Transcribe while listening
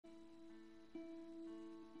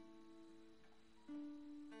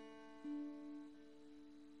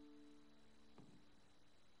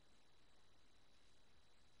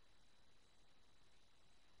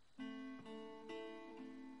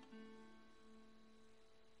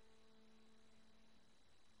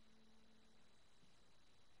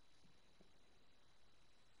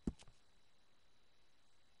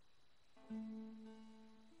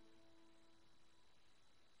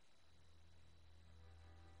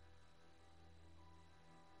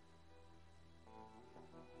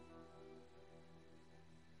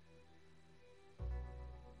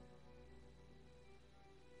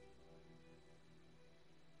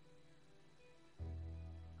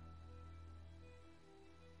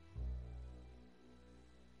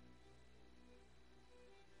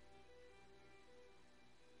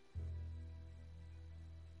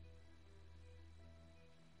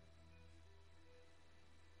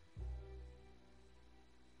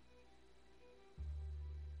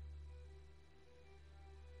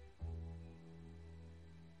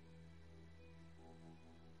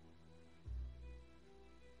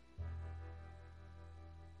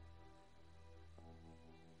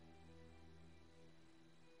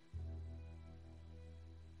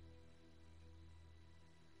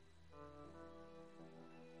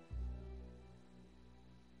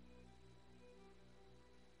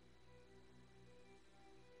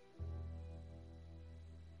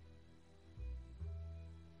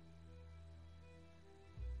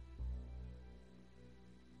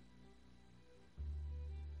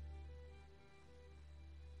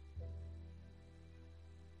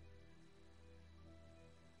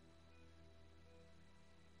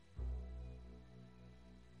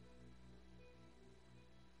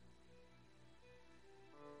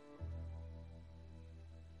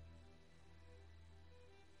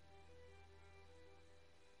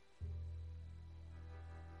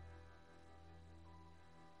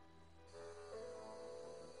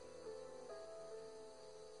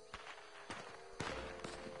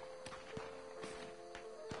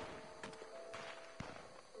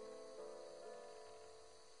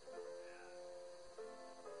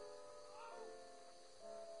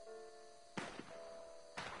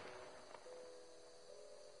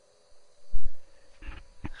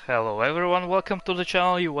Hello everyone, welcome to the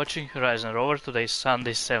channel. You're watching Horizon Rover. Today is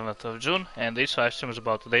Sunday 7th of June and this live stream is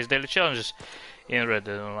about today's daily challenges in Red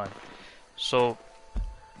Dead Online. So,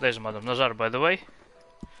 there's Madam Nazar by the way,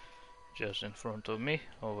 just in front of me,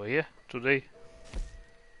 over here, today.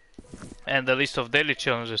 And the list of daily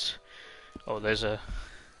challenges. Oh, there's a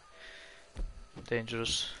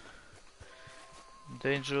dangerous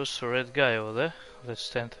red guy over there. Let's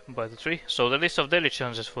stand by the tree. So the list of daily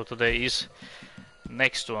challenges for today is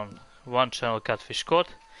next one: 1 Channel Catfish caught,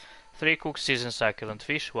 3 cooked seasoned succulent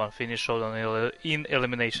fish, 1 finished Showdown in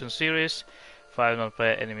Elimination series, 5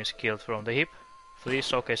 non-player enemies killed from the hip, 3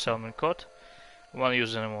 Sockeye Salmon caught, 1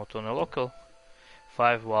 user emote on a local,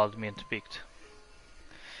 5 wild mint picked.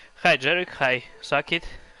 Hi Jarek, hi Sakit,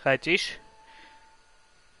 hi Tish.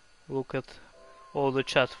 Look at all the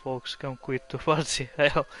chat folks, come quit to party.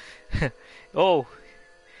 Oh,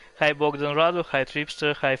 hi Bogdan Radu, hi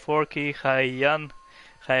Tripster, hi Forky, hi Jan,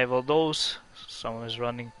 hi Valdos. Someone is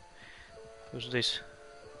running. Who's this?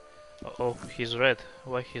 Oh, he's red.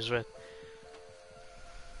 Why he's red?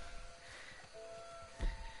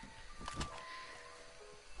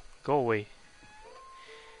 Go away.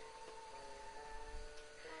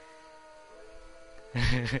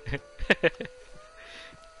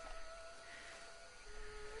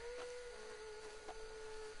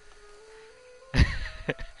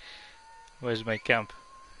 Where's my camp?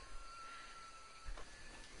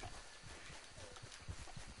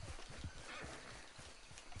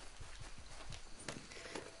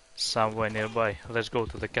 Somewhere nearby. Let's go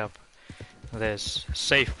to the camp. There's a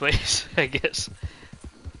safe place, I guess.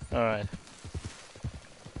 Alright.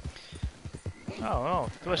 Oh no,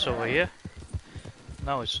 it was over here.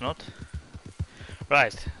 No, it's not.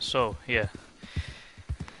 Right, so, yeah.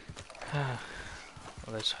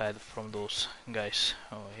 Let's hide from those guys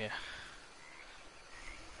over here.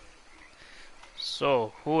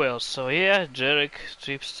 So, who else? So yeah, Jarek,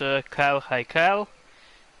 Tripster, Kyle, hi Kyle.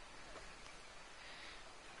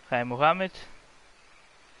 Hi Mohammed.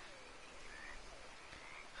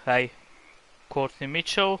 Hi Courtney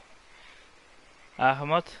Mitchell.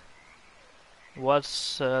 Ahmad.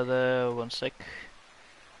 What's the... one sec.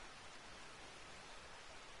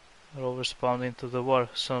 Rover spawned into the war,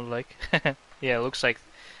 sound like. Yeah, looks like,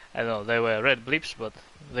 I don't know, they were red blips, but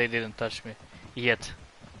they didn't touch me yet.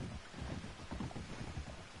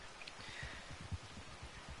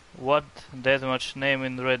 What that much name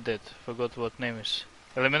in Red Dead? Forgot what name is.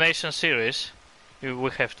 Elimination series.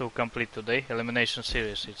 We have to complete today. Elimination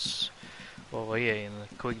series. It's over here in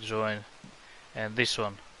quick join. And this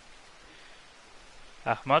one.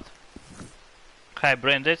 Ahmad. Hi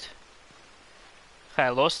Branded. Hi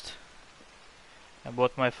Lost. I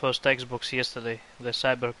bought my first Xbox yesterday. The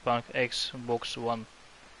Cyberpunk Xbox One.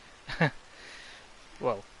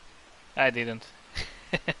 Well, I didn't.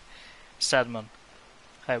 Sadman.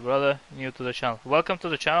 Hi brother, new to the channel. Welcome to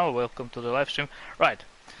the channel, welcome to the live stream. Right,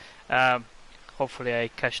 hopefully I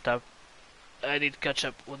catched up. I did catch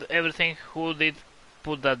up with everything. Who did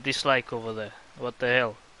put that dislike over there? What the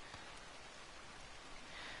hell?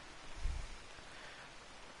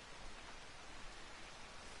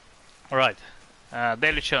 Alright,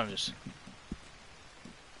 daily challenges.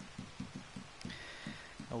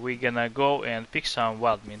 We're gonna go and pick some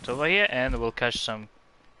wild mint over here and we'll catch some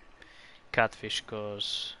catfish,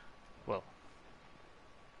 cause, well,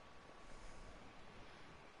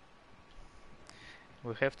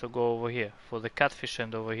 we have to go over here for the catfish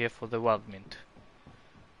and over here for the wild mint.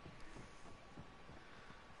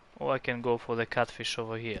 Or I can go for the catfish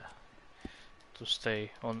over here to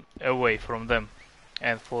stay on away from them,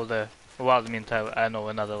 and for the wild mint I know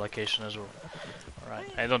another location as well.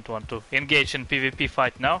 Alright, I don't want to engage in PvP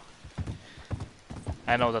fight now.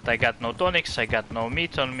 I know that I got no tonics, I got no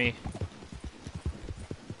meat on me.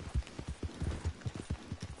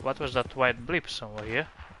 What was that white blip somewhere here?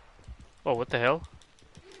 Oh, what the hell?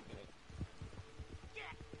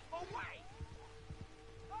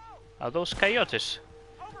 Are those coyotes?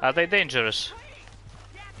 Are they dangerous?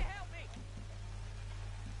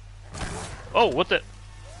 Oh, what the...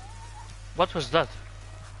 What was that?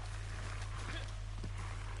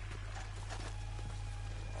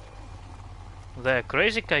 They're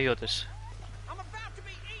crazy coyotes.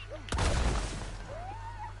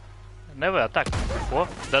 Never attacked me before.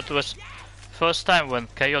 That was first time when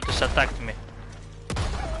coyotes attacked me.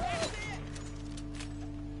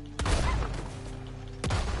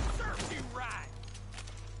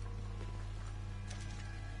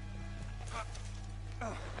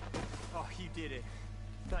 Oh, you did it.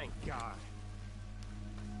 Thank God.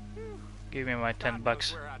 Give me my 10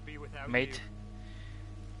 bucks, mate.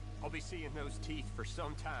 I'll be seeing those teeth for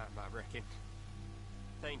some time, I reckon.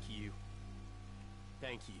 Thank you.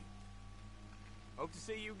 Thank you. Hope to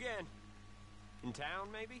see you again. In town,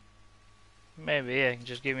 maybe? Maybe, yeah,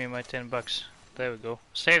 just give me my 10 bucks. There we go.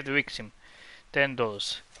 Save the victim.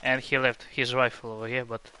 $10. And he left his rifle over here,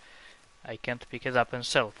 but I can't pick it up and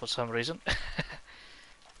sell for some reason.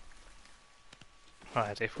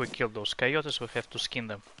 Right, if we kill those coyotes, we have to skin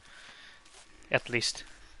them. At least.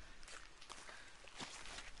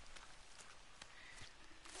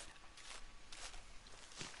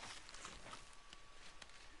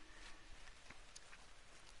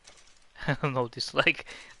 Notice, like,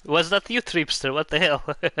 was that you, Tripster? What the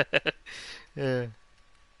hell? Yeah.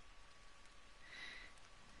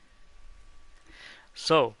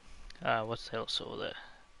 So, what else over there?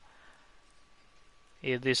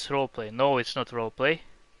 Is this roleplay? No, it's not roleplay.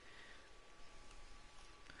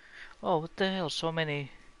 Oh, what the hell? So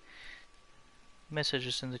many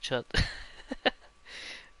messages in the chat.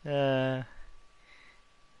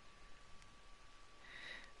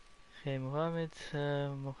 Hey, Mohammed.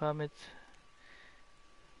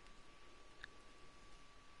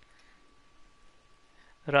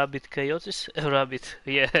 Rabbit coyotes? Rabbit,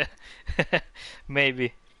 yeah.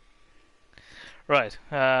 Maybe. Right.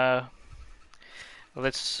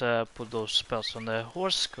 Let's put those spells on the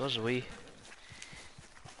horse, cause we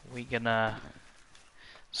gonna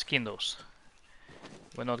skin those.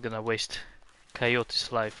 We're not gonna waste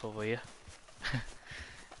coyote's life over here.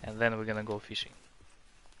 And then we're gonna go fishing.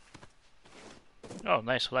 Oh,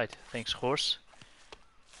 nice light. Thanks, horse.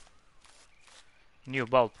 New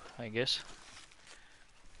bulb, I guess.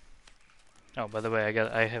 Oh, by the way,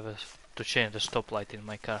 I have to change the stoplight in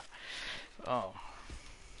my car. Oh.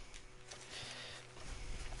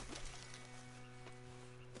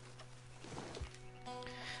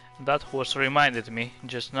 That horse reminded me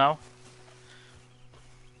just now.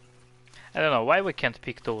 I don't know why we can't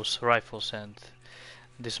pick those rifles and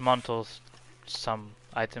dismantle some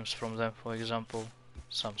items from them, for example,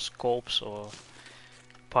 some scopes or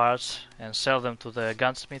parts, and sell them to the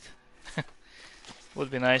gunsmith.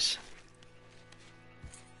 Would be nice.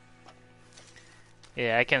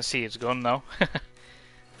 Yeah, I can see it's gone now.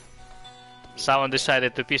 Someone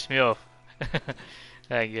decided to piss me off.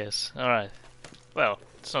 I guess. Alright. Well,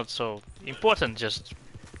 it's not so important, just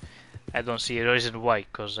I don't see a reason why,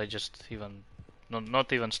 because I just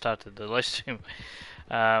not even started the live stream.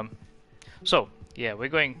 So, yeah, we're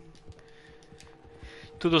going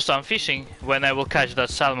to do some fishing. When I will catch that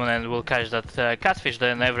salmon and will catch that catfish,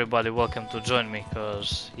 then everybody welcome to join me,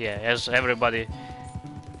 because, yeah, as everybody...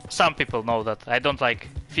 Some people know that I don't like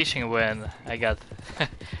fishing when I got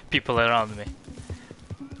people around me,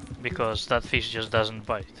 because that fish just doesn't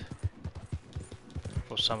bite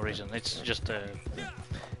for some reason. It's just a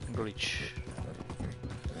glitch.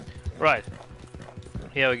 Right,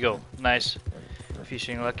 here we go. Nice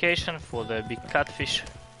fishing location for the big catfish.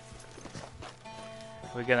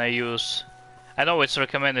 We're gonna use... I know it's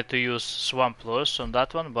recommended to use swamp lures on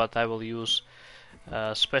that one, but I will use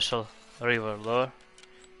special river lure.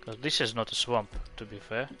 Because this is not a swamp, to be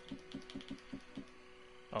fair.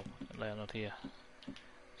 Oh, they are not here.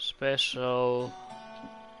 Special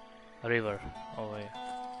river over here.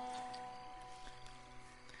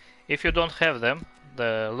 If you don't have them,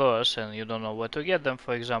 the lures, and you don't know where to get them,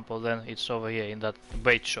 for example, then it's over here in that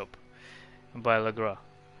bait shop by Legras.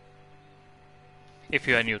 If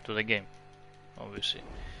you are new to the game, obviously.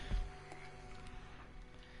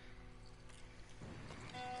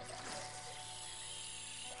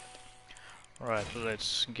 Right,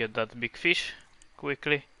 let's get that big fish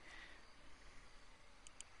quickly.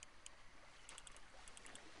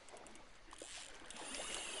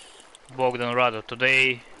 Bogdan Rado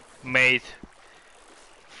today made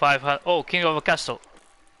 500. Oh, King of a Castle.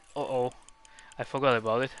 Oh, I forgot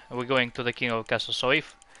about it. We're going to the King of a Castle. So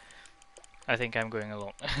if I think I'm going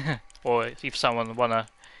alone, or if someone wanna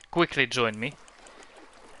quickly join me.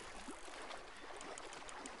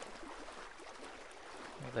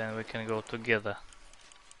 Then we can go together.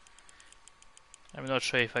 I'm not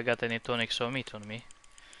sure if I got any tonics or meat on me.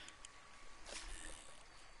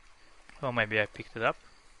 Or maybe I picked it up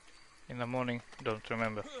in the morning, don't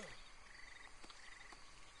remember.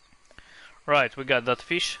 Right, we got that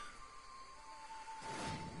fish.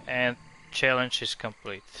 And challenge is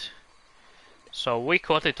complete. So we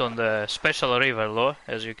caught it on the special river lure,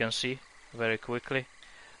 as you can see, very quickly.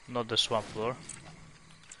 Not the swamp lure.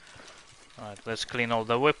 Alright, let's clean all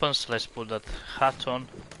the weapons, let's put that hat on,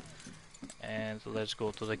 and let's go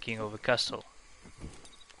to the King of the Castle.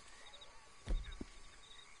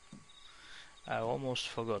 I almost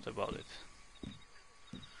forgot about it.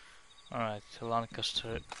 Alright,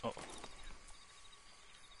 Lancaster... Oh.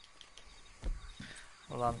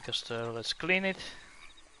 Lancaster, let's clean it.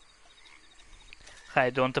 Hi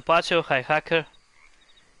Don Tapatio, hi Hacker.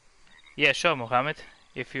 Yeah, sure Mohammed.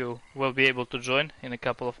 If you will be able to join in a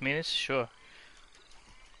couple of minutes, sure.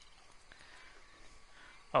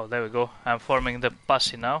 Oh, there we go. I'm forming the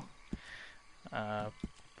posse now.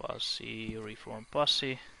 Posse, reform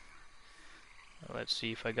posse. Let's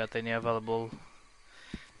see if I got any available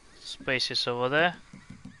spaces over there.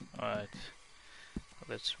 Alright.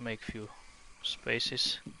 Let's make few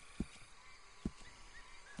spaces.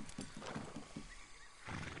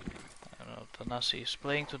 I don't know if Tanasi is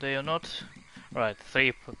playing today or not. Right,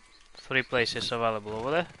 three places available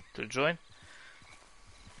over there to join.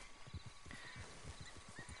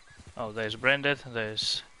 Oh, there's Branded,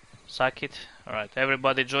 there's Sakit. Alright,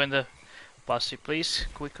 everybody join the posse please,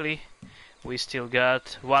 quickly. We still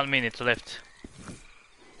got 1 minute left.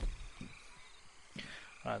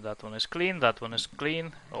 Alright, that one is clean, that one is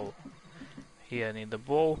clean. Oh, here I need the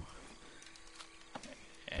bow.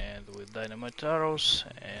 And with dynamite arrows,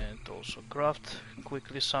 and also craft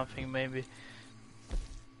quickly something maybe.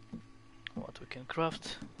 What we can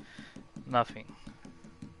craft? Nothing.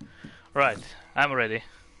 Right, I'm ready.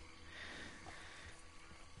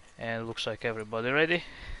 And looks like everybody ready.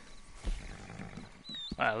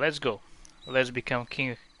 Alright, let's go. Let's become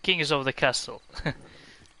kings of the castle.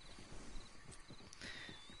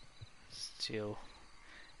 Still,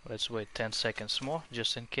 let's wait 10 seconds more,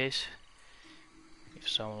 just in case. If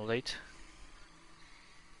someone late.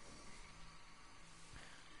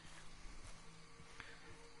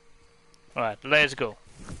 Alright, let's go.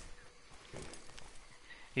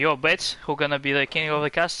 Your bets, who gonna be the king of the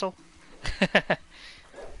castle?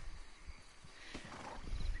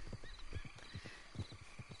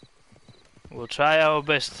 We'll try our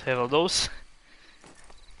best, have those.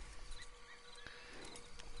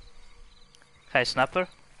 Hi Snapper.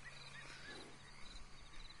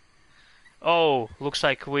 Oh, looks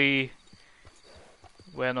like we're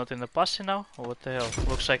not in the posse now? Or what the hell?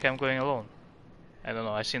 Looks like I'm going alone. I don't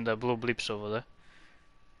know, I seen the blue blips over there.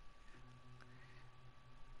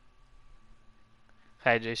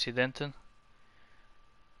 Hi JC Denton.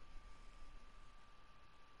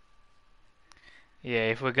 Yeah,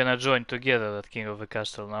 if we're gonna join together that King of the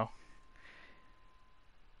Castle now.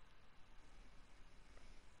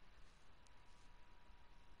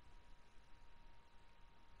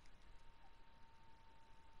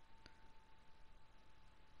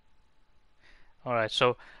 Alright,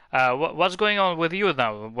 so what's going on with you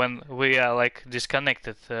now when we are like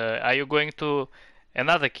disconnected? Are you going to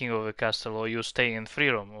another King of the Castle or you stay in free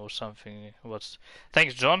roam or something?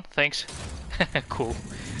 Thanks John, thanks. Cool.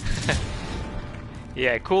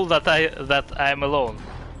 Yeah, cool that I'm alone.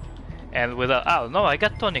 And without oh no, I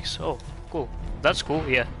got tonics. Oh, cool. That's cool,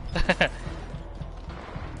 yeah.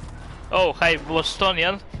 Oh, hi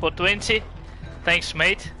Bostonian for 20. Thanks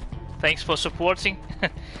mate. Thanks for supporting.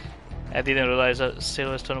 I didn't realize that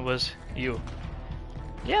Silverstone was you.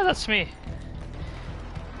 Yeah, that's me.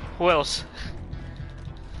 Who else?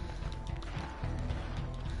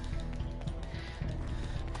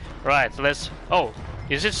 Right, let's... Oh,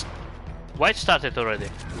 is it... White started already.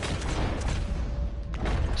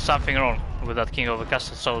 Something wrong with that King of the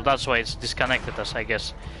Castle, so that's why it's disconnected us, I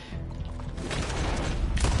guess.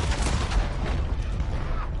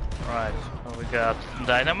 Right, we got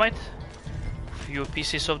dynamite. Few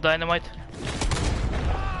pieces of dynamite.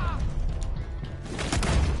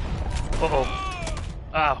 Uh-oh.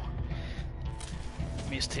 Ow.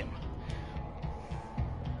 Missed him.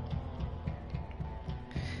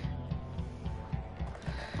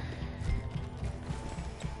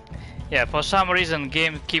 Yeah, for some reason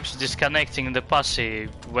game keeps disconnecting the posse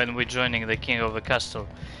when we're joining the King of the Castle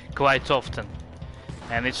quite often.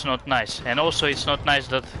 And it's not nice. And also it's not nice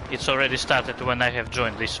that it's already started when I have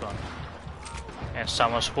joined this one. And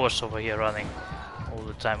someone's horse over here running all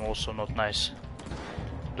the time, also not nice.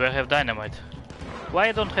 Do I have dynamite? Why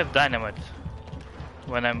I don't have dynamite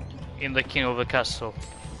when I'm in the King of the Castle?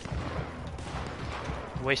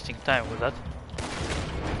 Wasting time with that.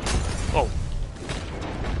 Oh.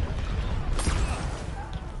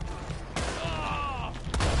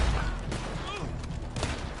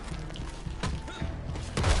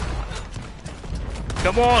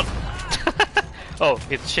 Come on! Oh,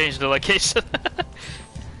 it changed the location.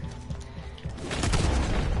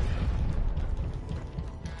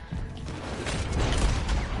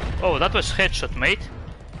 Oh, that was headshot, mate.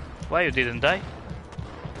 Why you didn't die?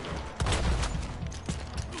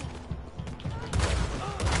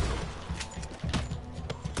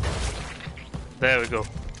 There we go.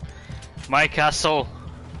 My castle.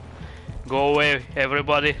 Go away,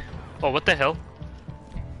 everybody. Oh, what the hell?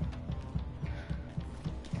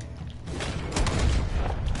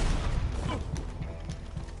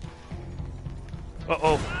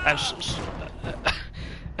 Uh-oh,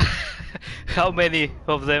 how many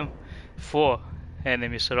of them? 4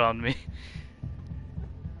 enemies around me.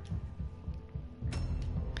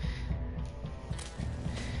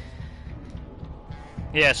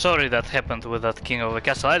 Yeah, sorry that happened with that king of the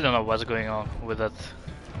castle. I don't know what's going on with that.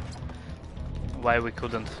 Why we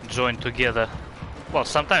couldn't join together. Well,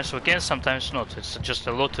 sometimes we can, sometimes not. It's just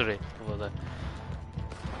a lottery over there.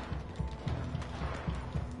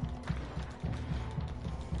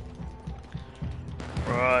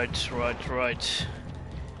 Right.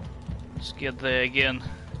 Let's get there again.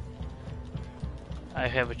 I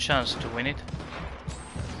have a chance to win it.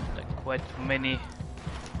 There are quite many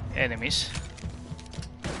enemies.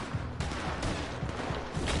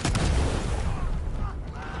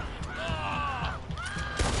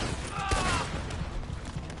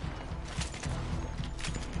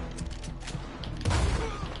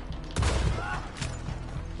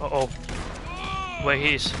 Uh-oh. Where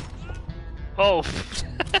he is? Oh!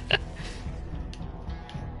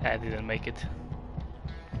 I didn't make it.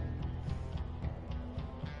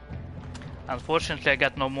 Unfortunately, I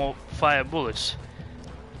got no more fire bullets.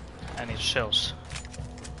 I need shells.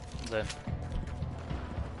 There.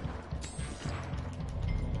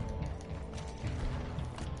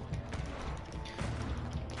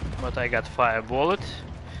 But I got fire bullet.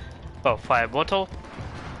 Oh, fire bottle.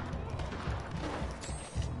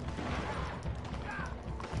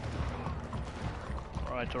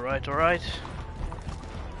 Alright.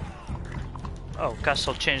 Oh,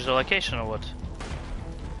 castle changed the location or what?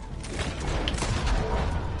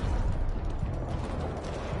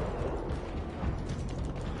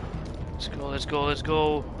 Let's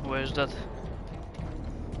go. Where's that?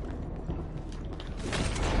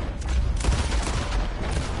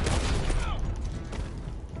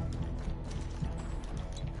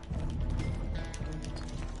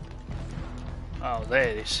 Oh, there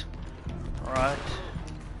it is. Right.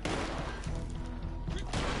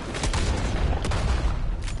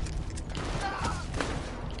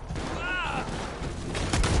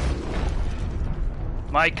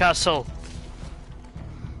 My castle.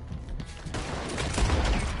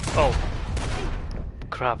 Oh.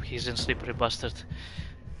 Crap, he's in slippery bastard.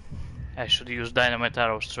 I should use dynamite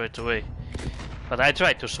arrow straight away. But I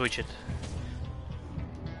tried to switch it.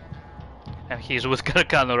 And he's with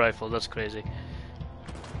Carcano rifle, that's crazy.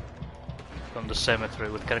 From the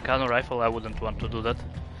cemetery with Carcano rifle, I wouldn't want to do that.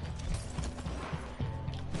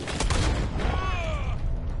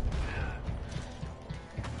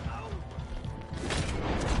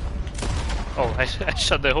 Oh, I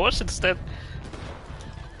shot the horse instead.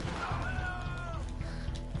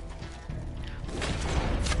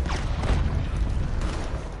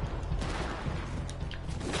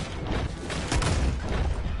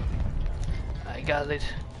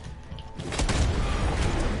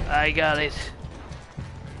 I got it.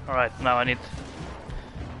 Alright, now I need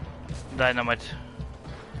dynamite.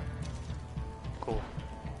 Cool.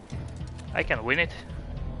 I can win it.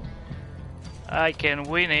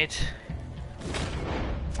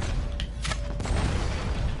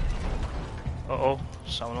 Uh-oh,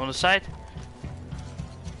 someone on the side.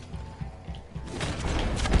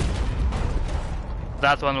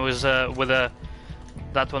 That one was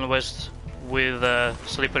with a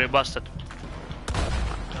slippery bastard.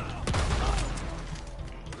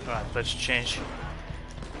 Alright, let's change.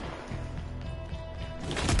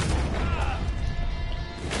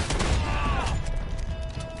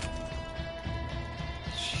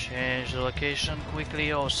 Let's change the location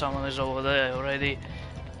quickly. Oh, someone is over there already.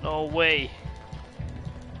 No way.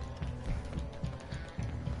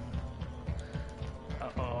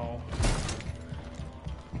 Uh-oh.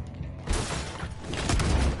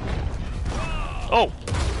 Oh!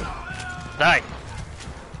 Die!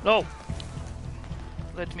 No!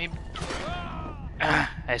 Let me...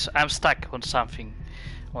 I'm stuck on something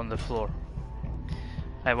on the floor.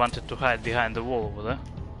 I wanted to hide behind the wall over there.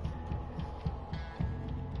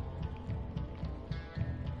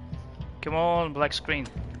 Come on, black screen.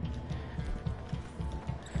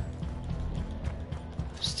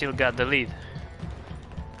 Still got the lead.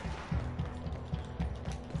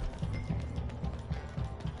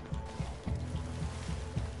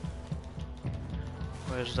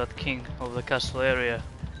 Where's that king of the castle area?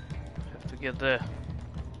 Have to get there.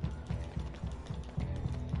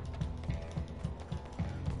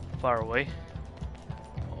 Far away.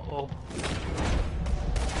 Oh.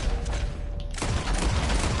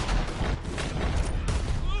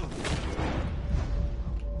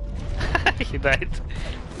 He died.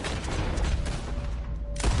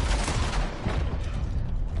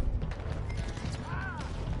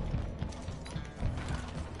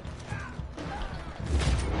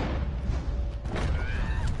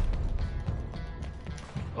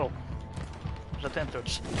 that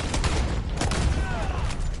entrance.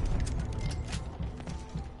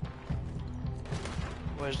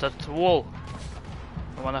 Where's that wall?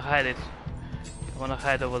 I wanna hide it. I wanna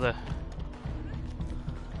hide over there.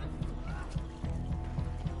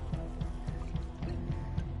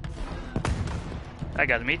 I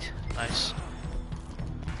got meat. Nice.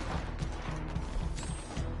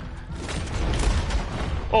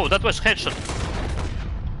 Oh, that was headshot.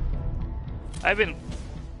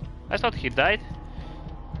 I thought he died.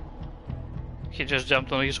 He just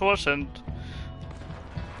jumped on his horse and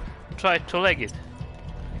tried to leg it.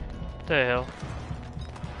 The hell.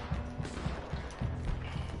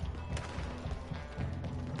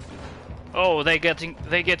 Oh, they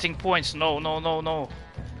getting points. No, no, no, no.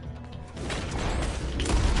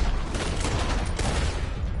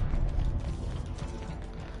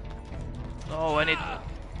 No, I need.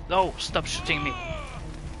 No, stop shooting me.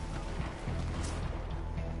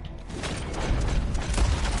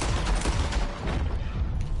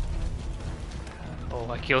 Oh,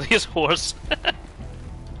 I killed his horse.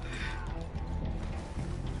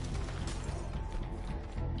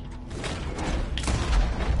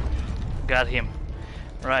 Got him.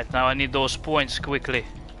 Right, now I need those points quickly.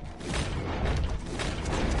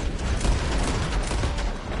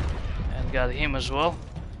 And got him as well.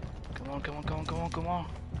 Come on, come on, come on, come on, come on.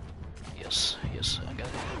 Yes, yes, I got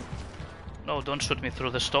it. No, don't shoot me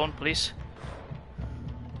through the stone, please.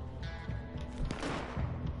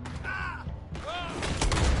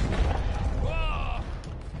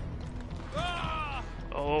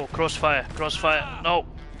 Oh, crossfire, crossfire, no!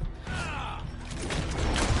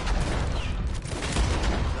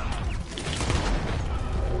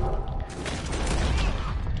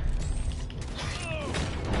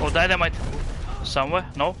 Oh, dynamite! Somewhere?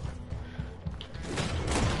 No?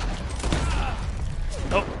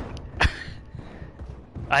 No!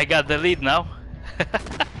 I got the lead now.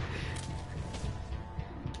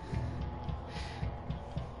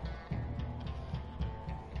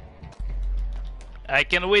 I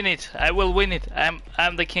can win it. I will win it.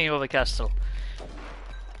 I'm the king of the castle.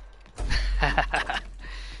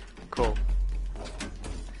 Cool.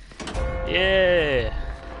 Yeah.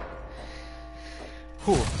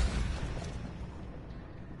 Whew.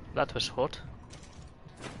 That was hot.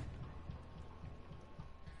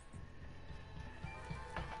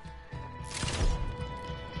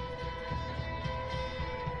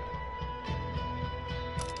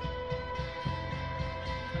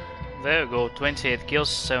 There we go, 28 kills,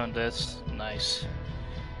 7 deaths, nice.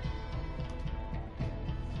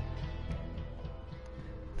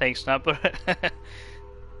 Thanks, Snapper.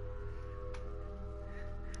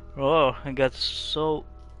 Oh, I got so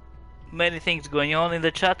many things going on in the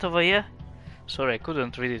chat over here. Sorry, I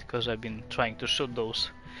couldn't read it because I've been trying to shoot those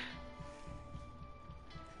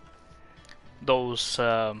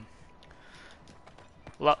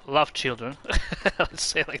love children. Let's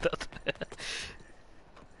say it like that.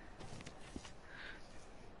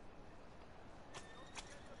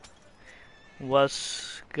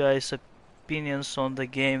 What's guys' opinions on the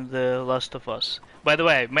game The Last of Us? By the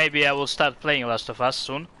way, maybe I will start playing Last of Us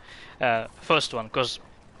soon. First one, because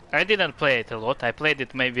I didn't play it a lot. I played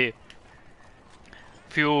it maybe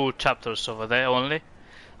few chapters over there only,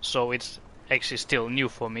 so it's actually still new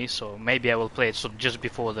for me. So maybe I will play it so just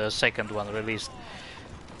before the second one released.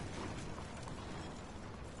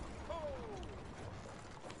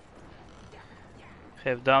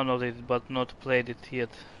 Have downloaded it but not played it yet.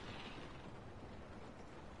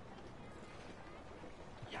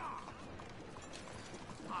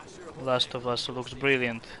 Last of Us looks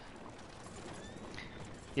brilliant.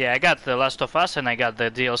 Yeah, I got the Last of Us and I got the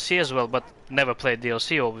DLC as well, but never played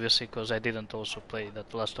DLC obviously because I didn't also play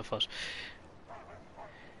that Last of Us.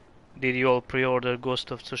 Did you all pre-order Ghost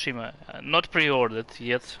of Tsushima? Not pre-ordered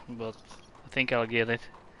yet, but I think I'll get it.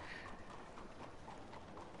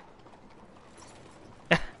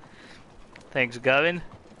 Thanks, Gavin.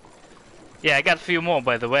 Yeah, I got a few more,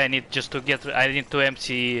 by the way. I need to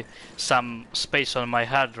empty some space on my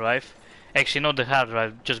hard drive. Actually, not the hard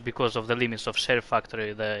drive, just because of the limits of Share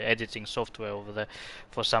Factory, the editing software over there.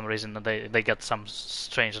 For some reason, they got some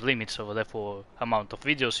strange limits over there for amount of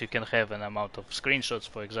videos you can have and amount of screenshots,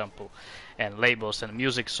 for example, and labels and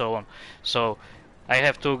music, so on. So I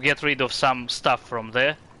have to get rid of some stuff from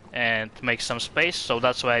there and make some space. So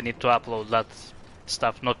that's why I need to upload that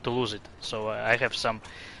stuff, not to lose it. So I have some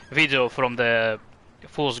video from the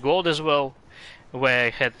Fool's Gold as well, where I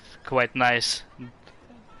had quite nice,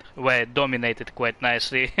 where it dominated quite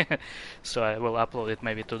nicely. So I will upload it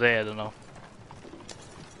maybe today, I don't know.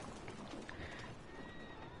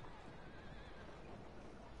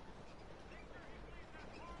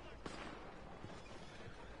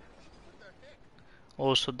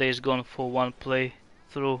 Also Days Gone for one play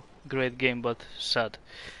through. Great game, but sad.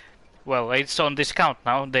 Well, it's on discount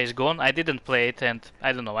now, Days Gone. I didn't play it, and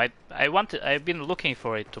I don't know. I've been looking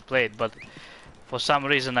for it to play it, but for some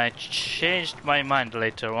reason I changed my mind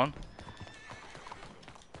later on.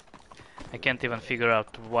 I can't even figure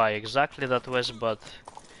out why exactly that was, but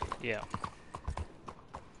yeah.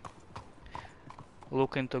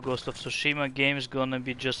 Look into Ghost of Tsushima games, gonna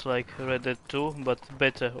be just like Red Dead 2, but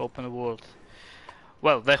better open world.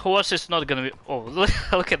 Well, the horse is not gonna be. Oh,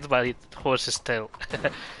 look at my horse's tail.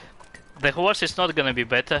 The horse is not gonna be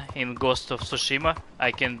better in Ghost of Tsushima.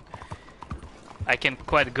 I can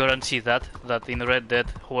quite guarantee that in Red Dead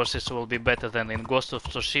horses will be better than in Ghost of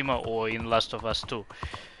Tsushima or in Last of Us 2.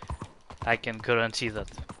 I can guarantee that.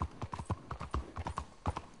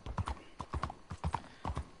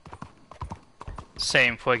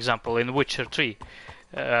 Same, for example, in Witcher 3.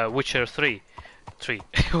 Witcher 3. 3.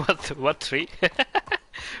 What 3?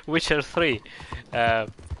 Witcher 3.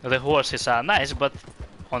 The horses are nice, but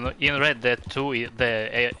in Red Dead 2,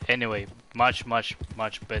 anyway, much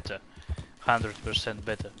better. 100%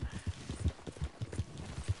 better.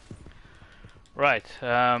 Right,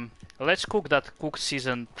 let's cook that cooked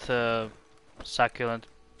seasoned succulent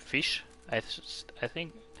fish. I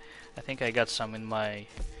think I got some in my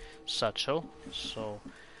satchel, so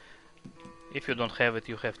if you don't have it,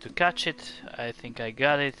 you have to catch it. I think I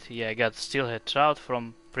got it. Yeah, I got steelhead trout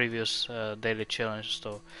from previous daily challenge,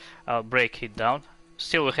 so I'll break it down.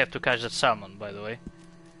 Still, we have to catch that salmon, by the way.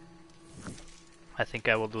 I think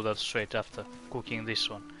I will do that straight after cooking this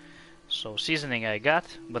one. So seasoning I got,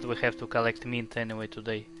 but we have to collect mint anyway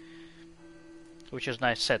today, which is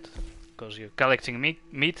nice set, because you're collecting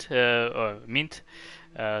mint,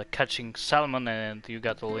 catching salmon, and you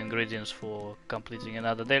got all ingredients for completing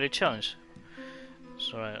another daily challenge.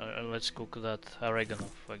 So let's cook that oregano,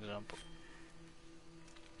 for example.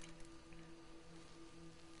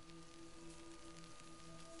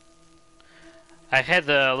 I had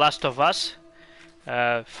Last of Us,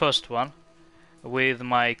 first one, with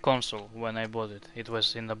my console when I bought it. It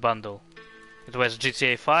was in a bundle. It was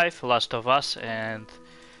GTA 5, Last of Us, and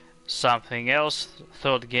something else.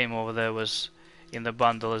 Third game over there was in the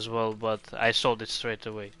bundle as well, but I sold it straight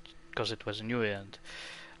away because it was new and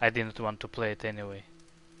I didn't want to play it anyway.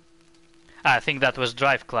 I think that was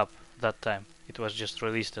Drive Club that time. It was just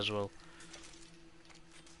released as well.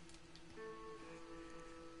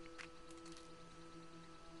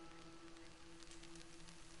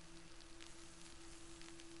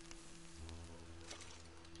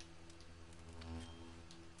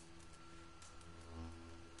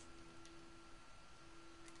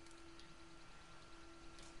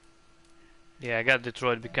 Yeah, I got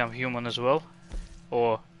Detroit Become Human as well,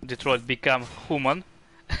 or Detroit Become Human.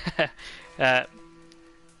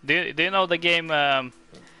 Do you know the game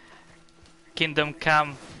Kingdom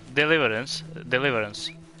Come Deliverance?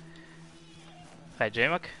 Hi,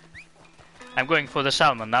 J-Mac. I'm going for the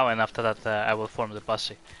salmon now, and after that I will form the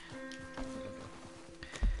posse.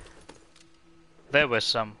 There were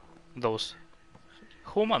some those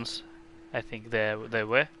humans. I think they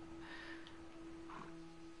were.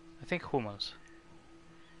 I think humans.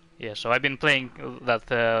 Yeah, so I've been playing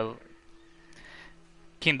that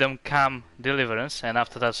Kingdom Come Deliverance, and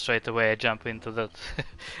after that straight away I jump into that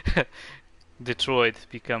Detroit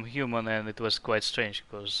Become Human, and it was quite strange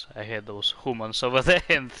because I had those humans over there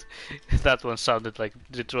and that one sounded like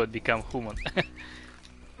Detroit Become Human.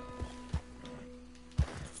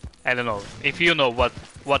 I don't know if you know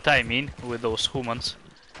what I mean with those humans.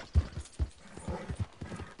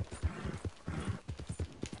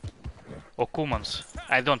 Or Kumans.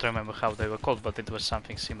 I don't remember how they were called, but it was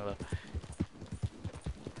something similar.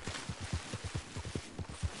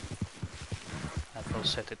 I will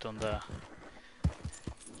set it on the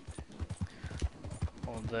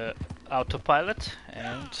autopilot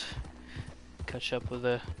and catch up with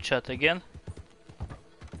the chat again.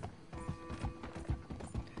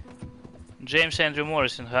 James Andrew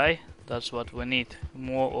Morrison, hi. That's what we need.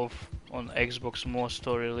 More of on Xbox, more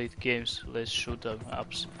story lead games, less shoot 'em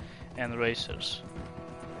ups and racers.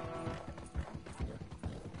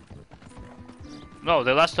 No,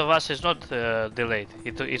 The Last of Us is not delayed.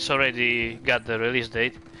 It's already got the release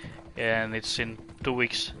date, and it's in 2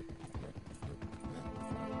 weeks.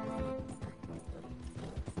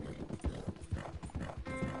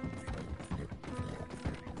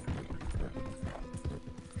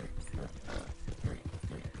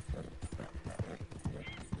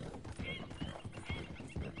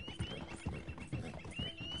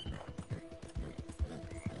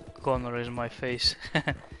 Connor is my face.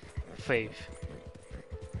 Fave.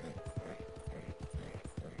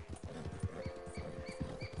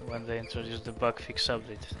 when they introduced the bug fix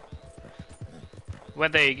update.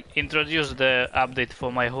 When they introduced the update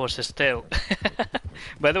for my horse's tail.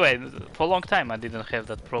 By the way, for a long time I didn't have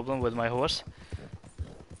that problem with my horse.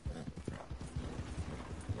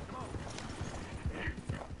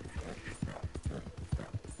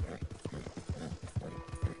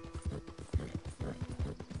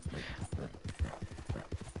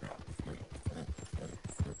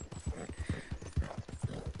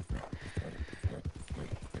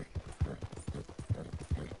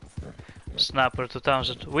 Snapper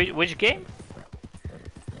 2000. Which game?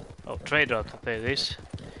 Oh, trade route. Okay, this.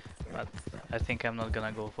 But I think I'm not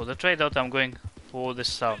gonna go for the trade route. I'm going for the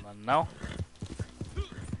salmon now.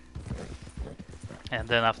 And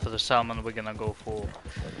then after the salmon, we're gonna go for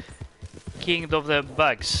King of the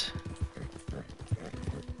Bugs.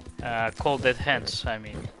 Cold Dead Hands, I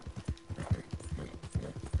mean.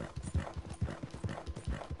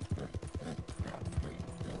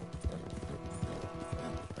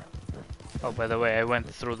 Oh, by the way, I went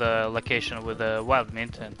through the location with the wild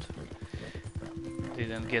mint and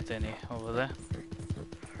didn't get any over there.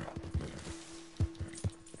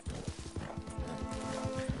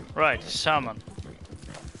 Right, salmon.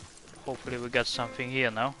 Hopefully we got something here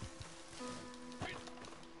now.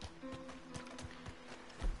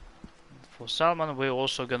 For salmon we're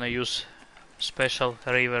also gonna use special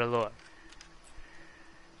river lure.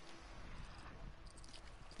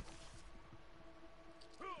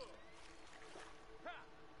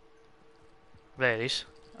 There it is.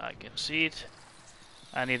 I can see it.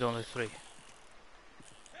 I need only 3.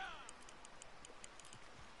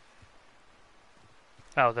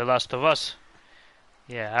 Oh, The Last of Us.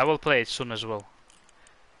 Yeah, I will play it soon as well.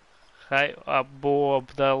 Hi, Abu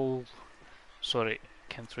Abdal. Sorry,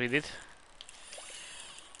 can't read it.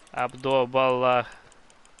 Abdobal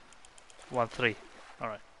 13.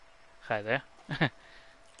 Alright. Hi there.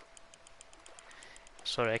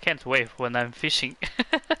 Sorry, I can't wave when I'm fishing.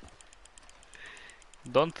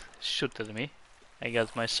 Don't shoot at me. I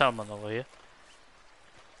got my salmon over here.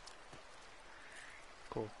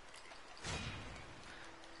 Cool.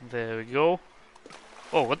 There we go.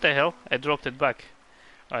 Oh, what the hell? I dropped it back.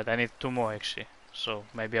 Alright, I need 2 more actually. So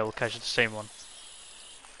maybe I will catch the same one.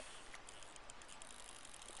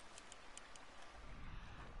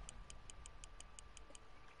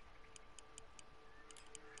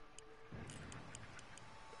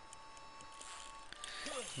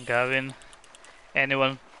 Gavin.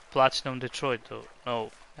 Anyone Platinum Detroit though?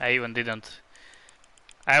 No, I even didn't.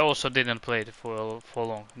 I also didn't play it for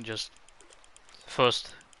long. Just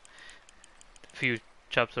first few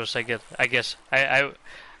chapters I guess I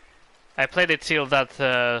played it till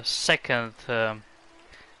that second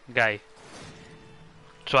guy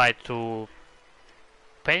tried to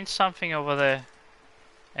paint something over there,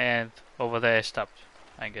 and over there I stopped,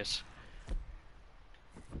 I guess.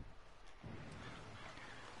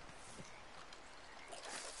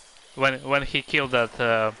 When he killed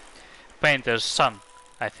that painter's son,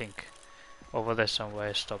 I think. Over there somewhere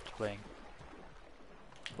I stopped playing.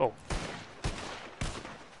 Oh.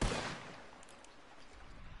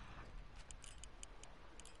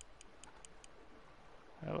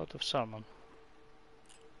 A lot of salmon.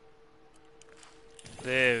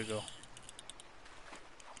 There we go.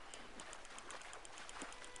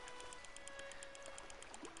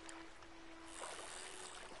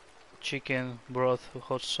 Chicken, broth,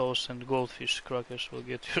 hot sauce and goldfish crackers will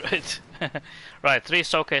get you right. Right, 3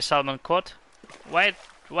 Sockeye Salmon caught. Why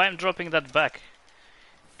I'm dropping that back?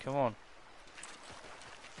 Come on.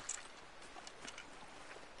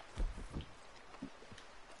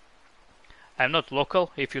 I'm not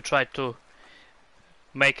local. If you try to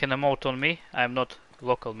make an emote on me, I'm not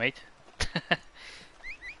local, mate.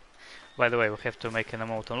 By the way, we have to make an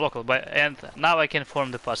emote on local. And now I can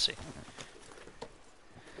form the posse.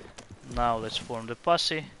 Now let's form the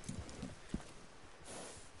posse.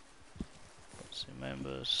 Posse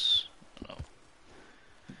members. No.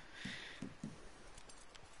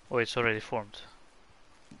 Oh, it's already formed.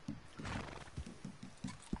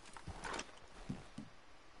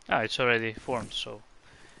 Ah, it's already formed, so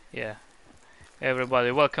yeah.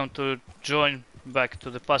 Everybody, welcome to join back to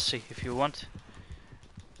the posse if you want.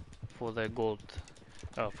 For the gold.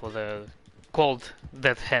 For the cold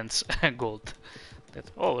dead hands gold.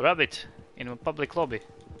 Oh, rabbit in a public lobby.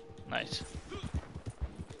 Nice.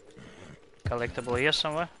 Collectible here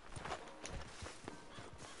somewhere.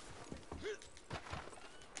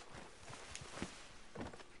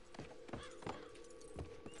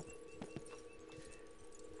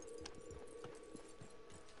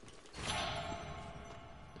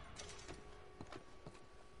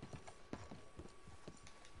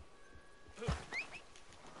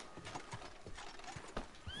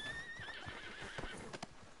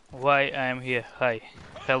 why I am here. Hi.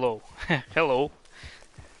 Hello. Hello.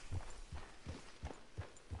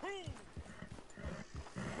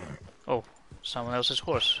 Oh, someone else's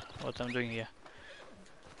horse. What I'm doing here.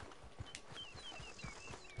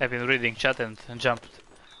 I've been reading chat and jumped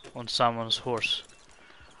on someone's horse.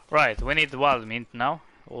 Right, we need wild mint now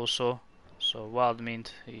also. So wild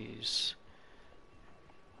mint is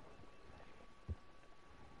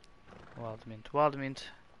wild mint.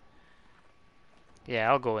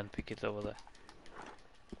 Yeah, I'll go and pick it over there.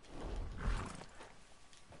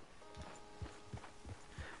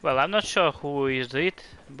 Well, I'm not sure who is it,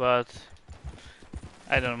 but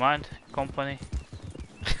I don't mind company.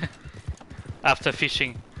 After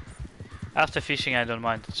fishing, I don't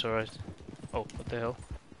mind. It's alright. Oh, what the hell?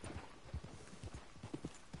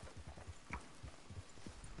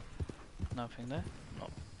 Nothing there? No.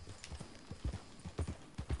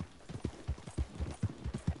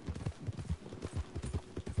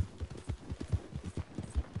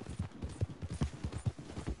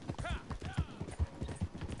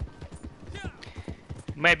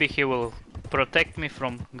 Maybe he will protect me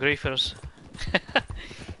from griefers.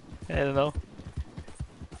 I don't know.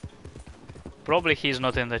 Probably he's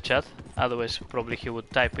not in the chat, otherwise probably he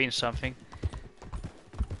would type in something.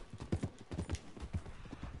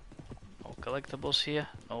 No collectibles here?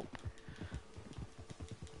 Nope.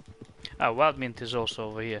 Ah, wild mint is also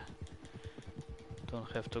over here.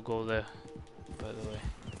 Don't have to go there, by the way.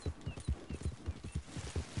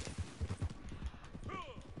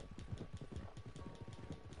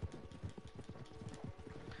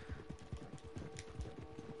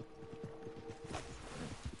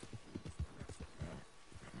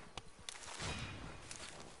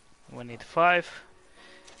 We need 5.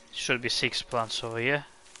 Should be 6 plants over here.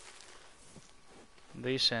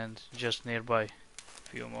 This and just nearby a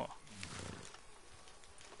few more.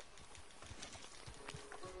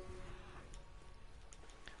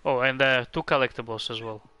 Oh, and 2 collectibles as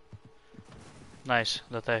well. Nice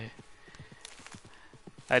that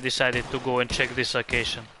I decided to go and check this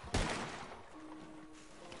location.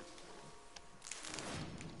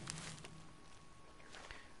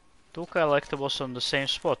 Two collectibles on the same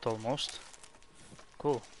spot almost.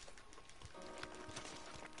 Cool.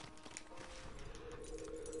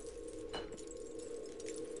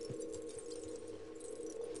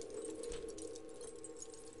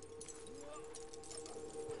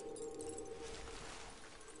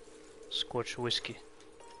 Scotch whiskey.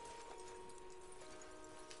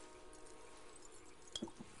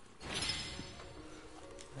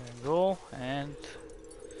 There we go, and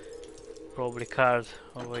probably card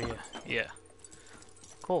over here. Yeah.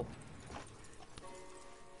 Cool.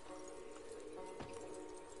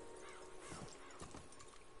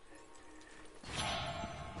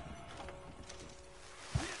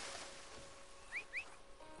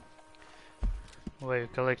 Where are you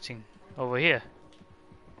collecting? Over here.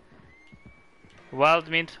 Wild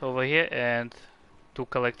mint over here and 2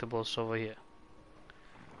 collectibles over here.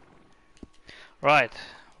 Right,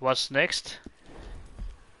 what's next?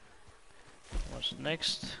 What's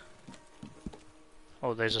next?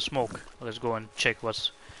 Oh, there's a smoke. Let's go and check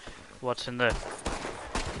what's in there.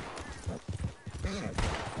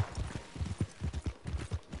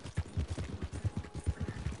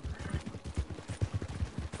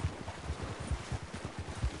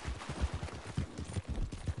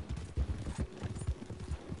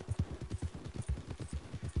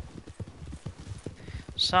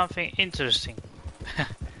 Something interesting.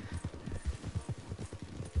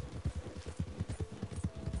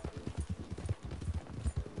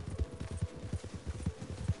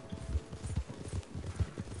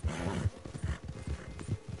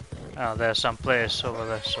 Oh, there are some players over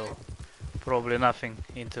there, so probably nothing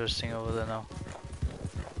interesting over there now.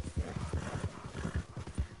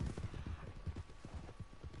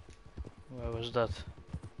 Where was that?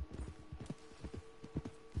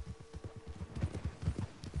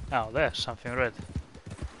 Oh, there's something red.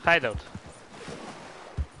 Hideout.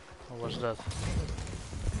 What was that?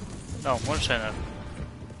 No, moonshiner.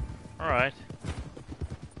 Alright.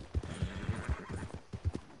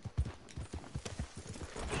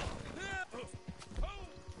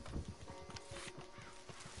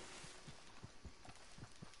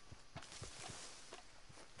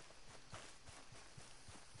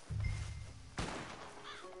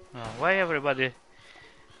 Why everybody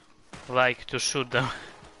like to shoot them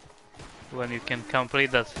when you can complete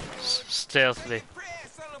that stealthily?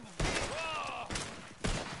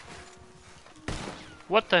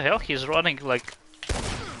 What the hell? He's running like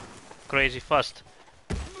crazy fast.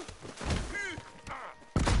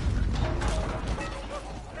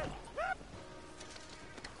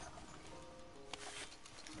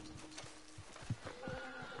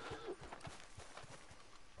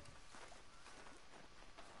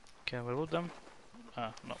 Can we loot them?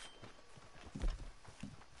 Ah, no.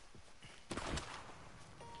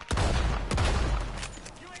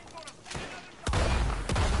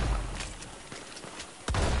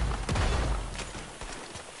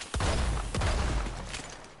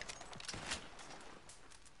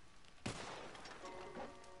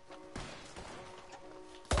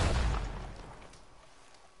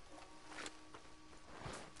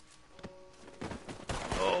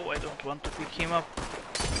 Oh, I don't want to pick him up.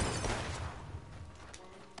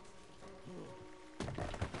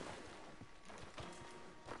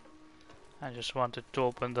 I just wanted to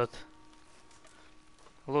open that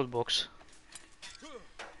loot box.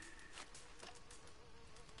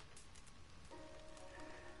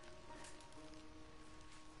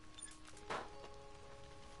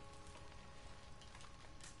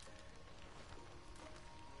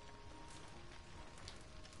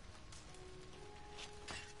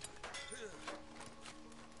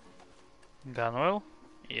 Gun oil?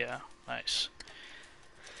 Yeah, nice.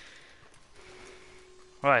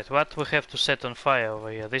 Right, what we have to set on fire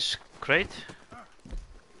over here? This crate?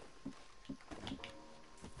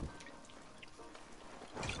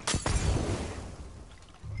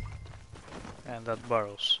 And that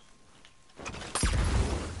barrels.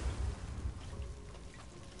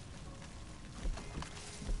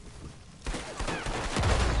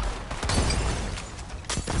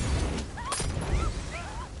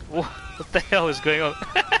 What the hell is going on?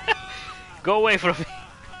 Go away from me!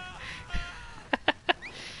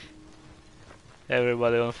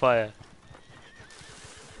 Everybody on fire.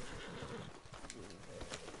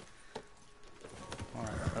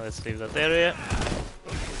 Alright, let's leave that area.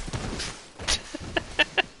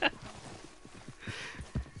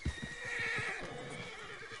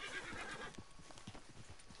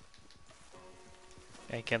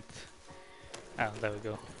 I can't... Ah, there we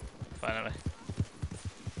go. Finally.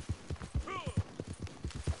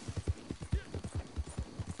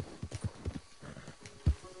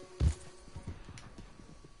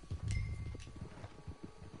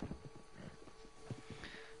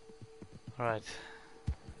 Right,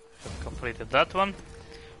 have completed that one.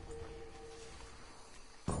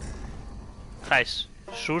 Nice,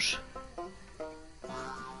 shush.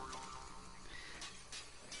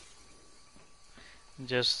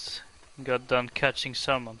 Just got done catching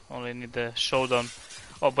salmon. Only need the showdown.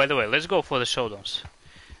 Oh, by the way, let's go for the showdowns.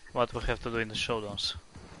 What we have to do in the showdowns?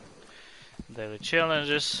 Daily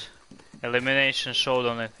challenges, elimination,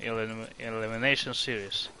 showdown, and elimination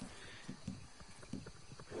series.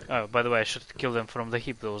 Oh, by the way, I should kill them from the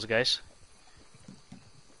hip, those guys.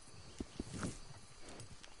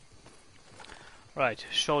 Right,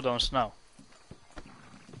 showdowns now.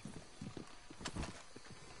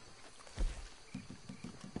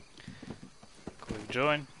 Quick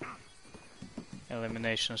join.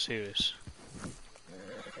 Elimination series.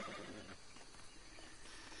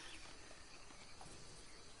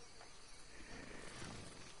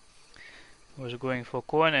 Was going for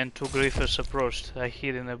coin and two griffers approached. I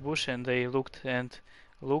hid in a bush and they looked and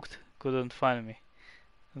looked, couldn't find me.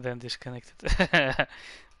 Then disconnected.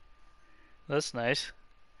 That's nice.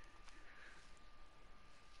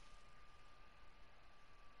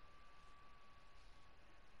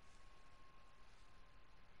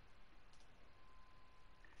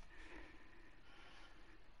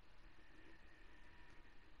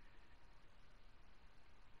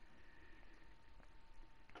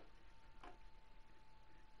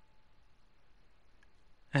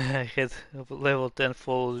 I had level 10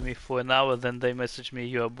 followed me for an hour, then they messaged me,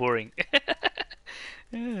 you are boring.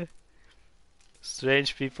 Yeah.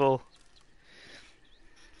 Strange people.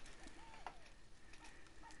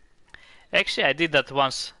 Actually, I did that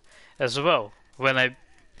once as well, when I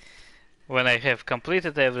have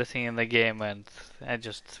completed everything in the game and I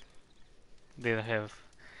just didn't have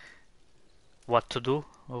what to do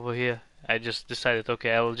over here. I just decided,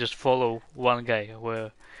 okay, I will just follow one guy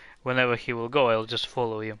where whenever he will go, I'll just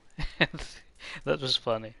follow him. That was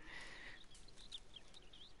funny.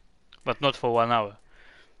 But not for 1 hour.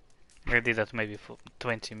 I did that maybe for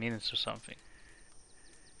 20 minutes or something.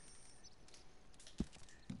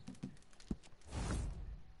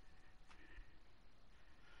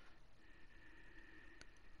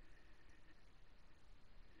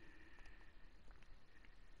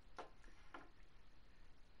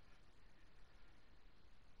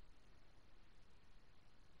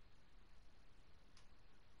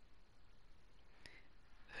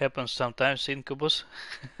 Happens sometimes, Incubus.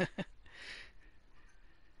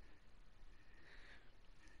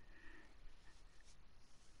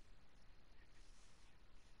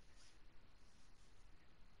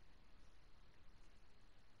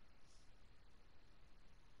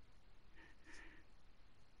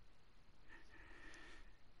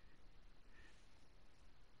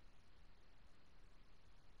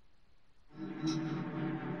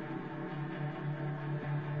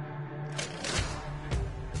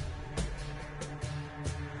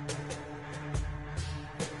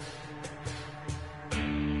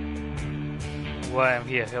 Why I'm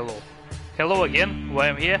here? Hello. Hello again. Why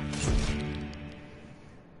I'm here?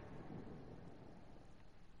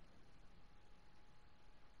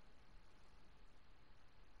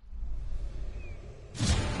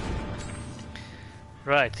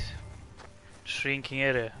 Right. Shrinking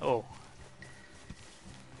area. Oh.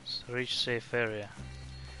 Reach safe area.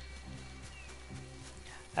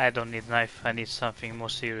 I don't need knife. I need something more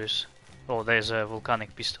serious. Oh, there's a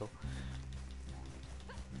volcanic pistol.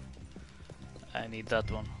 I need that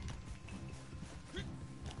one.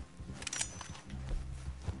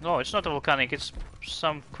 No, it's not a volcanic. It's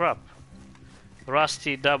some crap.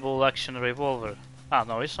 Rusty double action revolver. Ah,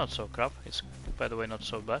 no, it's not so crap. It's, by the way, not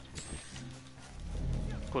so bad.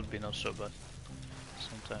 Could be not so bad.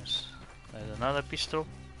 Sometimes. There's another pistol.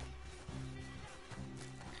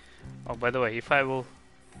 Oh, by the way, if I will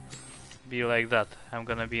be like that, I'm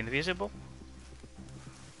gonna be invisible.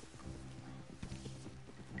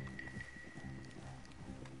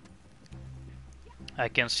 I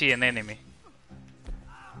can see an enemy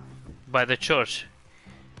by the church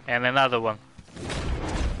and another one.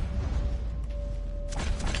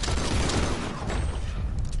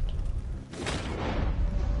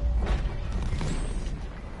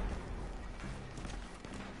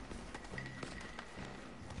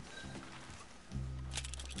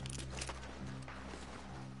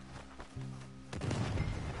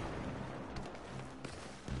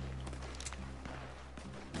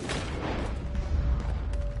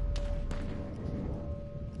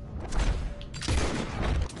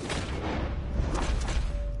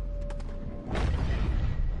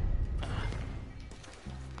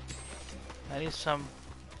 I need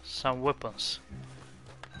some weapons,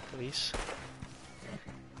 please.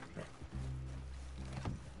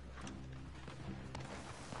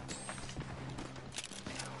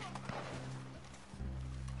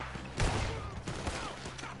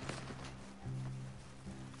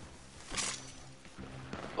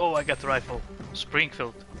 Oh, I got the rifle.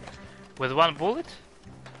 Springfield. With one bullet?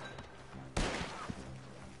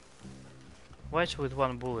 Why is it with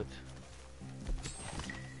one bullet?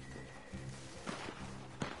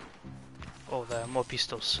 Oh, there are more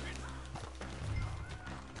pistols.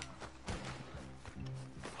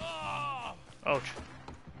 Ouch.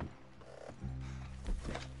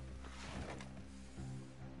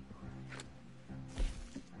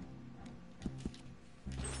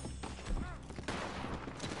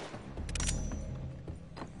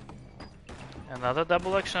 Another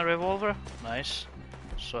double action revolver. Nice.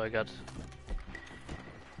 So I got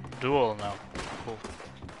dual now. Cool.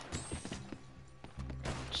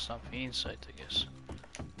 Something inside, I guess.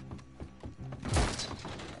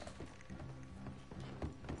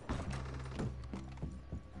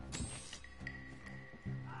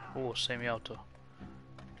 Oh, semi-auto.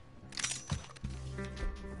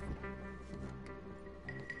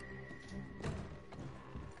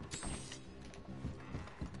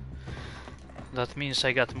 That means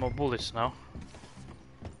I got more bullets now.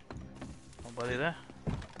 Nobody there?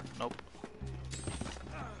 Nope.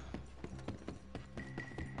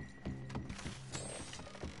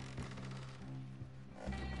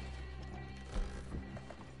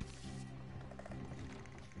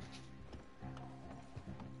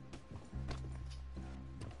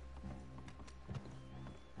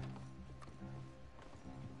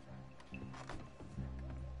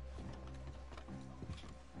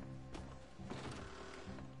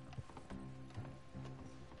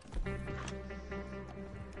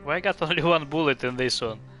 Why I got only one bullet in this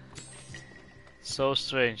one? So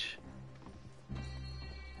strange.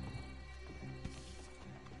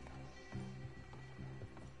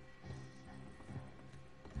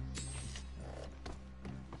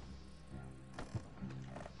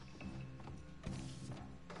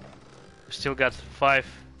 We still got 5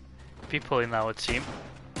 people in our team.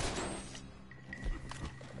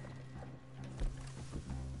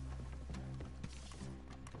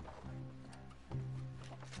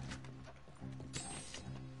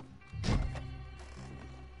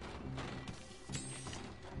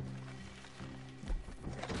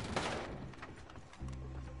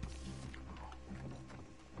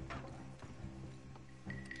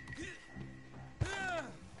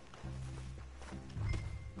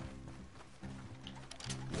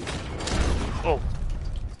 Oh.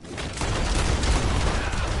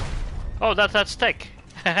 Oh, that's tech.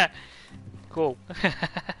 Cool.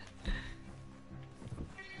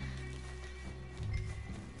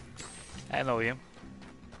 I know him.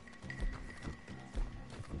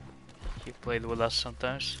 He played with us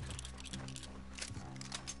sometimes.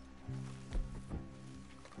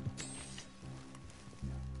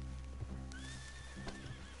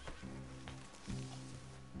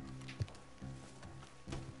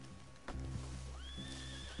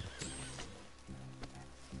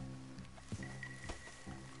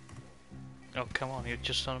 Oh, come on, you're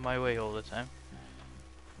just on my way all the time.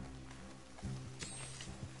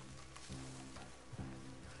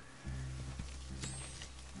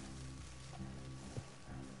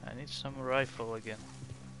 I need some rifle again.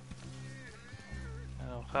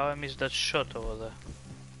 Oh, how I missed that shot over there.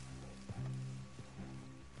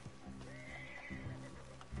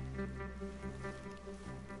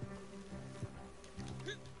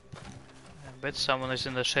 I bet someone is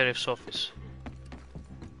in the sheriff's office.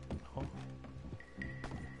 Oh.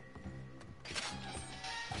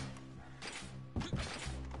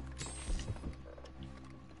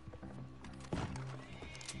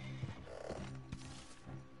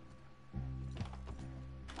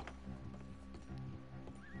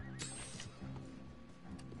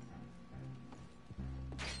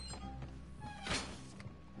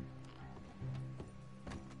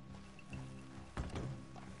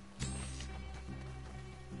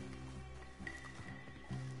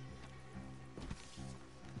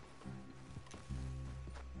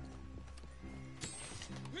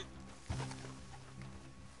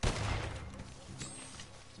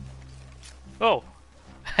 Oh,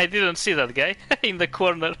 I didn't see that guy in the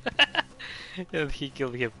corner. And he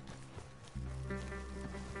killed him.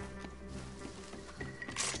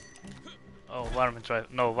 Oh, varmint rifle.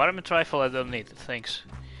 No, varmint rifle I don't need, thanks.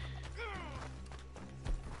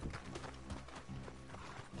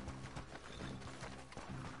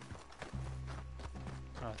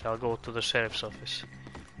 Alright, I'll go to the sheriff's office.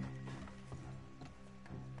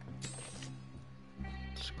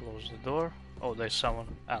 Let's close the door. Oh, there's someone.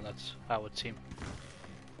 Ah, that's our team.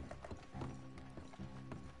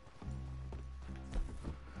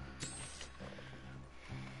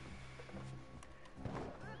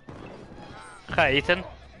 Hi, Ethan.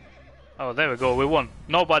 Oh, there we go, we won.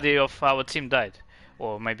 Nobody of our team died.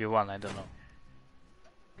 Or maybe one, I don't know.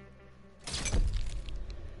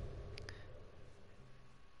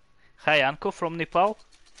 Hi, Anko from Nepal.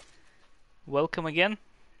 Welcome again.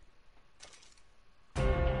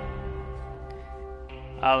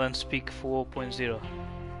 Alan Speak 4.0.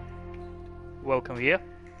 Welcome here.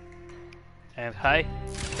 And hi.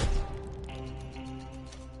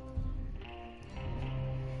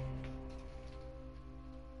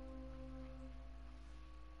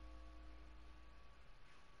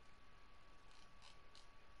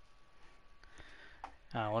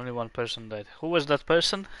 Ah, only one person died. Who was that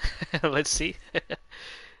person? Let's see.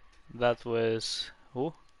 That was...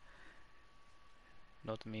 who?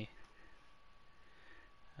 Not me.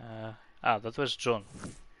 That was John.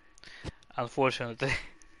 Unfortunately.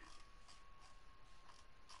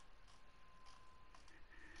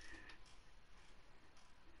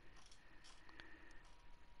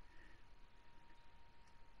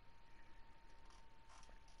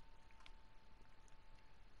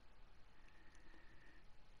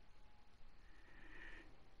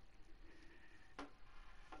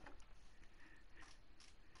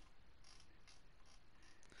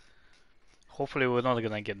 Hopefully we're not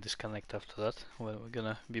gonna get disconnected after that. We're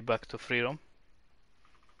gonna be back to free roam.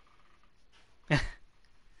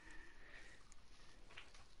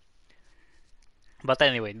 But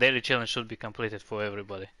anyway, daily challenge should be completed for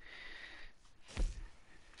everybody.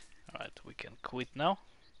 Alright, we can quit now.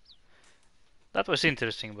 That was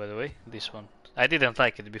interesting, by the way, this one. I didn't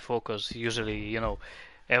like it before, because usually, you know,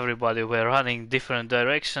 everybody were running different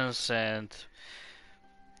directions and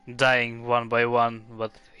dying one by one,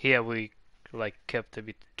 but here we like kept a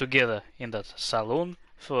bit together in that saloon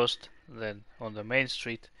first, then on the main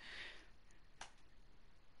street.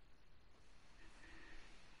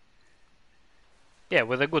 Yeah,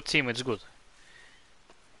 with a good team it's good.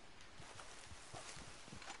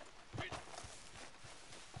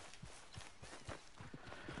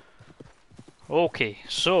 Okay,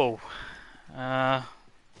 so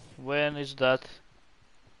when is that?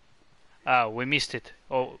 Ah, we missed it.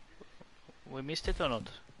 Oh, we missed it or not?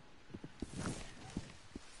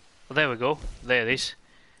 Oh, there we go. There it is.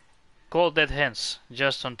 Cold Dead Hands,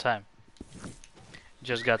 just on time.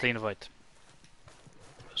 Just got the invite.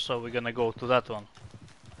 So we're gonna go to that one.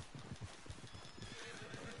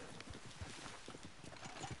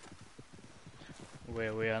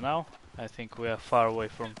 Where we are now, I think we are far away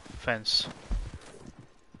from fence.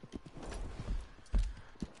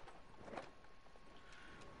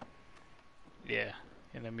 Yeah,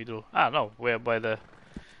 in the middle. Ah, no, we're by the...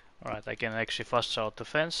 Alright, I can actually fast out the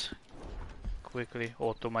fence quickly,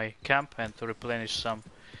 or to my camp, and to replenish some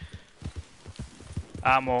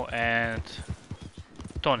ammo and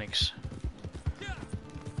tonics.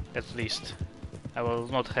 At least. I will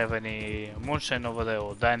not have any moonshine over there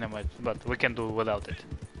or dynamite, but we can do without it.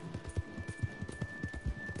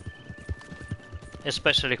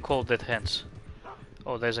 Especially cold dead hands.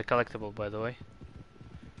 Oh, there's a collectible, by the way.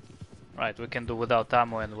 Right, we can do without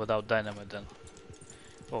ammo and without dynamite then.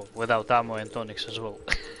 Oh, without ammo and tonics as well.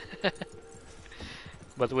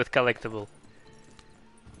 But with collectible.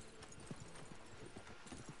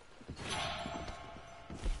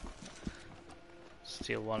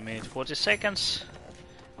 Still 1 minute 40 seconds.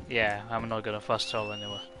 Yeah, I'm not gonna fast travel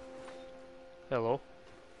anymore. Hello.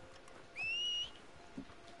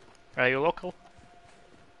 Are you local?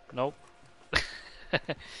 Nope.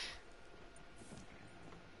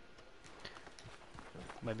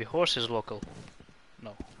 Maybe horse is local.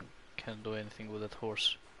 No, can't do anything with that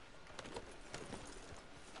horse.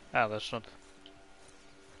 Ah, that's not.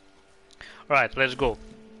 Right, let's go.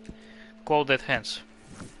 Cold dead hands.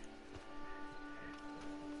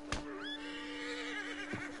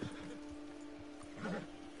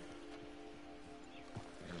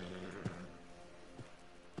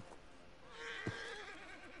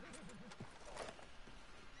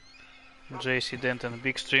 JC Dent and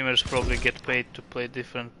big streamers probably get paid to play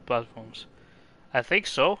different platforms. I think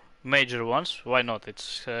so. Major ones. Why not?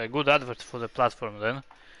 It's a good advert for the platform then.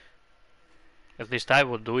 At least I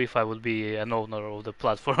would do if I would be an owner of the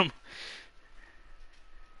platform.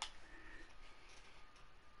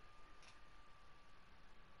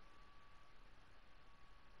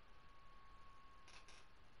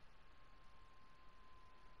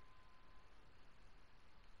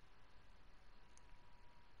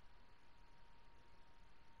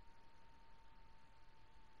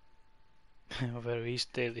 Where is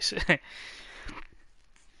Dailies?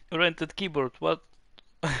 Rented keyboard. What?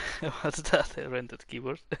 What's that? A rented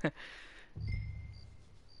keyboard?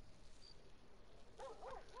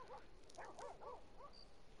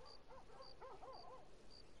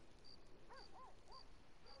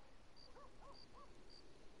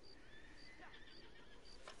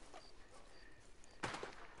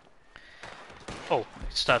 Oh, it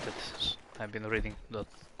started. I've been reading the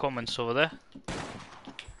comments over there.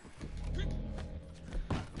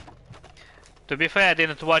 To be fair, I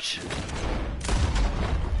didn't watch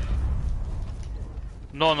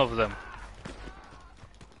none of them.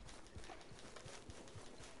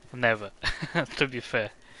 Never, to be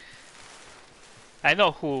fair. I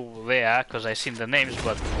know who they are because I seen the names,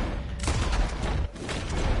 but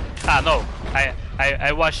no,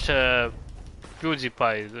 I watched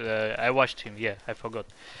PewDiePie. I watched him. Yeah, I forgot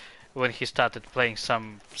when he started playing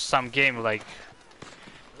some game like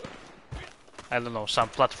I don't know, some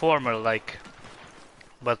platformer like,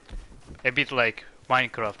 but a bit like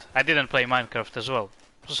Minecraft. I didn't play Minecraft as well,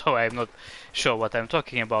 so I'm not sure what I'm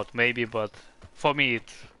talking about. Maybe, but for me it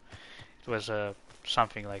was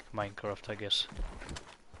something like Minecraft, I guess.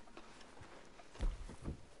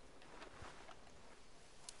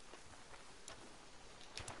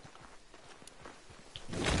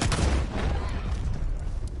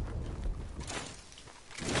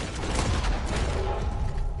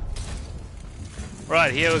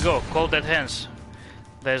 Right, here we go. Cold dead hands.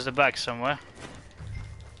 There's the bag somewhere.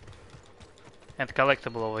 And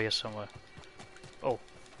collectible over here somewhere. Oh.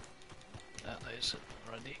 There is it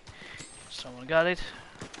already. Someone got it.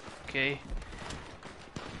 Okay.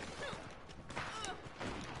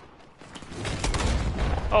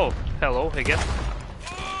 Oh, hello again.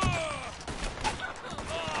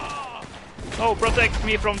 Oh, protect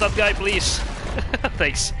me from that guy, please.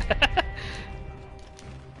 Thanks.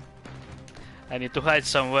 I need to hide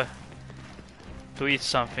somewhere to eat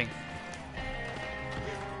something.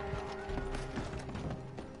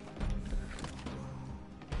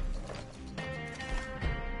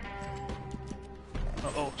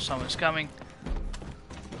 Uh-oh, someone's coming.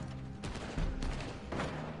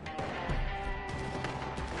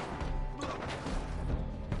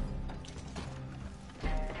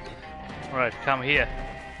 Right, come here.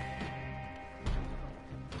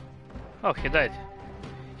 Oh, he died.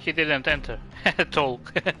 He didn't enter at all.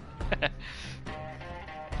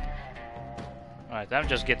 Right, I'm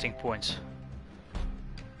just getting points.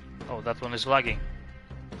 Oh, that one is lagging.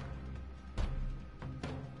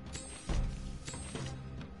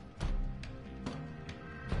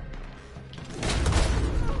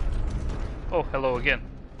 Oh, hello again.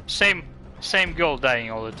 Same girl dying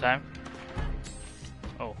all the time.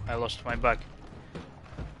 Oh, I lost my bag.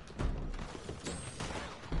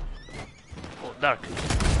 Oh, dark.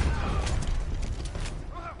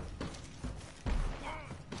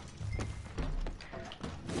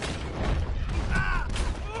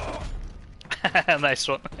 Nice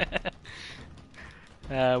one.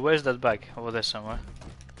 Where's that bag? Over there somewhere.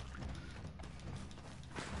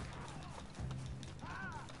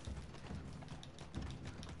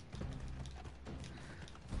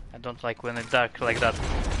 I don't like when it's dark like that.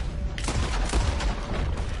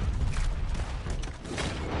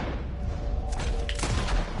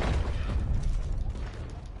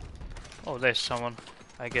 Oh, there's someone,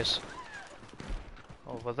 I guess.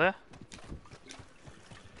 Over there.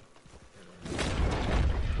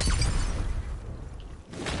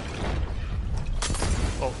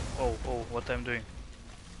 Oh, what I'm doing?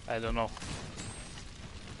 I don't know.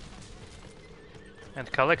 And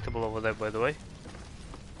collectible over there, by the way.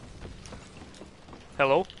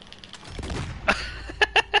 Hello?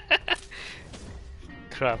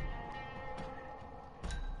 Crap.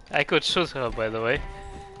 I could shoot her, by the way.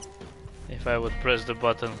 If I would press the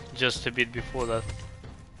button just a bit before that.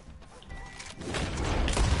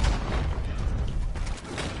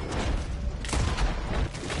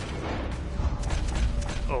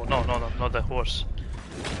 Oh, no, not the horse.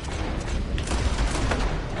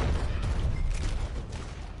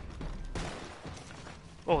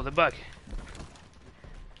 Oh, the bug.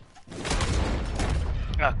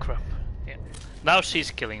 Ah, crap. Yeah. Now she's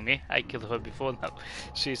killing me. I killed her before, now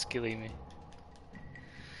she's killing me.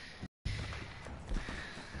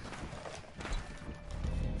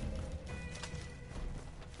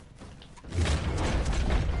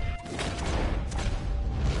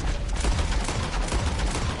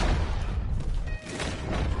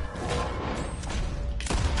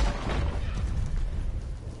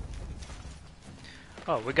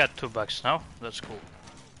 Oh, we got 2 bucks now. That's cool.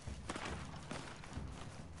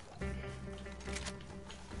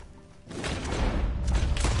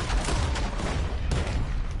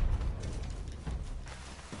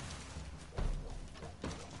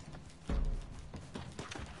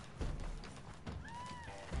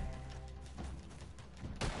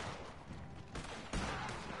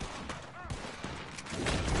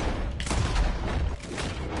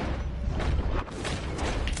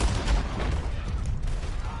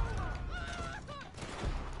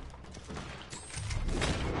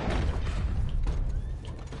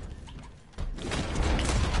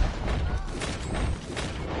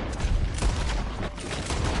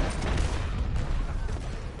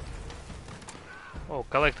 Oh,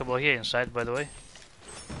 collectible here inside, by the way.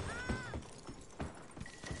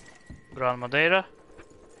 Grand Madeira.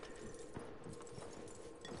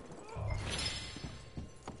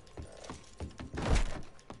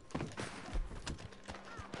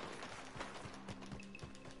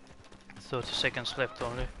 $30 left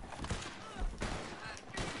only.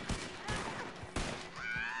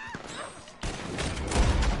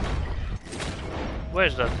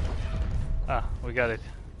 Where's that? Ah, we got it.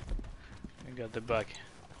 We got the bag.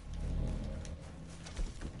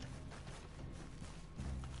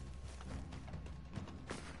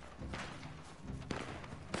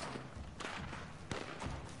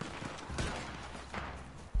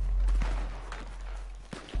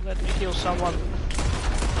 Let me kill someone.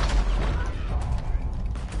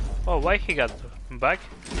 Oh, why he got back?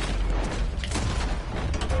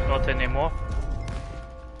 Not anymore.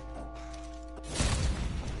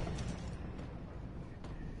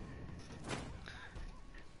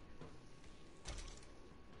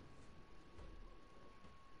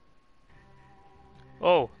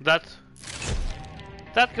 Oh, that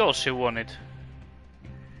girl, she won it.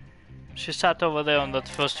 She sat over there on that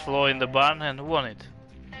first floor in the barn and won it.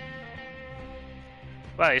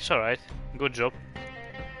 Well, it's alright. Good job.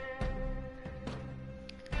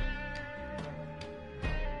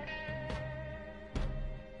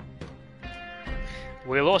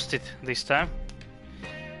 We lost it this time.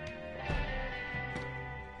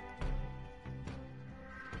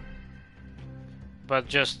 But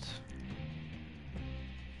just...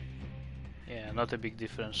 yeah, not a big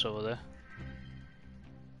difference over there.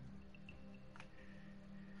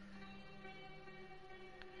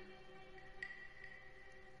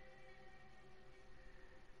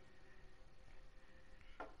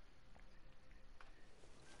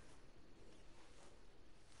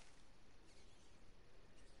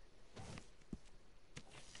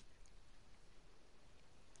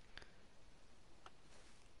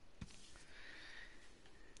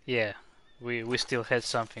 Yeah, we still had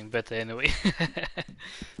something better anyway.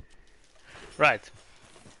 Right.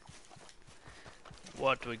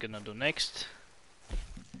 What we gonna do next?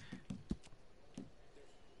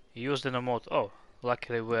 Use the emote. Oh,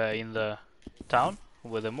 luckily we're in the town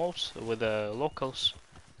with the emotes, with the locals.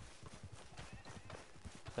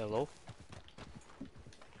 Hello.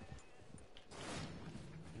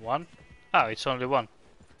 1. Ah, it's only 1.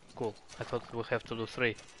 Cool. I thought we'll have to do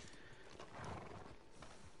 3.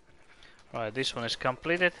 Right, this one is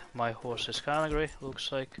completed. My horse is hungry,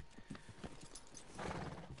 looks like.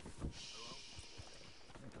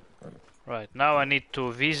 Right, now I need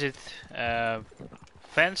to visit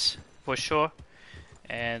fence for sure,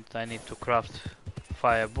 and I need to craft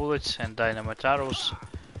fire bullets and dynamite arrows.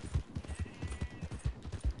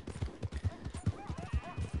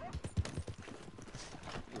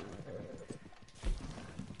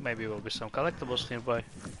 Maybe will be some collectibles nearby.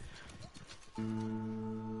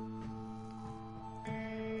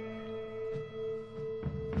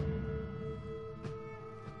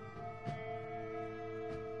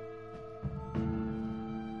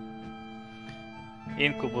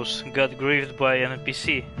 Incubus got grieved by an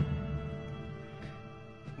NPC.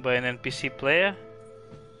 By an NPC player?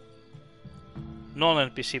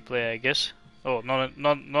 Non-NPC player, I guess. Oh,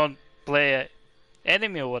 non-player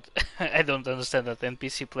enemy or what? I don't understand that.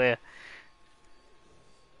 NPC player.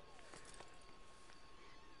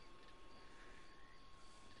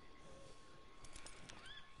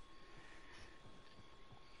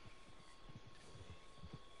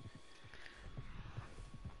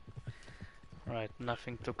 Right,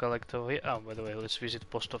 nothing to collect over here. Oh, by the way, let's visit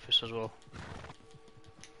post office as well.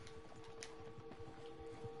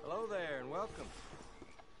 Hello there and welcome.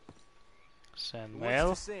 Send What's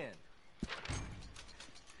mail. to send?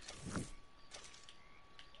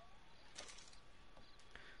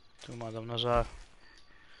 To Madame Nazar.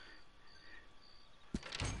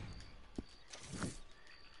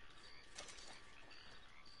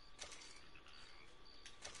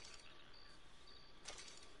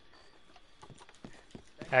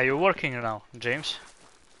 Are you working now, James?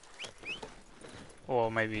 Or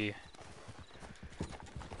maybe...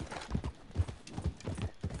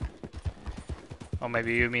 Or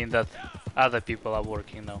maybe you mean that other people are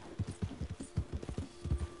working now.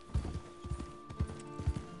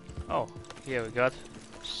 Oh, here we got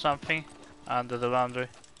something under the laundry,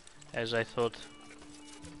 as I thought.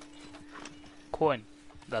 Coin,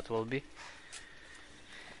 that will be.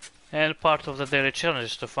 And part of the daily challenge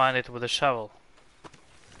is to find it with a shovel.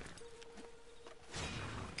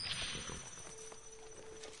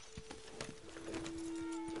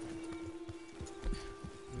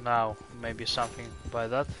 Now, maybe something by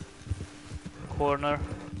that corner.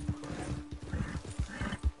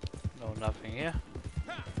 No, nothing here.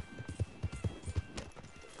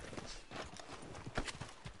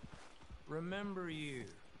 Remember you.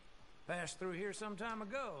 Passed through here some time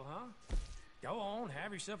ago, huh? Go on,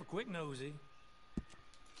 have yourself a quick nosy.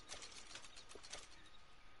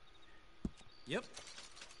 Yep.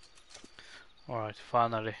 Alright,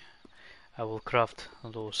 finally I will craft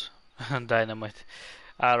those dynamite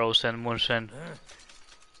arrows and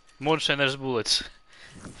moonshiner's bullets.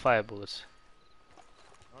 Fire bullets.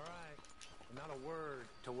 Alright. Not a word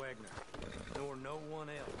to Wagner, nor no one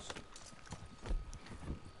else.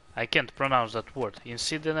 I can't pronounce that word.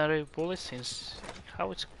 Incendiary bullets?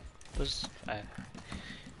 How it's...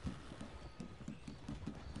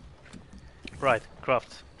 Right,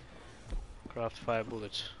 craft. Craft fire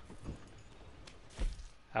bullets.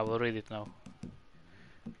 I will read it now.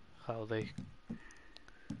 How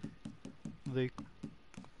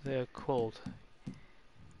they're called.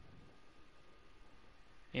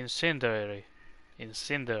 Incendiary.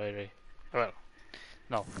 Incendiary. Well,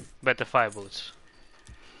 no, better fire bullets.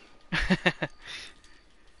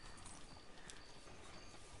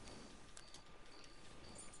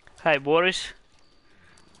 Hi Boris.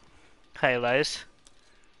 Hi Elias.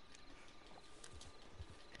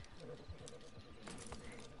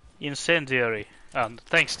 Incendiary.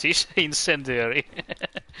 Thanks Tish. Incendiary.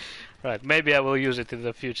 Right, maybe I will use it in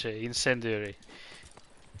the future. Incendiary.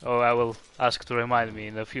 Or I will ask to remind me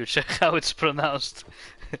in the future how it's pronounced.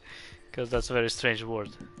 Because that's a very strange word.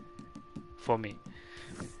 For me.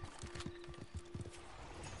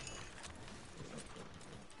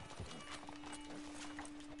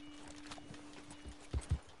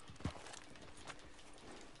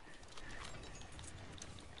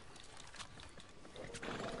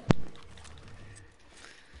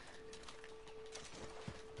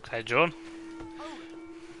 Hi John.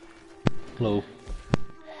 Hello.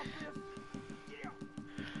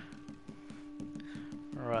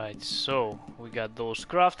 Right, so we got those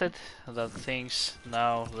crafted, that things.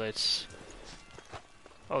 Now let's...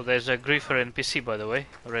 Oh, there's a griefer NPC by the way,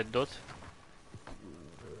 red dot.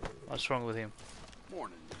 What's wrong with him?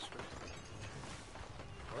 Morning, mister.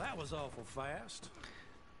 Well, that was awful fast.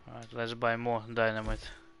 Alright, let's buy more dynamite.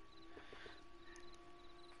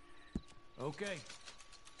 Okay.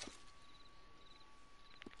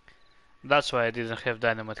 That's why I didn't have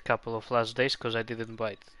dynamite a couple of last days, because I didn't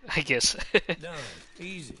buy it, I guess. Done.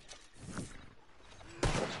 Easy.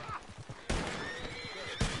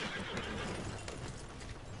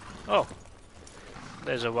 Oh,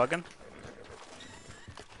 there's a wagon.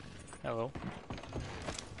 Hello.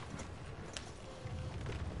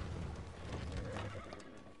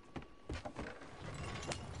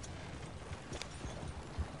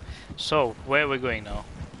 So, where are we going now?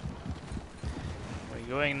 We're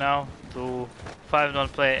going now to 5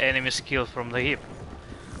 non-play enemy skill from the hip.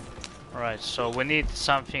 Alright, so we need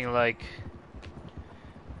something like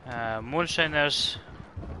Moonshiners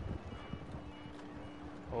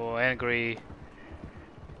or Angry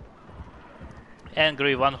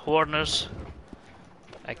One Horners.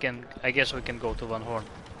 I guess we can go to One Horn.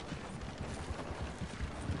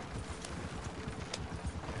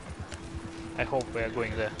 I hope we are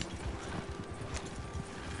going there.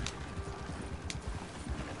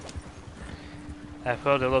 I've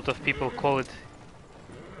heard a lot of people call it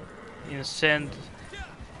incendiary.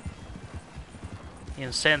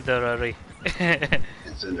 Incendiary.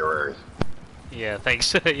 Yeah,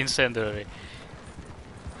 thanks. Incendiary.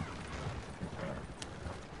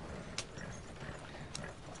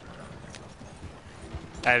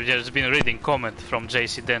 I've just been reading comment from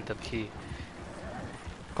JC Dent, and he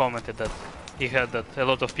commented that he heard that a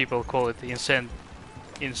lot of people call it incendiary.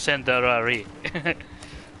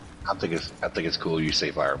 I think it's cool you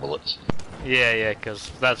say fire bullets. Yeah,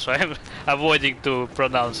 because that's why I'm avoiding to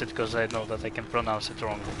pronounce it, because I know that I can pronounce it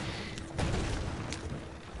wrongly.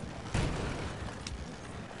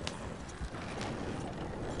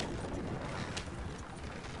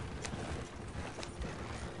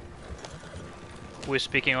 Who is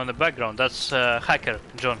speaking on the background? That's Hacker,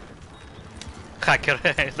 John. Hacker,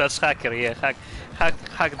 that's Hacker, yeah.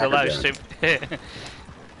 Hack the live stream.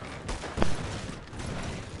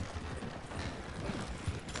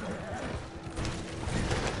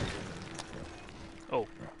 Oh.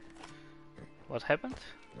 What happened?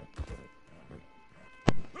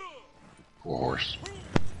 Poor horse.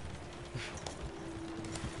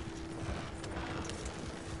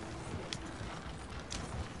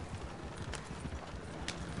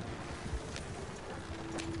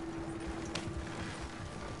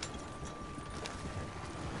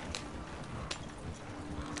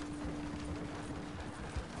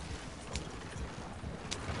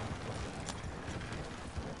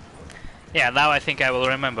 Yeah, now I think I will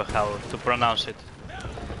remember how to pronounce it.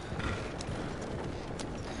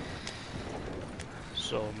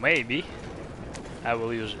 So maybe I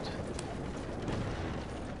will use it.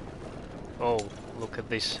 Oh, look at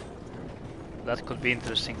this. That could be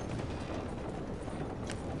interesting.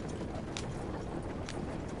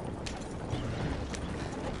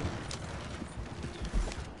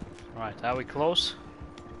 Right, are we close?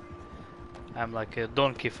 I'm like a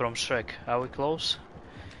donkey from Shrek. Are we close?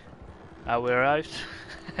 Are we arrived?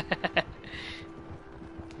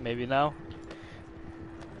 Maybe now?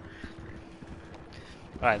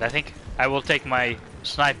 Right, I think I will take my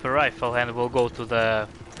sniper rifle and we'll go to the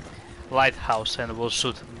lighthouse and we'll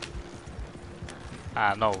shoot.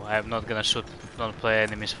 Ah, no, I'm not gonna shoot. Don't play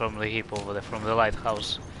enemies from the heap over there, from the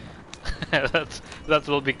lighthouse. That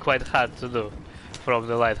will be quite hard to do. From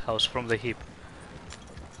the lighthouse, from the heap.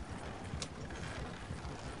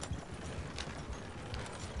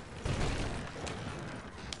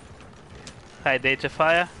 Hi, data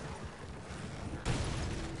fire.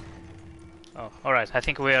 Oh, alright, I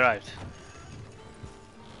think we arrived.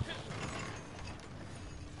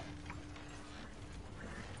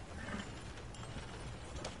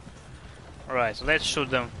 Alright, so let's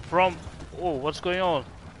shoot them from... Oh, what's going on?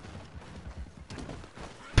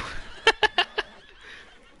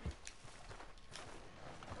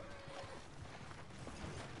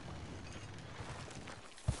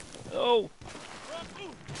 Oh!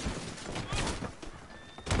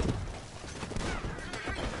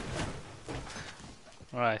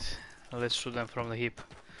 Right, let's shoot them from the hip.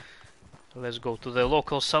 Let's go to the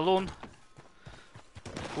local saloon.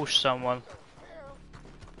 Push someone.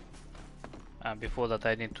 And before that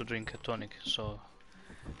I need to drink a tonic, so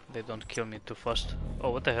they don't kill me too fast.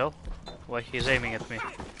 Oh, what the hell? Why he's aiming at me?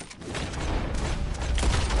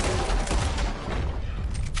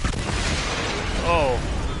 Oh!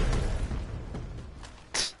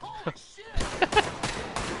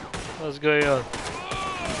 What's going on?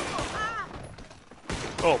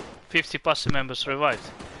 Oh, 50 posse members revived.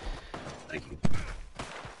 Thank you.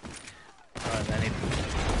 Alright, I need...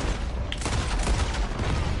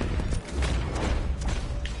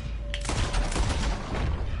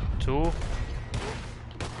 Two.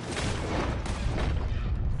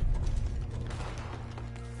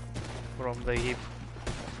 From the heap.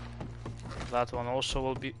 That one also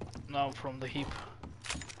will be now from the heap,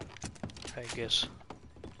 I guess.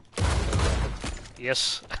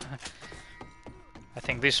 Yes. I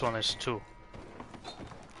think this one is 2.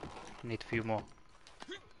 Need few more.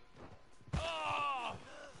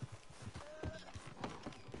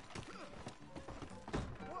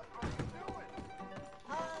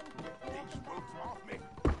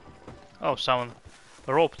 Oh, someone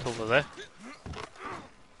roped over there.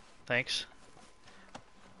 Thanks.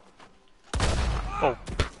 Oh.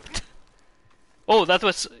 Oh, that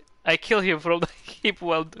was... I killed him from the hip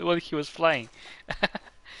while he was flying.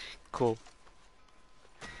 Cool.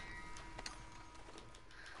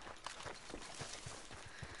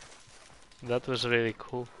 That was really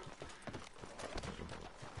cool.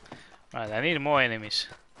 Right, I need more enemies.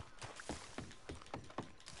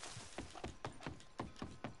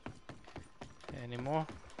 Any more?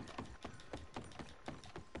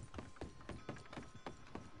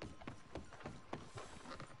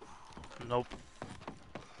 Nope.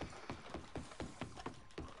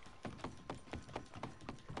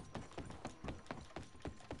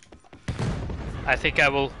 I think I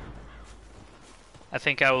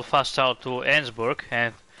will fast out to Ensburg,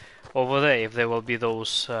 and over there, if there will be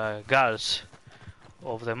those guards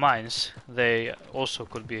of the mines, they also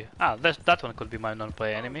could be. Ah, that one could be my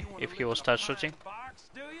non-player enemy if he will start shooting.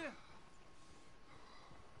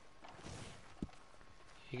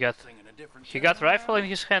 He got rifle in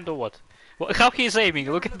his hand or what? Well, how he's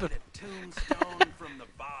aiming? Look at that.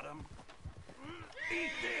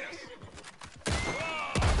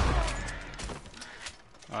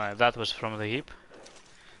 Alright, that was from the hip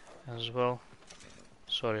as well.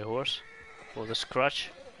 Sorry, horse, for the scratch.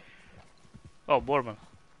 Oh, Borman.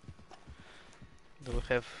 Do we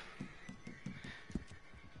have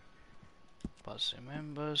party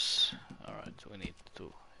members? Alright, we need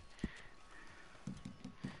to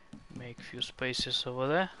make few spaces over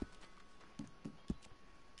there.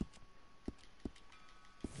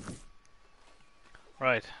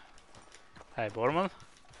 Right. Hi, Borman.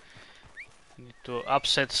 Need to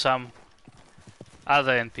upset some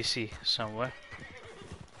other NPC somewhere.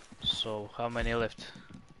 So how many left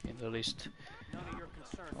in the list?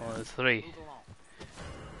 Only 3.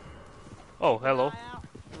 Oh, hello.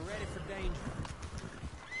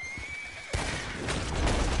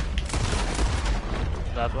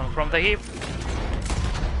 That one from the hip.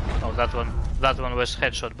 Oh, that one was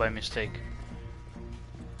headshot by mistake.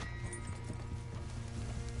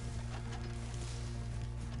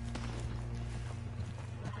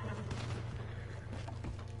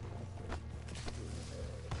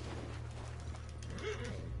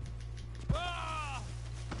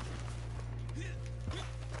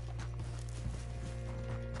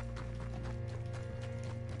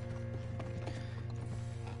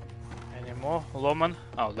 More Loman?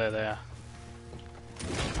 Oh, there they are.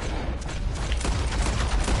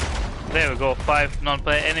 There we go, 5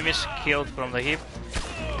 non-player enemies killed from the hip.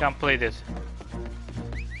 Completed.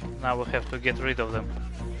 Now we have to get rid of them.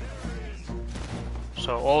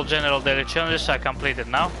 So all general daily challenges are completed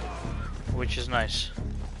now, which is nice.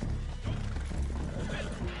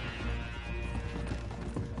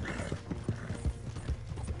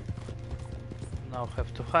 Now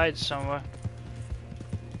have to hide somewhere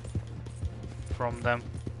from them.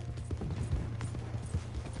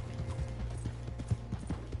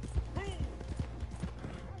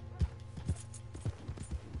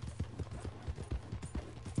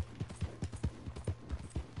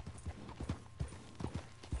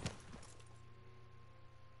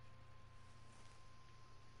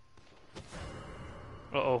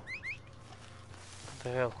 Uh-oh. What the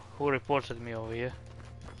hell? Who reported me over here?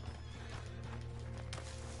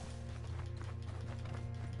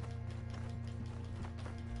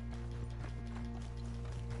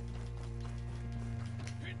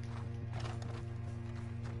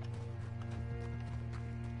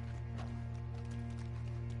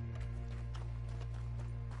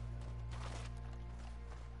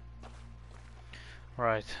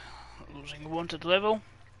 Right, losing wanted level.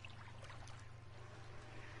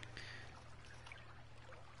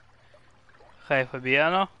 Hi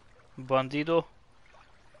Fabiano, Bandido.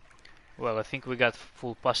 Well, I think we got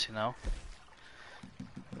full posse now.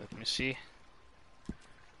 Let me see.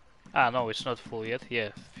 Ah, no, it's not full yet. Yeah,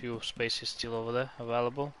 few spaces still over there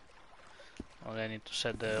available. Only I need to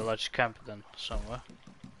set the large camp then somewhere.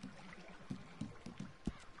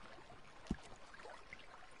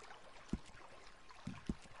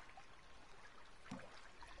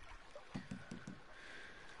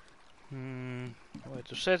 Where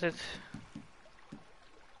to set it?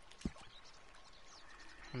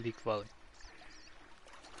 Big Valley.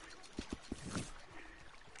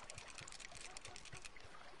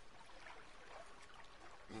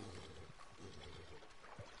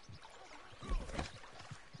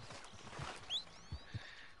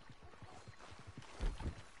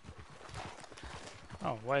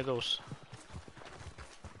 Oh, why those?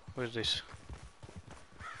 Where's this?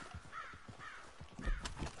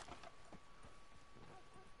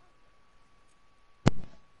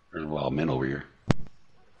 all men over here.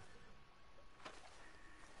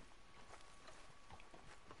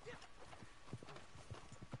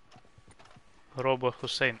 Rover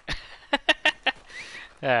Hussein.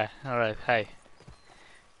 Yeah, alright, hi.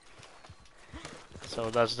 So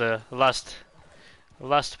that's the last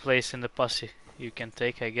place in the posse you can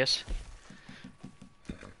take, I guess.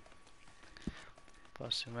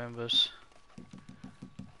 Posse members.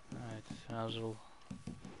 Alright, Nazar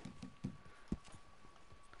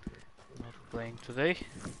not playing today.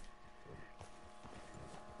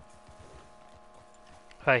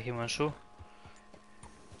 Hi Himanshu.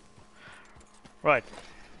 Right.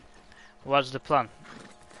 What's the plan?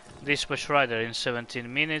 Dispatch rider in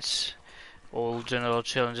 17 minutes. All general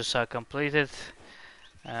challenges are completed.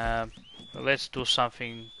 Let's do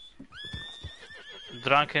something.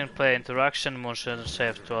 Drunken player interaction, moonshine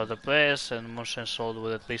saved to other players, and moonshine sold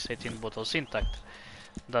with at least 18 bottles intact.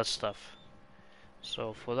 That stuff.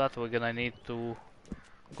 So for that we're gonna need to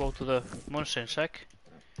go to the moonshine shack.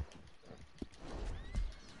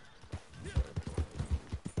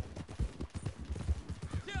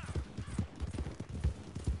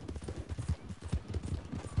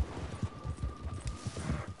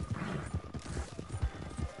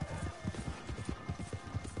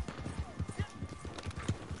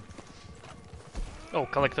 Oh,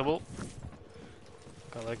 collectible.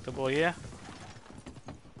 Collectible, yeah.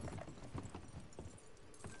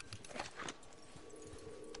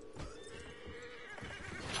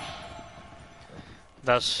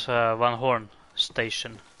 That's Van Horn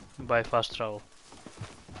station by fast travel.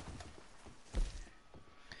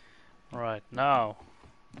 Right, now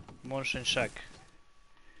moonshine shack.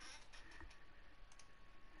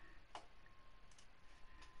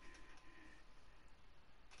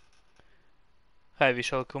 Hi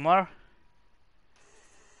Vishal Kumar.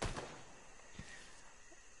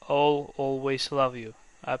 Always love you.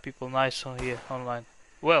 Are people nice on here online?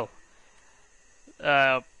 Well,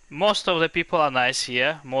 most of the people are nice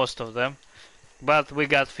here, most of them. But we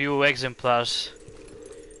got few exemplars.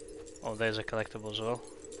 Oh, there's a collectible as well.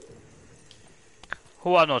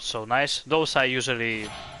 Who are not so nice. Those are usually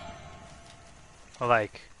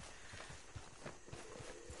like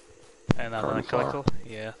another collectible.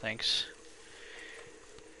 Yeah, thanks.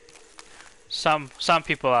 Some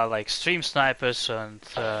people are like stream snipers and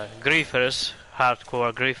griefers,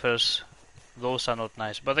 hardcore griefers. Those are not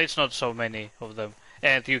nice, but it's not so many of them,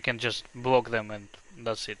 and you can just block them and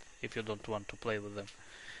that's it if you don't want to play with them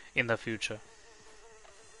in the future.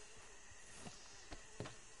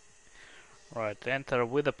 Right, enter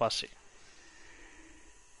with the posse.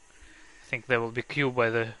 I think there will be queue by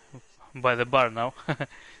the bar now.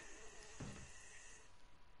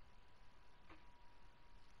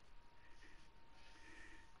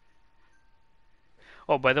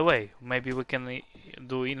 Oh, by the way, maybe we can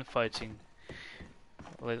do infighting.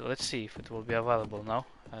 Let's see if it will be available now.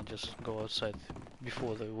 I'll just go outside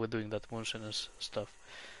before we're doing that moonshiners stuff.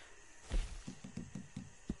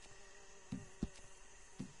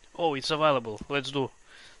 Oh, it's available. Let's do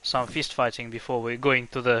some fist fighting before we're going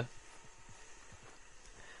to the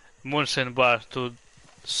moonshine bar to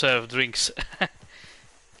serve drinks.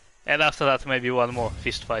 And after that maybe one more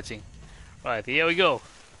fist fighting. Right, here we go.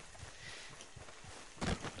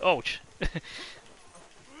 Ouch.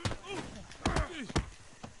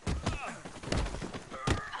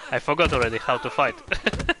 I forgot already how to fight.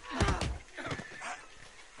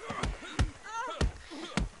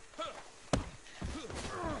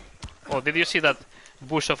 Oh, did you see that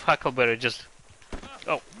bush of huckleberry just...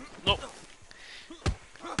 Oh, no.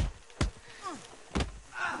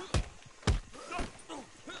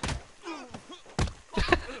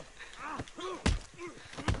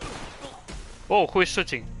 Oh, who is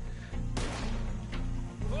shooting?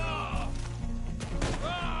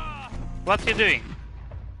 What are you doing?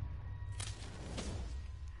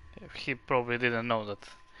 He probably didn't know that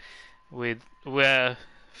we're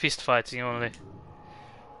fist fighting only.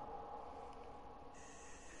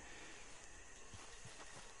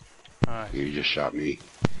 Alright. You just shot me.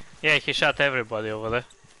 Yeah, he shot everybody over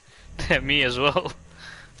there. Me as well.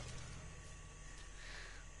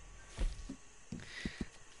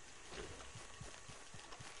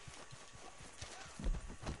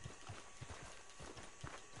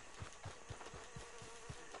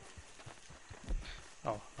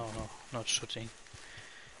 Oh, no, not shooting.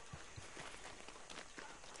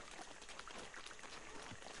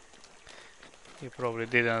 He probably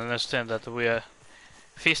didn't understand that we are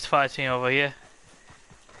fist fighting over here.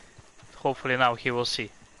 Hopefully now he will see.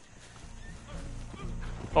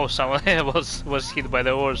 Oh, someone was hit by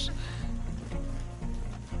the horse.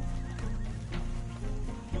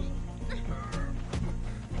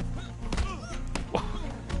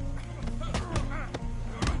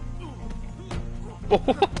 Come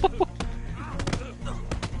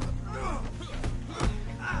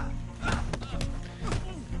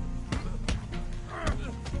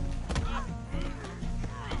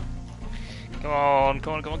on,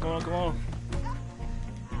 come on, come on, come on, come on.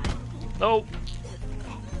 No!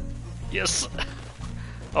 Yes!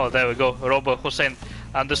 Oh, there we go. Rover Hussein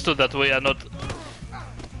understood that we are not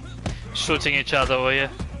shooting each other over here.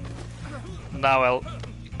 Now I'll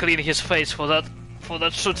clean his face for that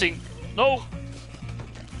shooting. No!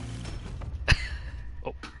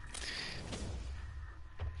 Oh.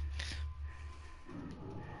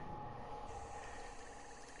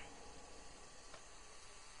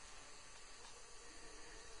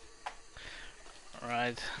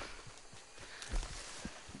 Right.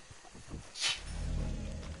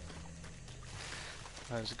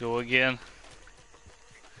 Let's go again.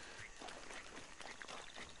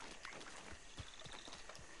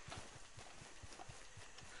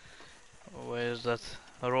 Where is that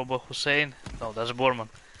Robo Hussein? No, that's Borman.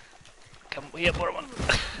 Come here, Borman.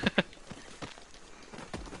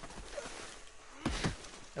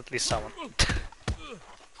 At least someone.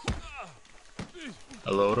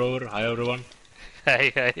 Hello, Rover. Hi, everyone.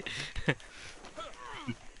 Hey, hey.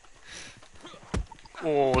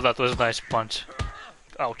 Oh, that was a nice punch.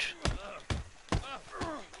 Ouch.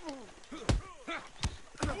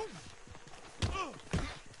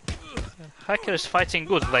 Hacker is fighting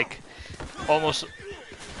good, like almost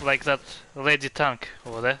like that lady tank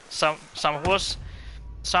over there.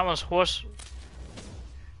 Someone's horse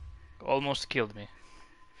almost killed me.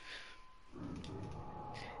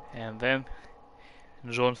 And then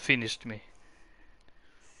John finished me.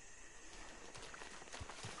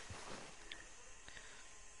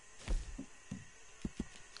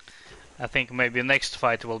 I think maybe next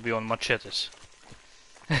fight will be on machetes.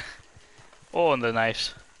 Or on the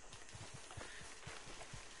knives.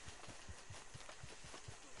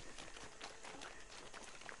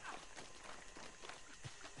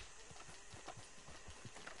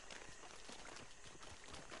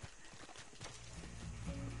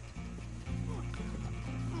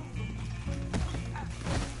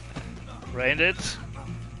 Rained it.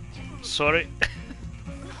 Sorry.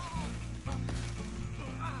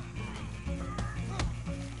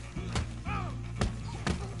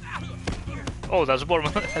 Oh, that's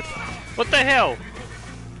Borman. What the hell?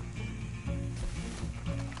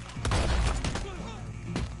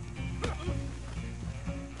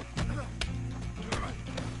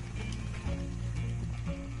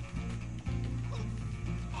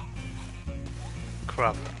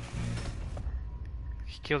 Crap.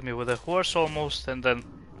 He killed me with a horse almost, and then...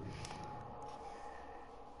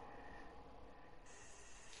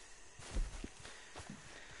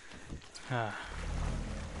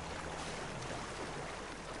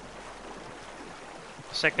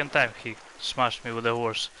 Second time he smashed me with a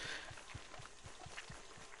horse.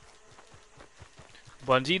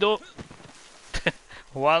 Bandido.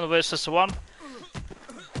 1 versus 1.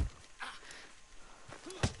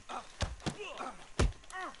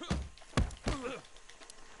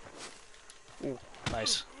 Ooh,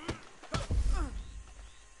 nice.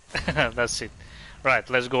 That's it. Right,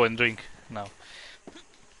 let's go and drink now.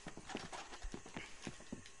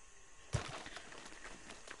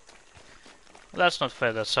 That's not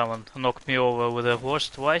fair that someone knocked me over with a horse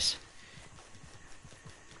twice.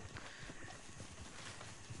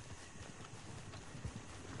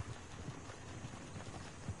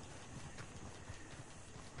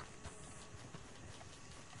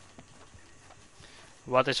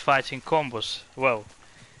 What is fighting combos? Well,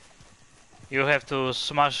 you have to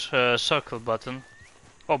smash circle button.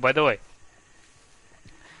 Oh, by the way,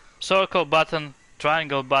 circle button,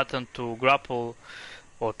 triangle button to grapple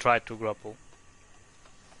or try to grapple.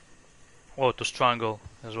 Or to strangle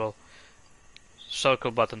as well.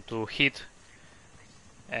 Circle button to hit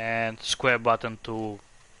and square button to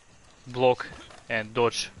block and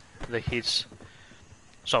dodge the hits.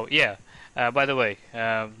 So yeah, by the way,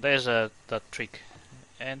 there's that trick.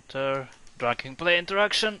 Enter drunken play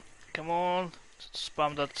interaction. Come on,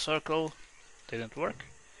 spam that circle. Didn't work.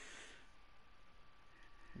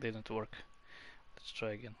 Didn't work. Let's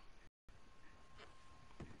try again.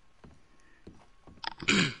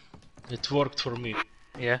 It worked for me.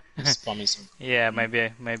 Yeah. Spamming some. Yeah,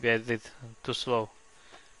 maybe I did too slow.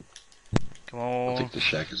 Come on. I think the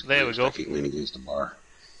shack is There we go. I keep leaning against the bar.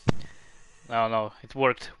 No, it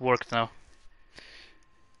worked now.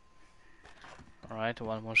 Alright,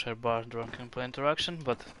 one more share bar drunken play interaction,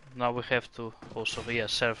 but now we have to also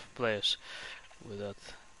serve players with that.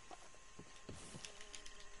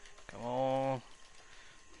 Come on.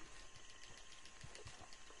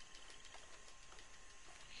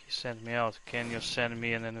 He sent me out. Can you send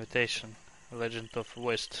me an invitation? Legend of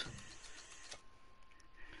West.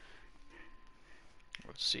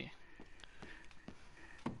 Let's see.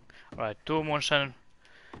 Right, 2 moonshine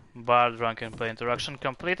bar drunk and play interaction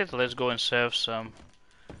completed. Let's go and serve some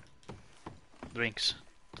drinks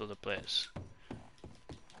to the players.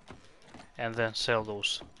 And then sell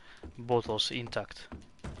those bottles intact.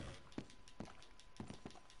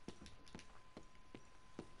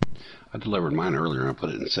 I delivered mine earlier and I put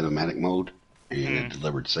it in cinematic mode and it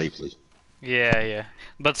delivered safely. Yeah.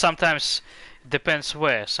 But sometimes it depends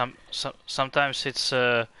where. Sometimes it's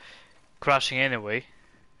crashing anyway.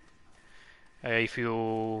 If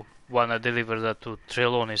you wanna deliver that to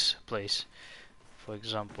Trelawney's place, for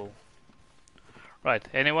example. Right,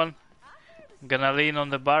 anyone gonna lean on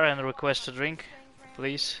the bar and request a drink,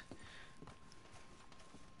 please?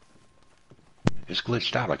 It's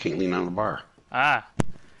glitched out. I can't lean on the bar. Ah,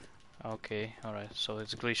 okay, alright, so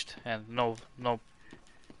it's glitched and no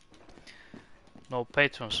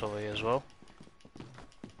patrons over here as well.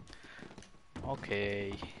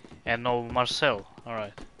 Okay, and no Marcel,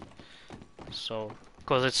 alright. So,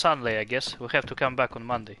 cause it's Sunday, I guess, we have to come back on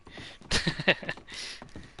Monday.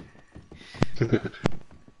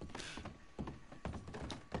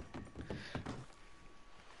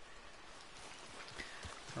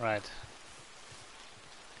 Right.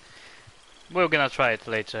 We're gonna try it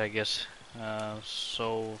later, I guess.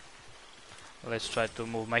 So let's try to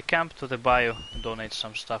move my camp to the bio, donate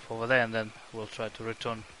some stuff over there, and then we'll try to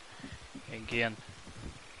return again.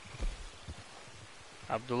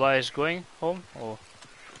 Abdullah is going home, or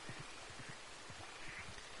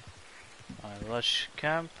Lush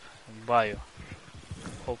camp and bio.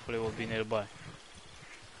 Hopefully we'll be nearby.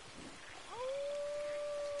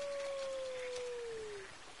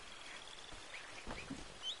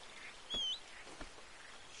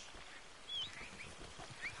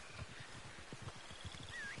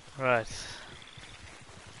 Right.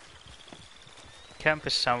 Camp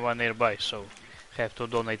is somewhere nearby, so have to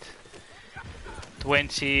donate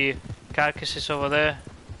 20 carcasses over there.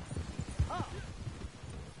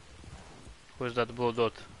 Who's that blue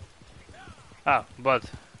dot? Ah, Bud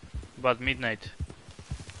Midnight.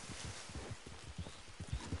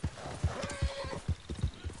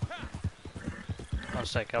 One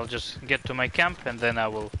sec, I'll just get to my camp and then I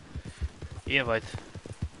will invite.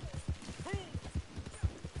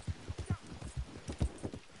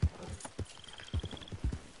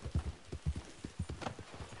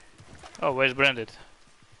 Oh, where's Branded?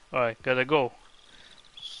 Alright, gotta go.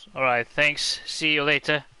 Alright, thanks. See you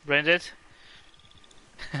later, Branded.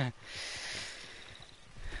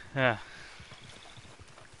 Yeah.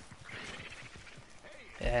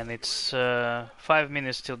 And it's 5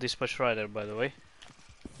 minutes till dispatch rider, by the way.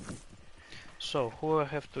 So, who I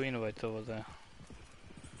have to invite over there?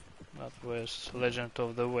 That was Legend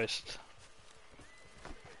of the West.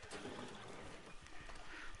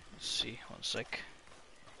 Let's see, one sec.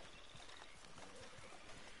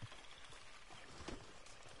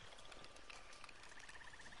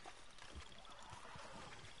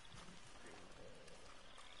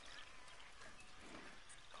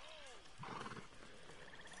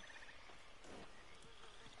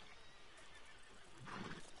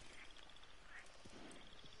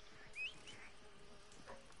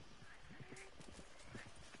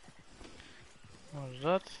 What's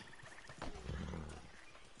that?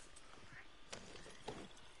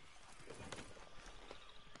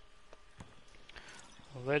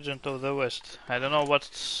 Legend of the West. I don't know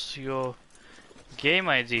what's your game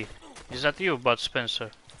ID. Is that you, Bud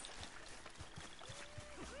Spencer?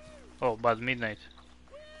 Oh, Bud Midnight.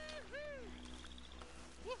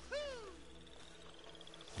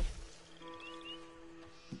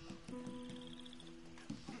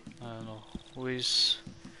 I don't know. Who is...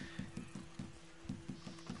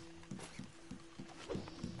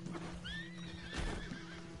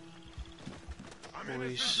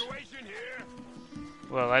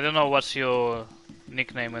 Well, I don't know what's your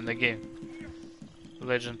nickname in the game.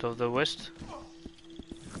 Legend of the West.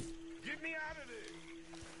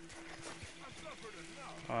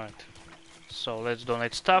 Alright. So let's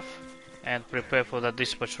donate stuff and prepare for the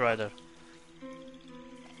dispatch rider.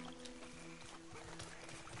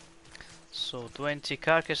 So 20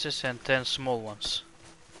 carcasses and 10 small ones.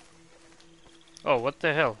 Oh, what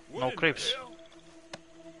the hell? No creeps.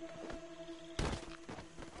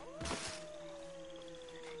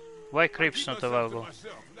 Why creeps not available?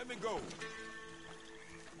 Let me go.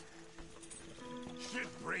 Shit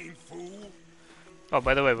brain fool. Oh,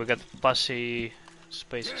 by the way, we got posse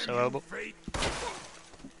spaces available.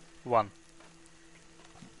 1.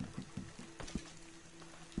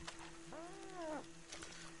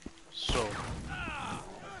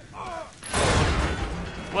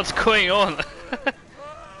 What's going on?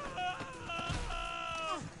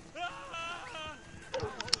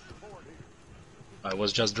 I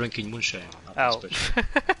was just drinking moonshine. Nothing Ow. special.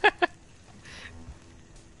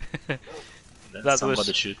 Then That somebody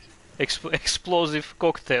was- shoot. Explosive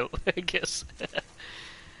cocktail, I guess.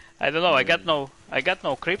 I don't know. I got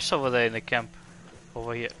no creeps over there in the camp.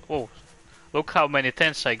 Over here. Oh, look how many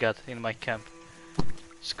tents I got in my camp.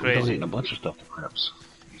 It's I'm crazy. donating a bunch of stuff to Crips.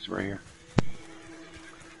 He's right here.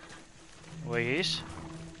 Where he is?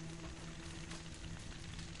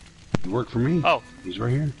 You work for me? Oh, He's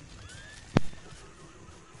right here.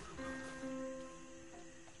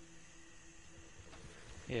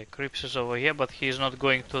 yeah, creeps is over here, but he's not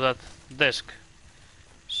going to that desk,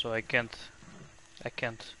 so I can't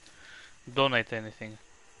donate anything.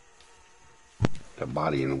 That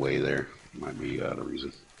body in the way there might be the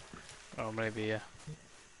reason. Or maybe yeah.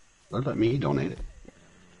 They'll let me donate it.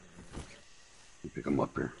 You pick him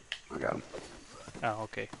up here. I got him. Ah,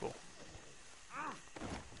 okay, cool.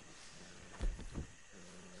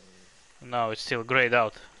 No, it's still grayed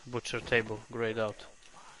out. Butcher table, grayed out.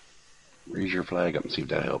 Raise your flag up and see if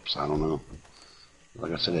that helps. I don't know.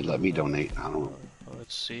 Like I said, they'd let me donate. I don't know.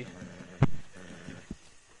 Let's see.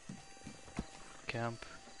 Camp.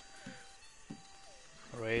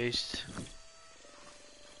 Raised.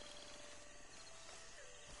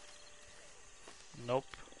 Nope.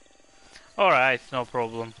 Alright, no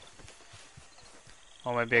problem.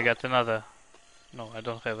 Or maybe I got another. No, I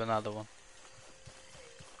don't have another one.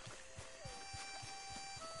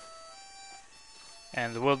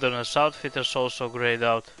 And the Wilderness Outfitters also grayed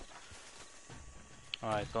out.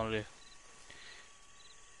 Alright, only...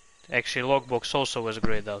 Actually, Lockbox also was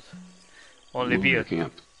grayed out. Only Move your beer.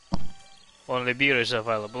 camp. Only beer is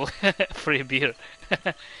available. Free beer.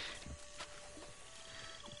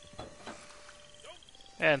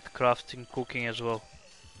 And crafting, cooking as well.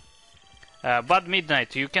 But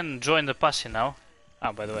Midnight, you can join the posse now.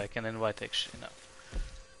 Ah, by the way, I can invite actually now.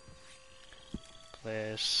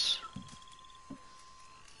 Please.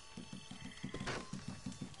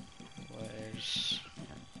 Where's...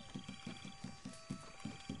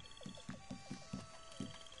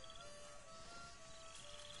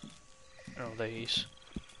 Oh, there he is.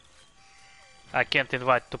 I can't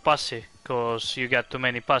invite to posse, cause you got too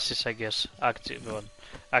many passes, I guess.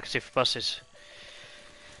 Active passes.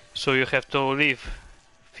 So you have to leave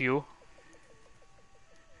few.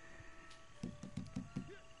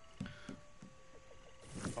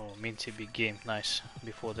 Oh, minty big game, nice.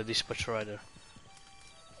 Before the dispatch rider.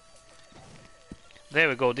 There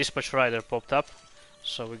we go, dispatch rider popped up.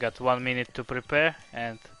 So we got 1 minute to prepare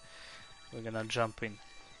and we're gonna jump in.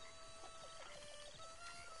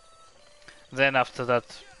 Then after that,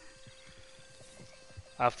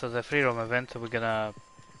 after the free roam event, we're gonna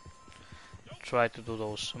try to do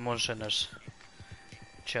those Moonshiners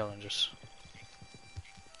challenges.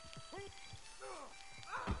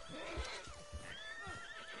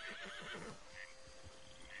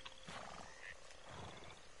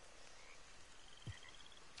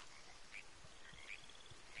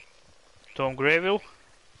 Tom Grayville,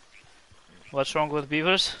 what's wrong with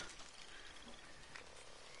beavers?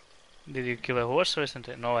 Did you kill a horse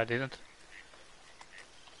recently? No, I didn't.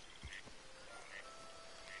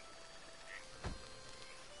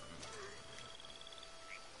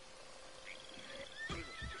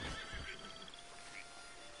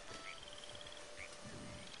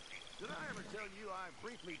 Did I ever tell you I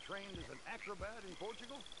briefly trained as an acrobat in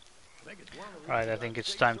Portugal? Right, I think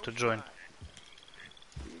it's time to join.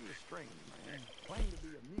 He was strange, man. Claimed to be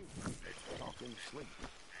a mute. Talk in sleep.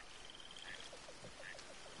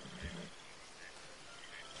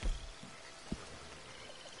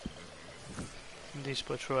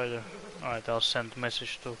 Dispatch rider. Alright, I'll send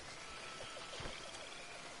message to.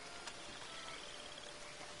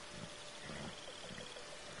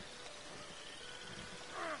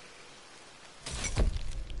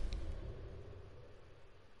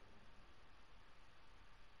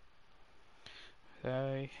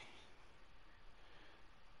 Hey,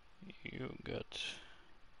 you got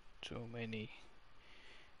too many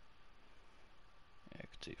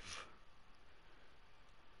active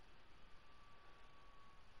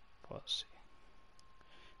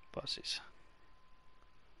passes.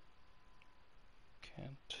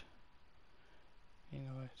 Can't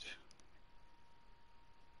invite.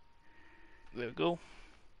 There we go.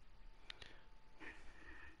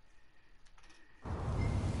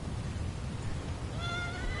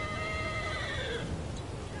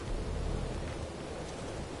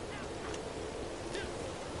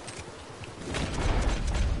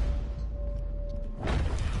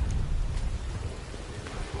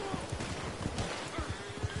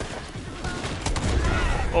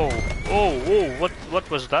 Oh, oh, oh, what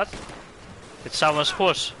was that? It's someone's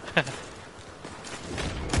horse.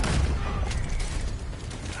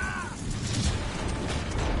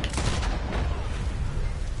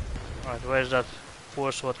 Alright, where's that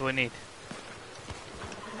horse what we need?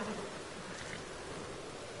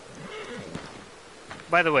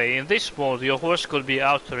 By the way, in this mode your horse could be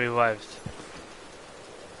auto-revived.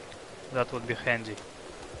 That would be handy.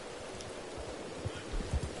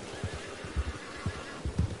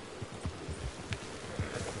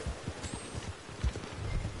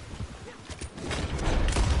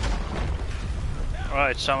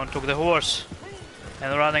 Alright, someone took the horse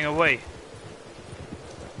and running away.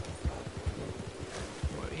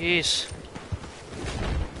 Where he is?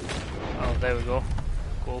 Oh, there we go.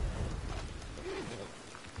 Cool.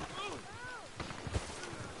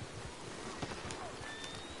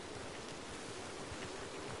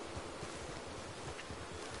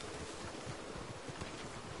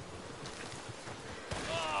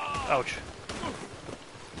 Ouch.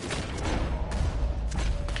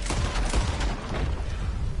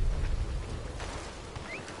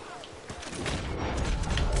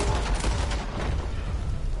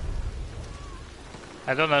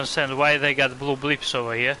 I don't understand why they got blue blips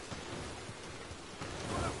over here.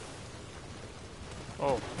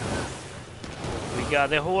 Oh. We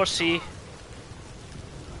got a horsey.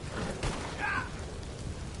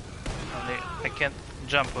 Only I can't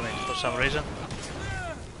jump on it for some reason.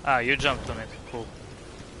 Ah, you jumped on it. Cool.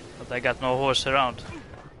 But I got no horse around.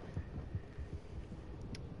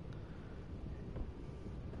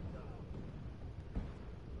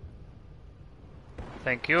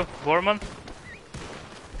 Thank you, Borman.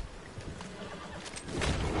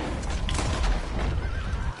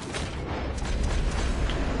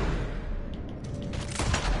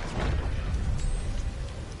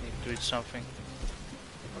 Something.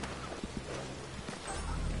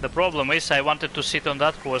 The problem is I wanted to sit on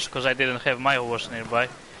that horse because I didn't have my horse nearby,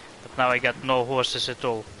 but now I got no horses at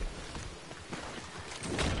all.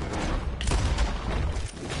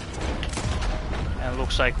 And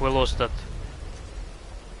looks like we lost that.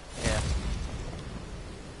 Yeah.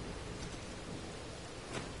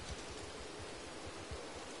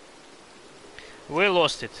 We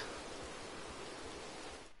lost it.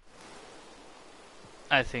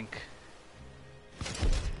 I think.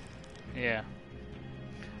 Yeah.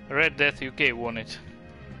 Red Death UK won it.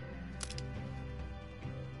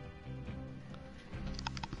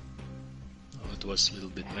 Oh, it was a little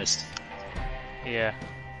bit messy. Yeah.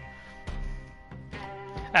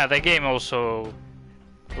 Ah, the game also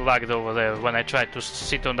lagged over there when I tried to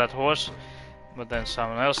sit on that horse, but then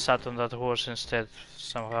someone else sat on that horse instead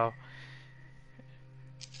somehow.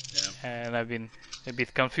 Yeah. And I've been a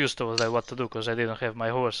bit confused over there what to do because I didn't have my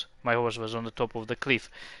horse. My horse was on the top of the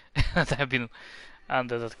cliff and I've been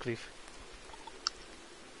under that cliff.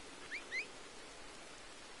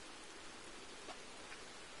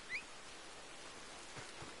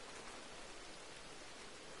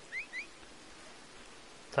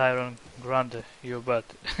 Tyron Grande, you bet.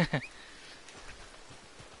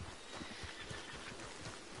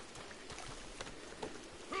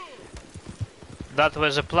 That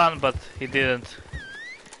was a plan, but he didn't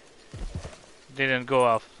go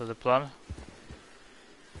after the plan.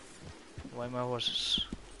 Why my horse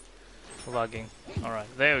is lagging? Alright,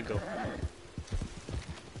 there we go.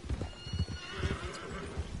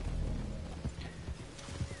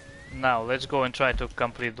 Now let's go and try to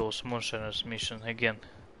complete those Moonshiners mission again.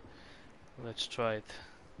 Let's try it.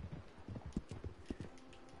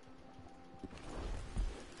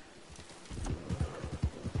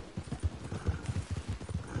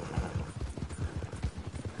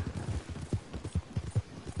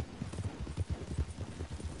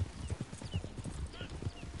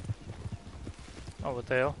 Oh, what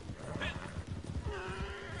the hell?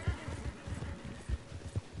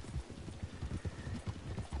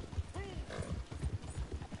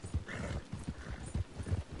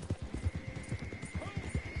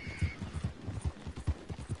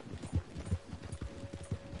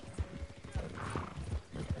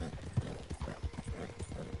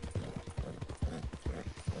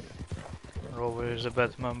 Rover is a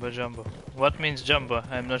bad mumbo jumbo. What means jumbo?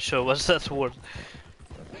 I'm not sure what's that word.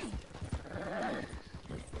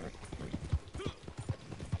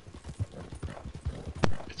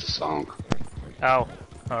 Song. Oh,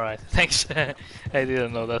 alright, thanks. I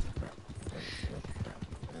didn't know that.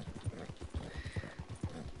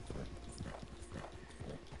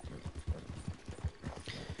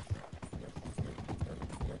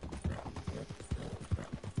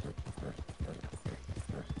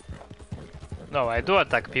 No, I do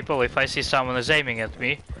attack people if I see someone is aiming at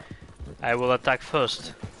me. I will attack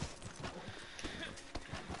first.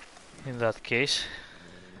 In that case.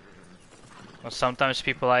 But sometimes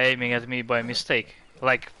people are aiming at me by mistake.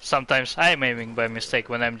 Like, sometimes I'm aiming by mistake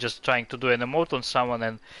when I'm just trying to do an emote on someone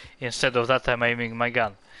and instead of that I'm aiming my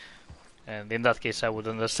gun. And in that case I would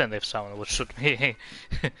understand if someone would shoot me.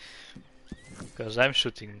 Because I'm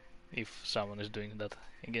shooting if someone is doing that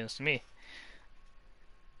against me.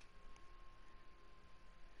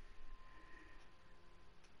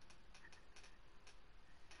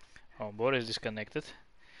 Oh, Boris disconnected.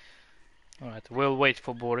 Alright, we'll wait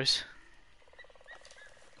for Boris.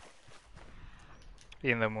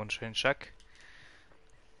 In the moonshine shack.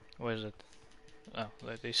 Where is it? Oh,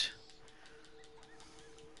 there it is.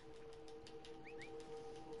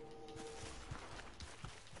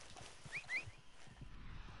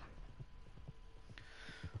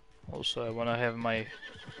 Also, I wanna have my...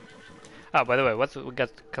 Ah, by the way, what we got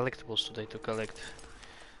collectibles today to collect?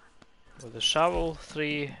 With a shovel,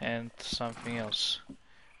 3, and something else.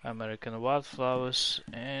 American wildflowers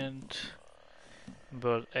and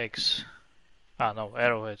bird eggs. Ah, no,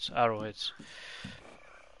 arrowheads.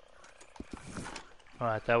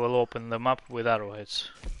 Alright, I will open them up with arrowheads.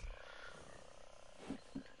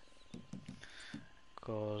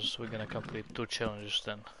 Because we're gonna complete 2 challenges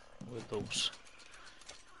then with those.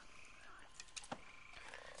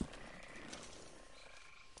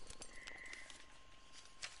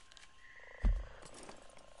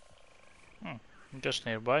 Just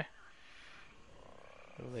nearby.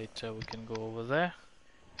 Later we can go over there.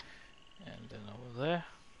 And then over there.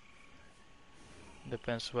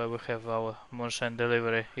 Depends where we have our moonshine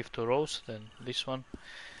delivery. If to Rose, then this one.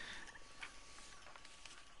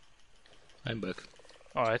 I'm back.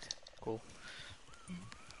 Alright, cool.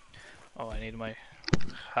 Oh, I need my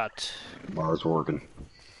hat. Bar's working.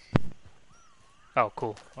 Oh,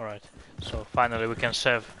 cool. Alright. So finally we can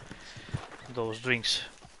serve those drinks.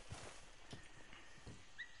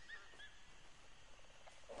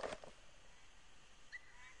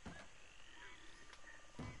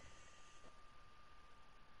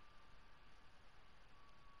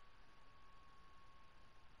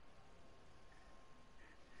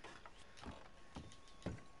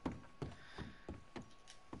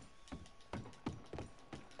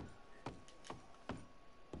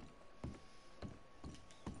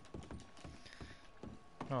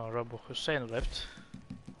 Oh, Rabu Hussein left.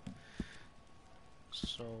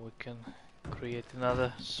 So we can create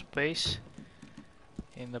another space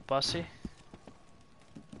in the posse.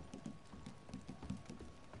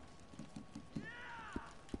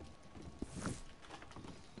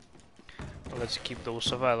 Let's keep those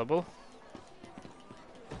available.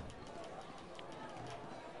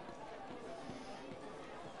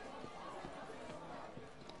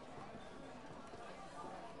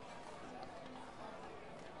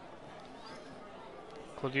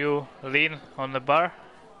 Could you lean on the bar?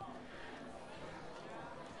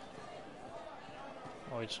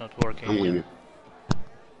 Oh, it's not working. I'm leaning.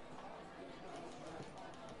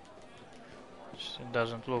 It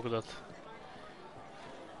doesn't look that.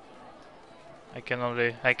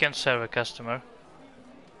 I can serve a customer.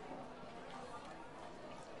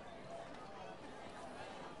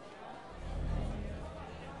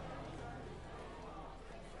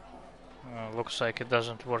 Looks like it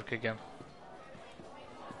doesn't work again.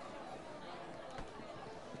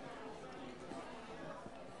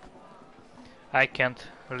 I can't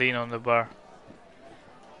lean on the bar.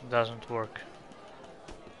 Doesn't work.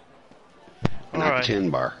 Not Alright. 10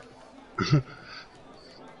 bar.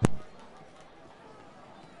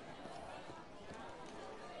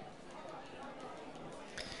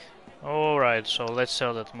 Alright, so let's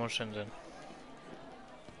sell that motion then.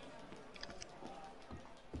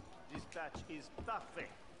 Dispatch is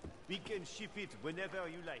perfect. We can ship it whenever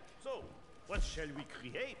you like. So, what shall we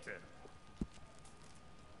create?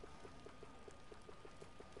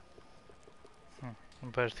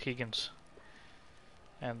 Bert Higgins.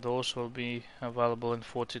 And those will be available in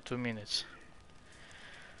 42 minutes.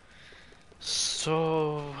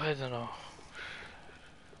 So, I don't know.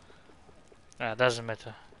 Doesn't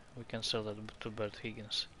matter. We can sell that to Bert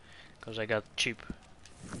Higgins. Because I got cheap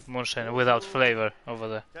moonshine without flavor over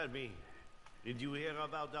there. Tell me, did you hear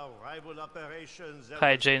about our rival operations that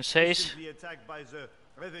Hi, was Jane says. recently attacked by the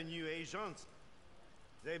revenue agents?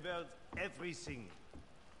 They built everything.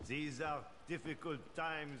 These are difficult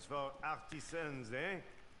times for artisans, eh?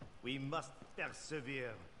 We must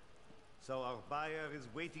persevere. So our buyer is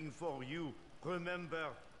waiting for you. Remember,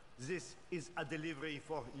 this is a delivery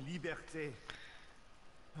for liberté.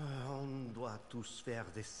 On doit tous faire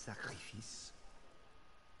des sacrifices.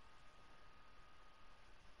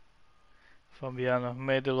 Fabiano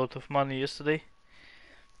made a lot of money yesterday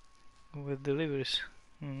with deliveries.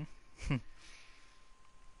 Mm.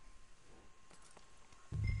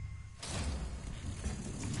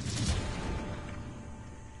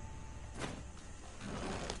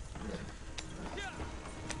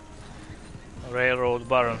 Railroad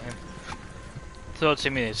Baron in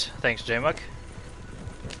 30 minutes. Thanks, JMac.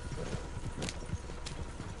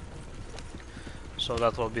 So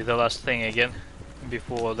that will be the last thing again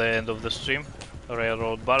before the end of the stream.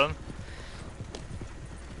 Railroad Baron.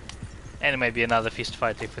 And maybe another fist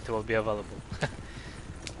fight if it will be available.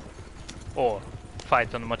 Or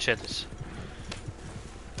fight on machetes.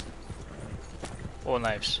 Or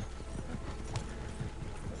knives.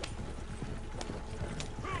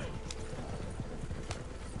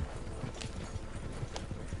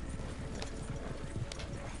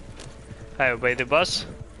 I obey the boss.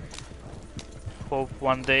 Hope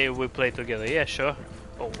one day we play together. Yeah, sure.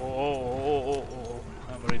 Oh.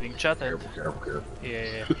 I'm reading chat and... Careful.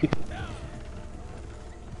 Yeah.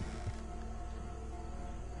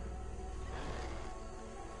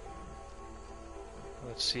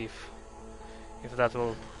 Let's see if that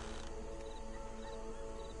will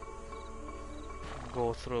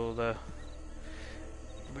go through the...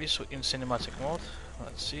 Be in cinematic mode.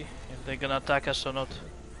 Let's see if they're gonna attack us or not.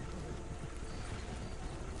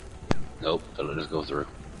 Nope, they'll let us go through.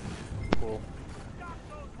 Cool.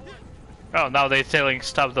 Oh, now they're telling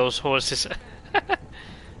stop those horses.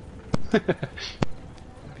 Bit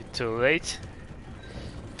too late.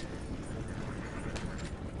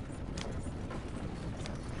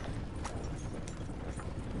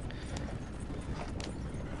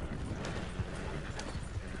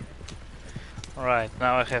 Right,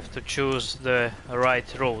 now I have to choose the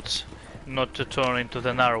right roads, not to turn into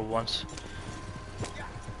the narrow ones.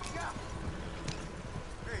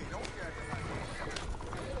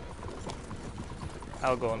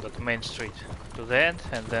 I'll go on that main street to the end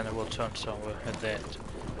and then I will turn somewhere at the end.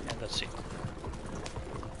 And that's it.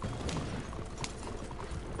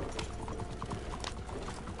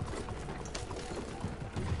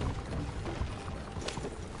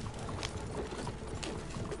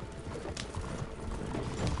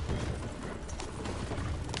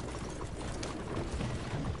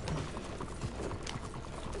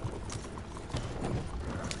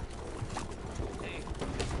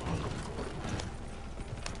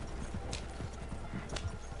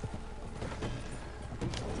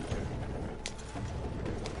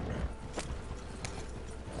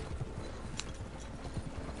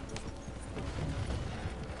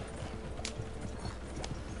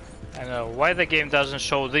 I know why the game doesn't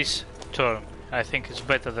show this turn. I think it's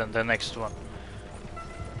better than the next one.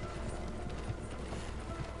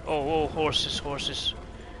 Oh, horses.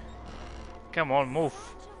 Come on, move.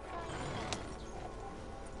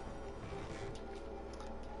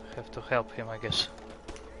 I have to help him, I guess.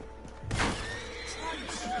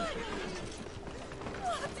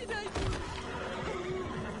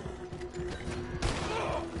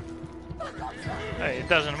 Hey, it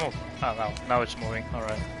doesn't move. Ah, now it's moving. All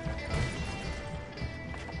right.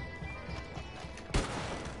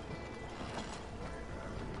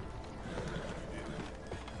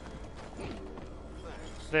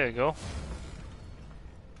 There you go.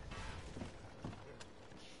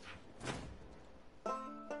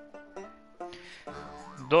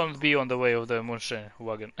 Don't be on the way of the moonshine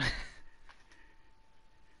wagon.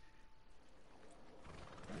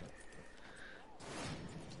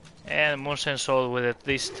 And moonshine soul with at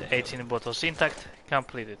least 18 bottles intact,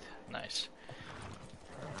 completed. Nice.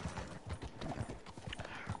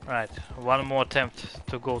 Right, one more attempt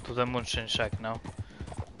to go to the moonshine shack now.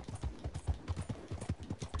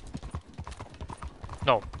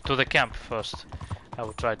 No, to the camp first. I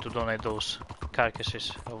will try to donate those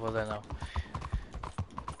carcasses over there now.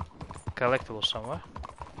 Collectibles somewhere.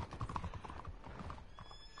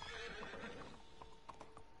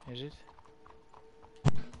 Is it?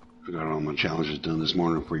 I got all my challenges done this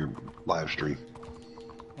morning for your live stream.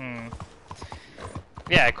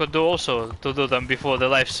 Yeah, I could do also to do them before the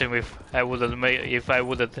live stream if I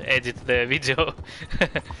wouldn't edit the video.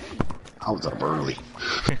 I was up early.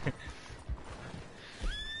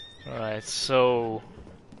 Alright, so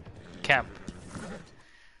camp.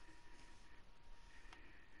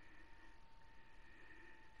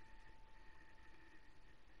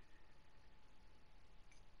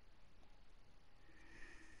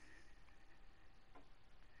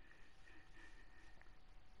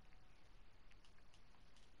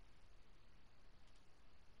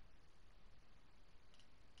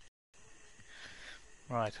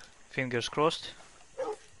 Right, fingers crossed.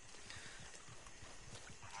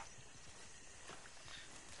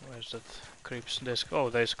 Where's Where's that creeps desk? Oh,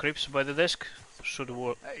 there's creeps by the desk. Should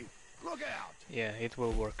work. Hey, look out! Yeah, it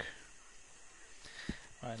will work.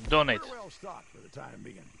 Right, donate. We're well stocked for the time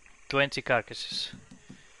being. 20 carcasses.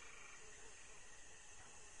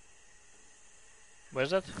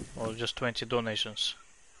 Where's that? Or just 20 donations?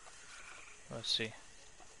 Let's see.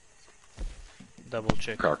 Double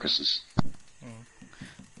check. Carcasses.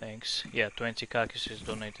 Thanks. Yeah, 20 carcasses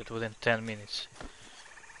donated within 10 minutes.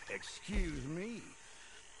 Excuse me.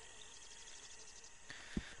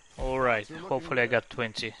 Alright, hopefully I got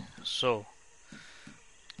 20. So,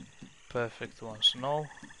 perfect ones, no.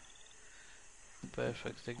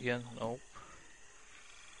 Perfect again, nope.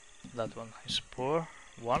 That one is poor.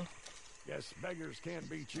 1. Guess beggars can't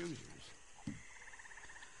be choosers.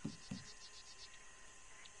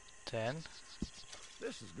 10.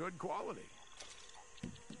 This is good quality.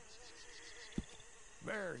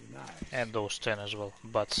 Very nice. And those 10 as well,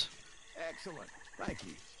 butts. Excellent. Thank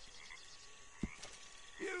you.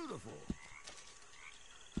 Beautiful.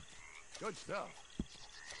 Good stuff.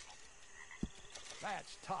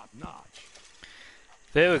 That's top notch.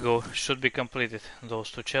 There we go, should be completed.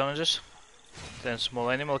 Those 2 challenges. 10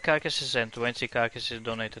 small animal carcasses and 20 carcasses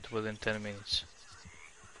donated within 10 minutes.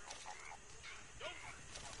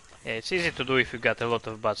 Yeah, it's easy to do if you got a lot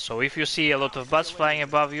of bats. So if you see a lot of bats flying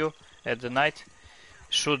above you at the night,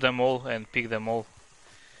 shoot them all and pick them all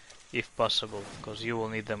if possible, because you will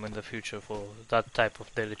need them in the future for that type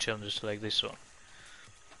of daily challenges like this one.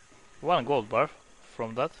 1 gold bar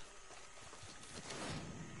from that.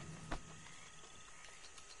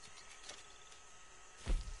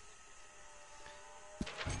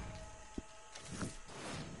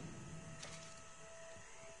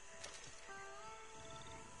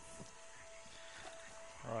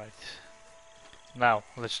 Right. Now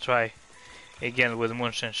let's try again with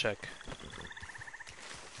Moonshine Shack.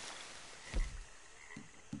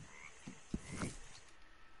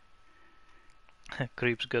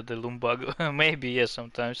 Creeps got the lumbago. Maybe, yes,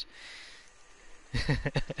 sometimes.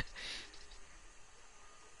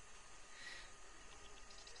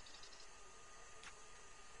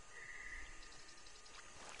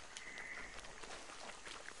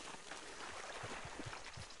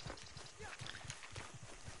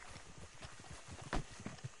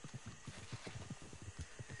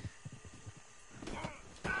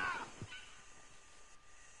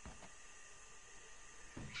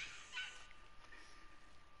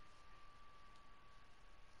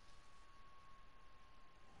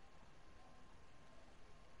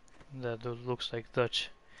 That dude looks like Dutch.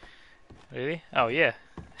 Really? Oh yeah,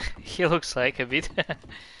 he looks like a bit.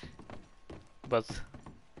 But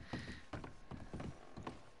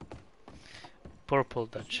purple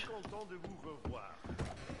Dutch.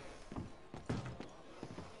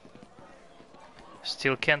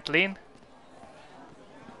 Still can't lean?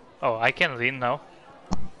 Oh, I can lean now.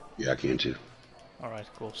 Yeah, I can too. Alright,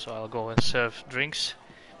 cool. So I'll go and serve drinks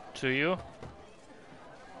to you.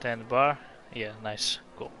 10 bar. Yeah, nice.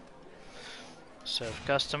 Cool. Serve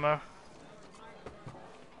customer.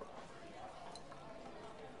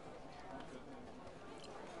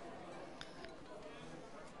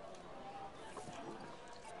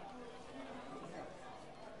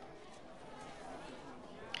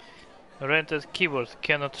 Rented keyboard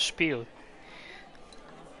cannot spiel.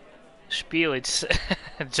 Spiel, it's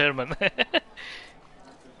German.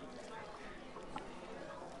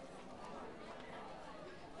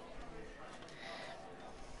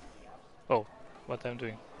 Oh, what I'm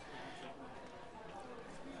doing.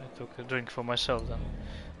 I took a drink for myself then,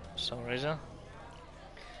 for some reason.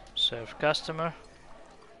 Serve customer.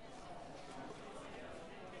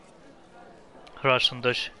 Russian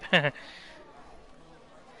Dutch.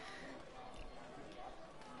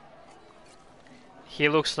 He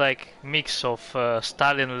looks like mix of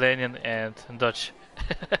Stalin, Lenin and Dutch.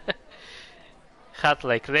 Hat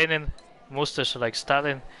like Lenin, mustache like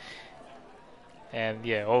Stalin, and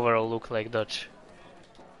yeah, overall look like Dutch.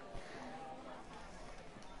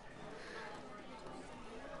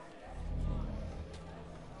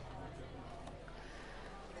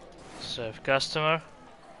 Serve customer.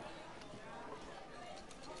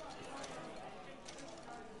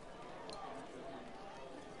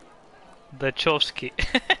 Dachovsky.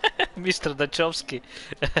 Mr. Dachovsky.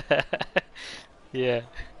 Yeah.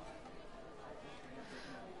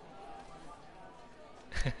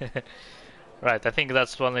 Right, I think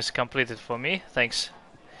that one is completed for me. Thanks,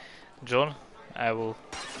 John. I will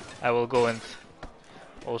go and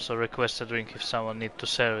also request a drink if someone needs to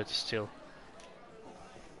serve it still.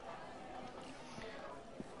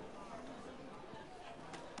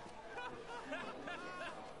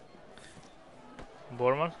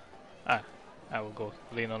 Borman? Ah, I will I'll go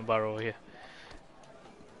lean on barrel here.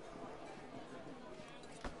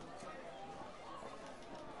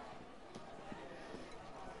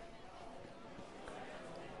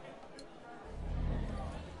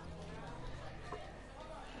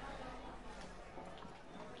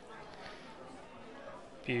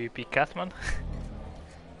 PvP Catman?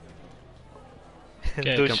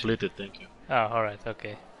 Okay, I Dodge. completed, thank you. Oh, alright,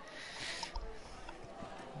 okay.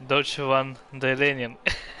 Dodge 1 Dylanian.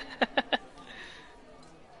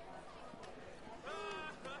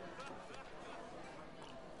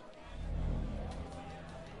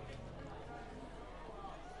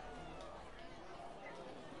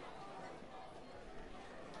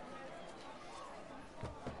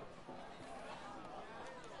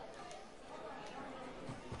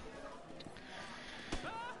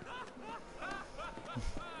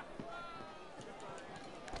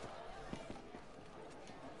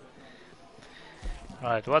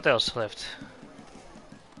 Right, what else left?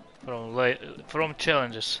 From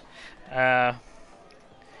challenges.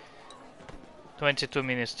 22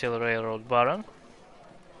 minutes till Railroad Baron.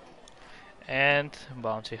 And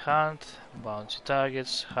Bounty Hunt, Bounty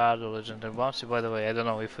Targets, Hard or Legendary Bounty. By the way, I don't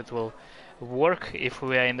know if it will work if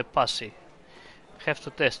we are in the posse. Have to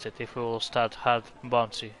test it if we will start Hard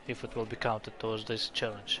Bounty, if it will be counted towards this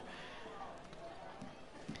challenge.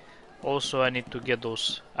 Also, I need to get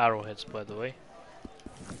those arrowheads, by the way.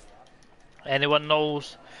 Anyone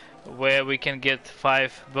knows where we can get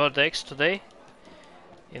 5 bird eggs today?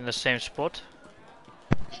 In the same spot?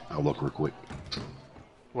 I'll look real quick.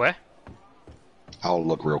 Where? I'll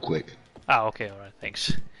look real quick. Ah, okay, alright,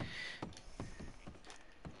 thanks.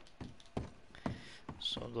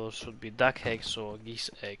 So those should be duck eggs or geese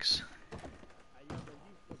eggs.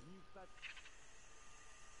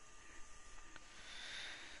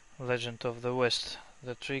 Legend of the West.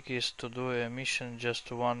 The trick is to do a mission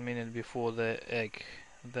just 1 minute before the egg.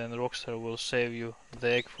 Then Rockstar will save you the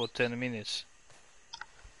egg for 10 minutes.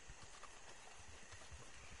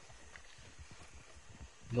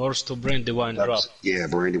 North to Brandywine drop. Yeah,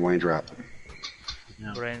 Brandywine drop.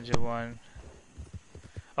 Yeah. Brandywine.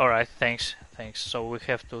 Alright, thanks. So we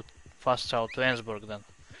have to fast travel to Ensburg then.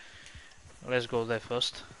 Let's go there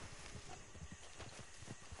first.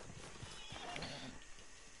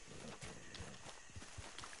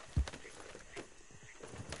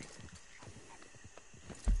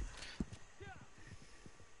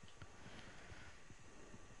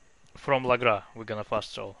 From Lagra we're gonna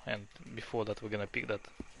fast travel, and before that we're gonna pick that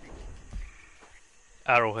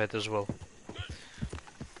arrowhead as well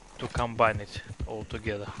to combine it all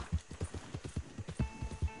together.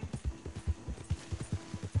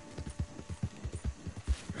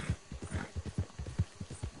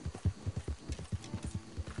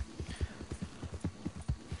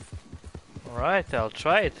 Alright, I'll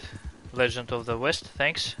try it. Legend of the West,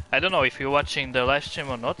 thanks. I don't know if you're watching the live stream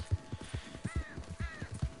or not.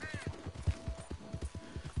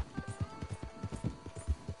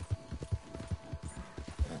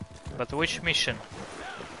 But which mission?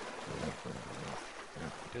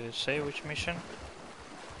 Did it say which mission?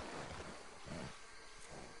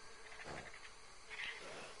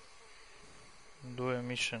 Do a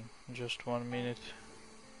mission just 1 minute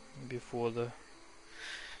before the...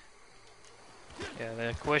 Yeah,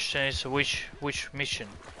 the question is which mission?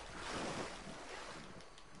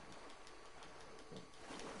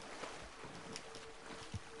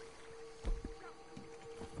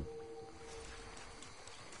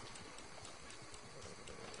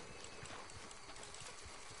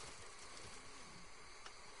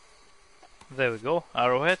 There we go,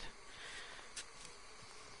 arrowhead.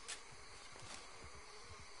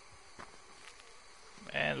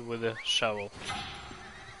 And with a shovel.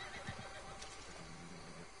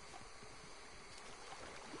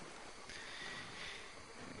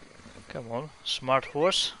 Come on, smart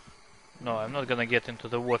horse. No, I'm not gonna get into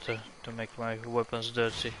the water to make my weapons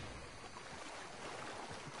dirty.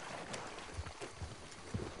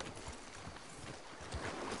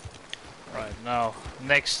 Right, now,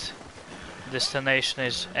 next destination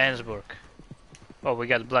is Ensburg. Oh, we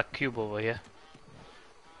got black cube over here.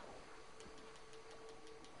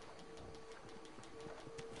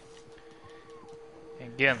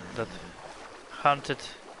 Again, that hunted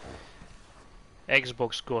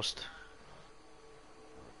Xbox ghost.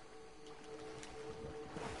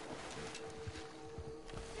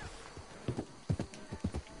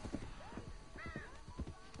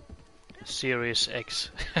 Series X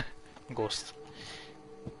ghost.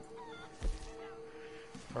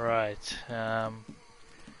 Right. Not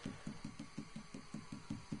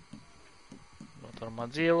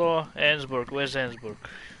Armadillo. Ensburg. Where's Ensburg?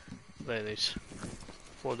 There it is.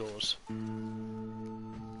 $4.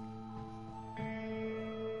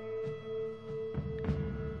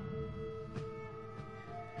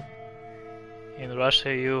 In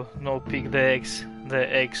Russia you no pick the eggs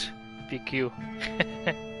pick you.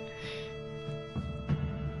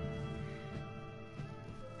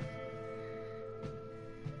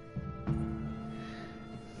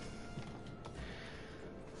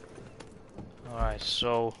 Alright,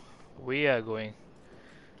 so we are going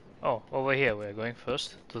over here we are going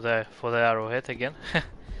first to for the arrowhead again.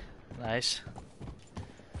 Nice.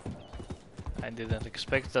 I didn't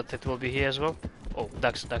expect that it will be here as well. Oh,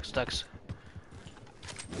 ducks.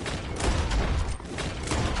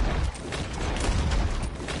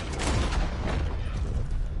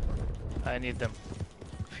 I need them.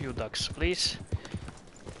 Few ducks, please.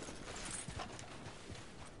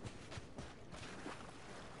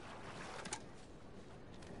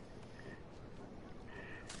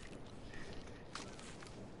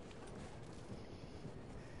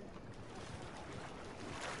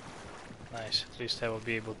 Nice, at least I will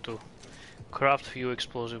be able to craft few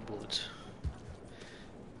explosive bullets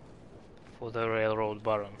for the railroad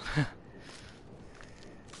baron.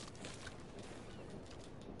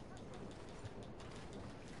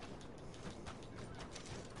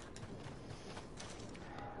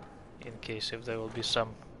 In case if there will be some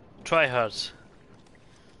tryhards.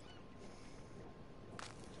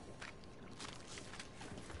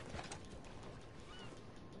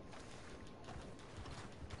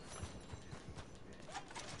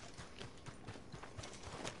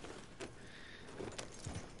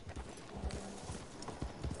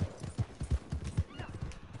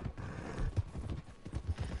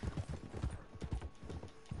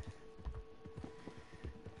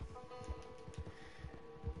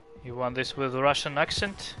 You want this with Russian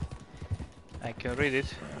accent? I can read it.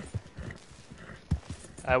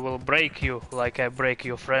 I will break you like I break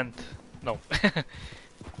your friend. No.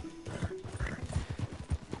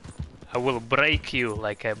 I will break you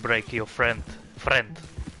like I break your friend. Friend.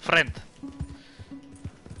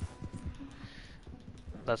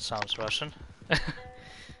 That sounds Russian.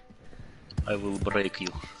 I will break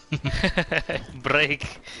you.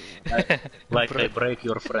 Break. Like I break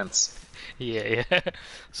your friends. Yeah.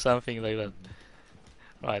 Something like that.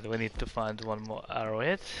 Right, we need to find one more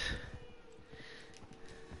arrowhead.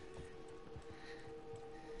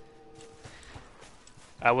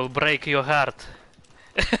 I will break your heart.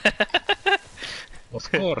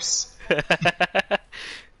 Of course.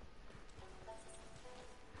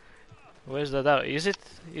 Where's that arrow? Is it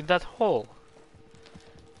in that hole?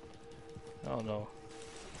 Oh no.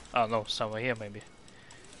 Oh no, somewhere here maybe.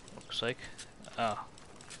 Looks like. Ah.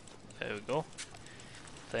 There we go.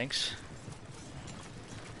 Thanks.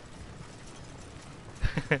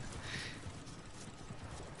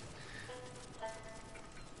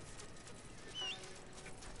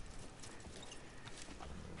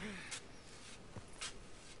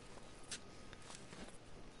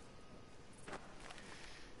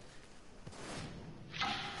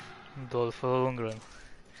 Dolph Lundgren.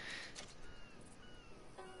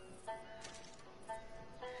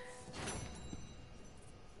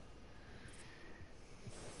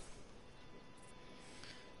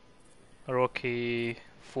 Rocky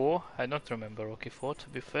 4. I don't remember Rocky 4 to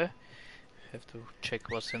be fair. Have to check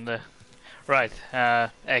what's in there. Right,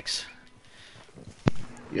 X.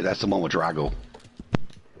 Yeah, that's the one with Drago.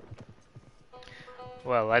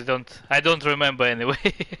 Well, I don't remember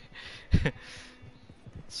anyway.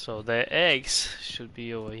 So the eggs should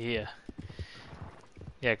be over here.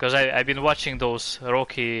 Yeah, because I've been watching those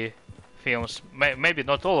Rocky films, maybe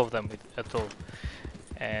not all of them at all,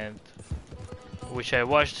 and which I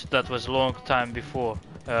watched that was long time before,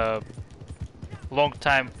 long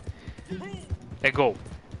time ago.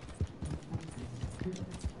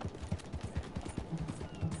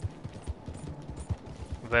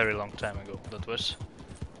 Very long time ago that was.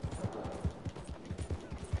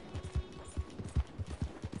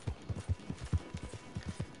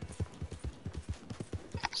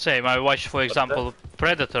 Same, I watched for example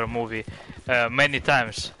Predator movie many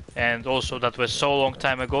times, and also that was so long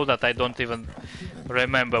time ago that I don't even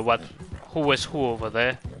remember who was who over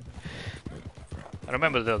there. I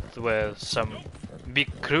remember that there were some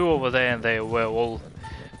big crew over there and they were all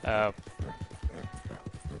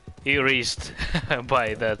erased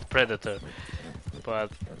by that Predator, but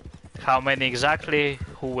how many exactly,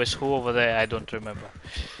 who was who over there, I don't remember.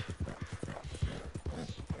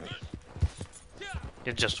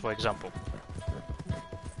 It's just for example.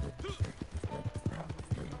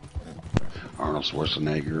 Arnold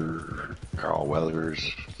Schwarzenegger, Carl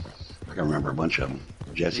Weathers. I can remember a bunch of them.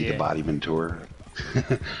 Jesse the Body Ventura.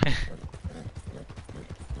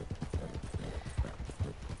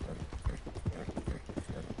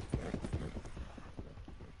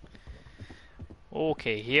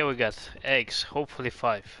 Okay, here we got eggs, hopefully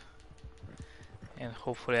 5. And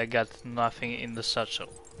hopefully I got nothing in the satchel.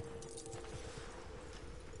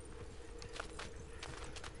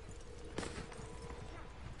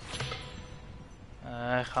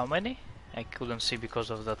 How many? I couldn't see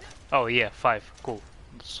because of that. Oh yeah, 5, cool.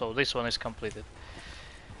 So this one is completed.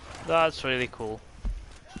 That's really cool.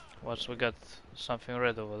 What's we got? Something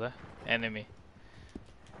red over there. Enemy.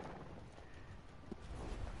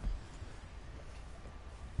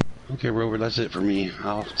 Okay, Rover, that's it for me.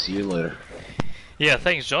 I'll see you later. Yeah,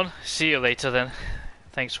 thanks John. See you later then.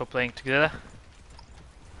 Thanks for playing together.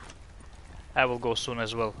 I will go soon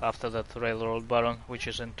as well after that Railroad Baron, which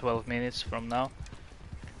is in 12 minutes from now.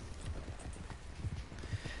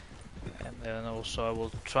 And then also I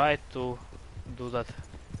will try to do that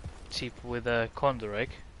tip with a condor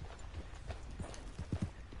egg.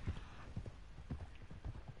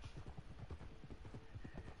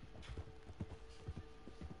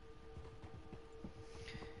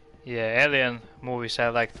 Yeah, Alien movies I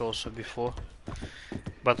liked also before,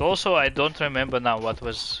 but also I don't remember now what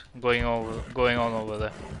was going on over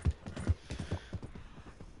there.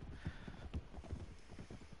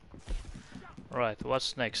 Right,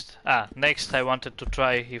 what's next? Ah, next I wanted to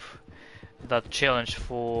try if that challenge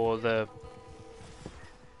for the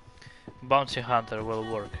bounty hunter will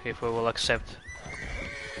work, if we will accept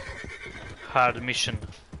hard mission,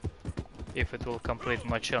 if it will complete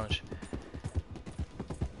my challenge.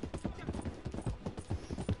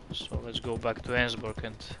 So let's go back to Ensburg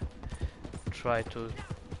and try to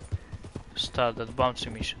start that bounty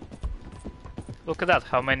mission. Look at that,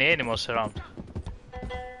 how many animals around.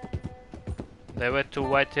 There were 2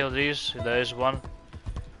 white-tailed deers, there is 1.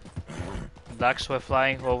 Ducks were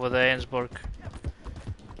flying over the Ensburg.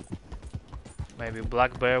 Maybe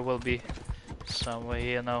black bear will be somewhere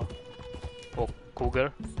here now. Or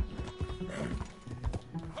cougar.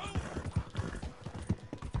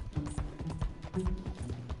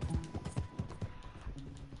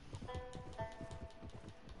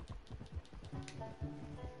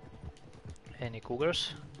 Any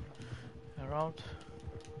cougars around?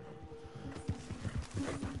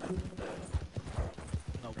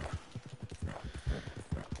 Nope.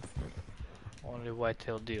 Only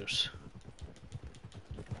white-tailed deers.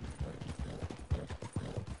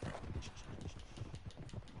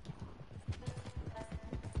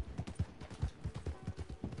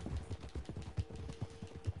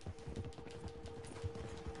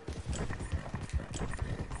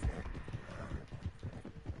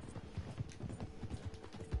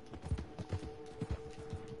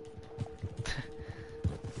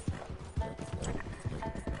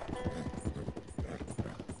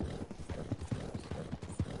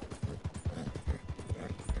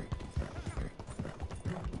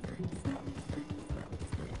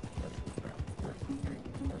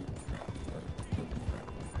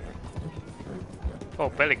 Oh,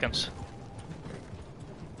 pelicans.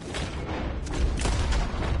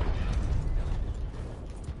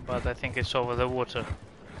 But I think it's over the water.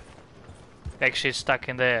 Actually, it's stuck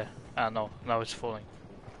in the air. Ah, no, now it's falling.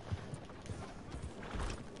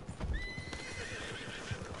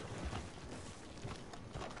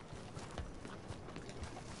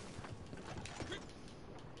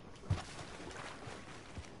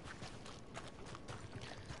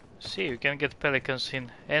 See, you can get pelicans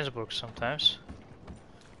in Ensburg sometimes.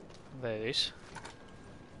 There it is.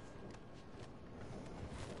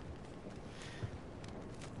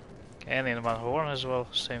 And in Van Horn as well,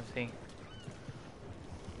 same thing.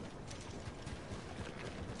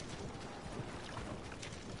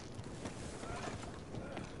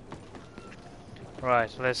 Right,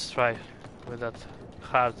 let's try with that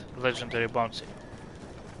hard legendary bounty.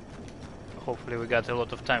 Hopefully we got a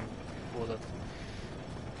lot of time for that.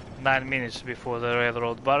 9 minutes before the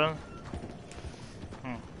Railroad Baron.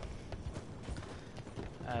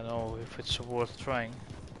 I don't know if it's worth trying.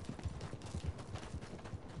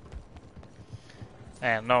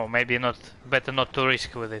 And no, maybe not. Better not to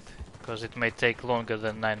risk with it, because it may take longer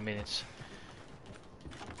than 9 minutes.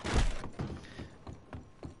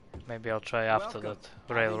 Maybe I'll try after that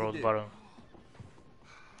Railroad Baron.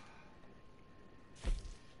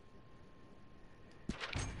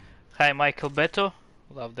 Hi Michael Beto,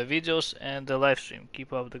 love the videos and the live stream.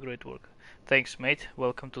 Keep up the great work. Thanks mate,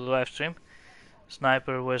 welcome to the live stream.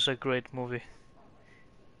 Sniper was a great movie.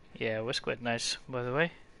 Yeah, it was quite nice, by the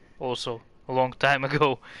way. Also, a long time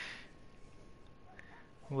ago.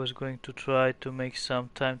 Was going to try to make some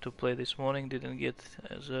time to play this morning. Didn't get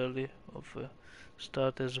as early of a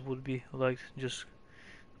start as would be liked. Just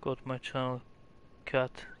got my channel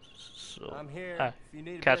cat. So I'm here if you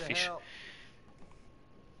need a bit of Catfish. help.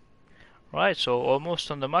 Right, so almost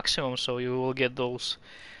on the maximum, so you will get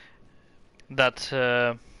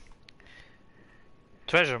that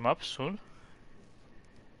treasure map soon.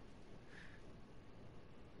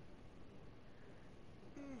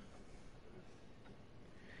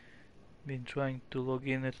 Been trying to log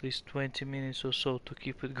in at least 20 minutes or so to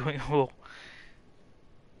keep it going low.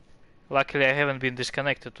 Luckily I haven't been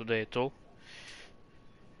disconnected today at all.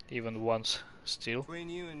 Even once, still. Between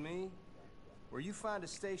you and me, where you find a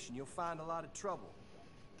station, you'll find a lot of trouble.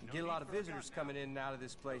 You get a lot of visitors coming in and out of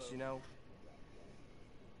this place, you know.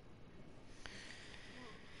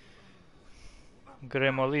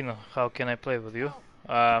 Gremolino, how can I play with you?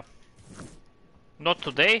 Not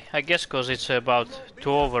today, I guess, because it's about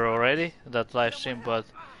 2 over already, that live stream, but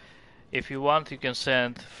if you want you can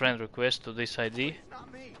send friend request to this ID,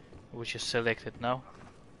 which is selected now.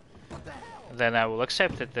 Then I will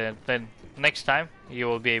accept it, and then next time you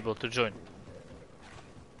will be able to join.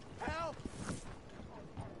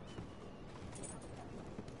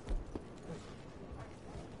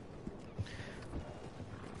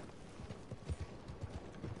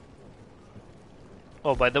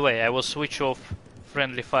 Oh, by the way, I will switch off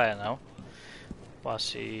friendly fire now.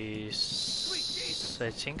 Passy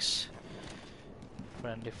settings.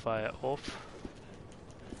 Friendly fire off.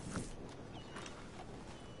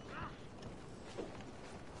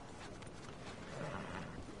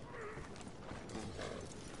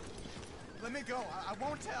 Let me go. I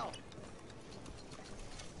won't tell.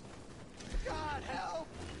 God, help!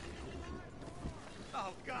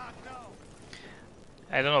 Oh, God, no!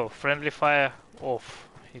 I don't know, friendly fire off.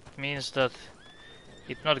 It means that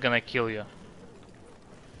it's not gonna kill you.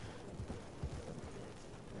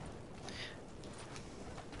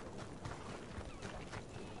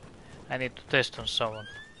 I need to test on someone.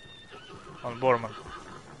 On Borman.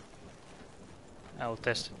 I'll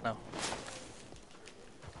test it now.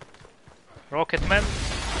 Rocketman?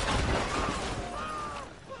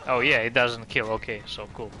 Oh yeah, it doesn't kill, okay, so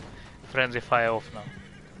cool. Friendly fire off now.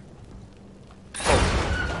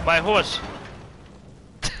 Oh, my horse!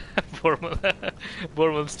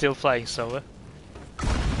 Borman's still flying somewhere.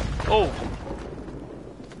 Oh!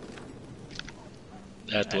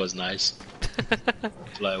 That was nice.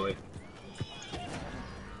 Fly away.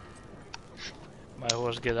 My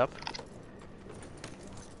horse get up.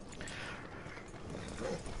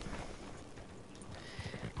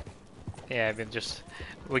 Yeah, I mean just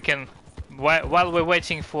we can while we're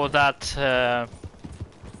waiting for that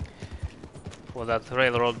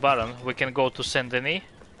railroad baron, we can go to Saint Denis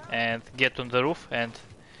and get on the roof and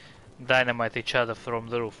dynamite each other from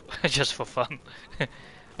the roof just for fun.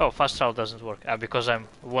 Oh, fast travel doesn't work because I'm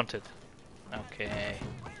wanted. Okay,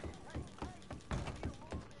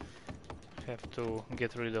 have to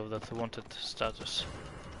get rid of that wanted status.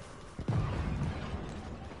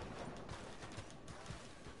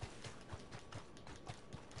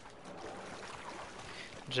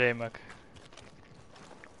 J-Mac.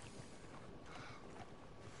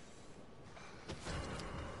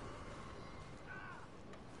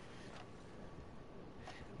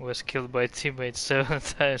 Was killed by teammates 7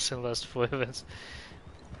 times in last 4 events.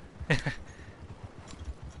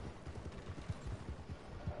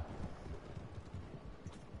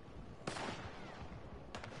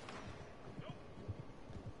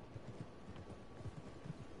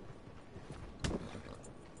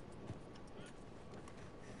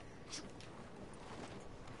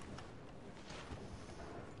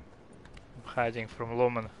 Hiding from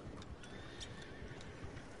Loman.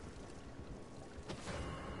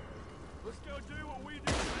 Let's go do what we do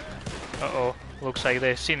best. Uh-oh, looks like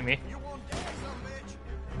they've seen me. You won't get some, bitch.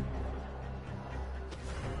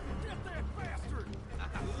 Get there faster.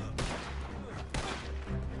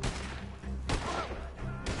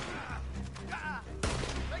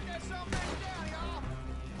 Take that son of a bitch down, y'all.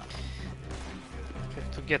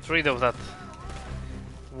 Have to get rid of that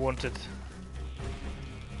wanted.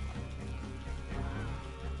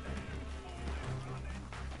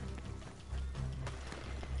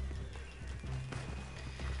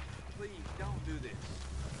 Don't do this.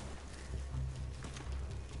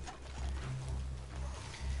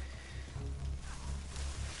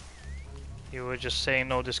 You were just saying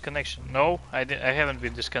no disconnection. No, I haven't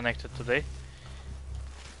been disconnected today.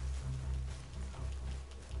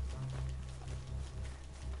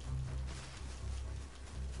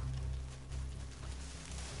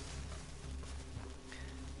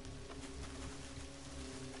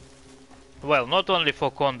 Well, not only for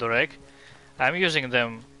condor egg, I'm using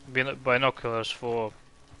them binoculars for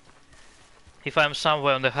if I'm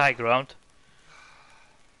somewhere on the high ground.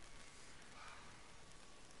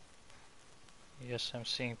 Yes, I'm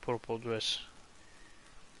seeing purple dress.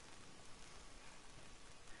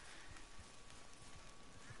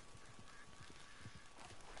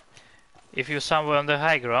 if you're somewhere on the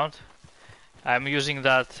high ground, I'm using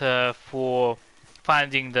that for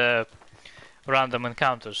finding the random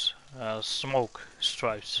encounters, smoke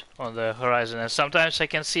stripes on the horizon, and sometimes I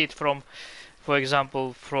can see it from, for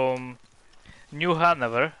example, from New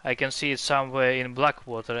Hanover. I can see it somewhere in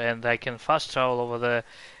Blackwater, and I can fast travel over there,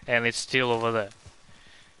 and it's still over there.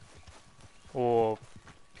 Or,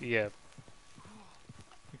 yeah,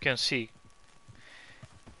 you can see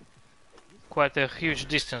quite a huge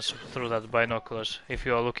distance through that binoculars if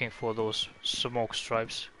you are looking for those smoke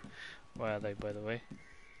stripes. Where are they, by the way?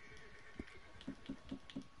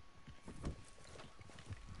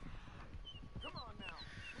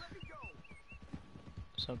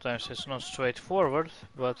 Sometimes it's not straightforward,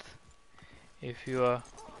 but if you are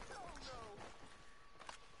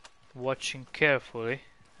watching carefully,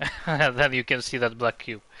 then you can see that black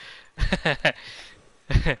cube.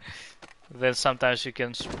 Then sometimes you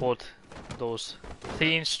can spot those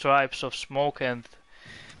thin stripes of smoke, and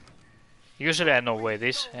usually I know where it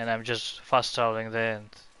is, and I'm just fast traveling there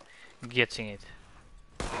and getting it.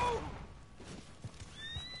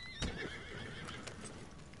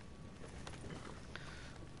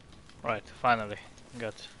 Right, finally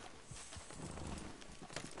got.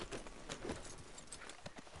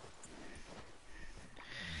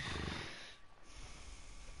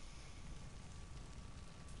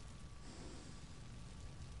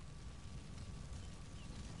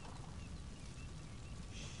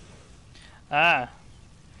 Ah,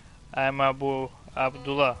 I'm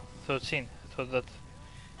Abdullah 13. Thought that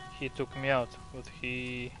he took me out, but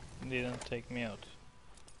he didn't take me out.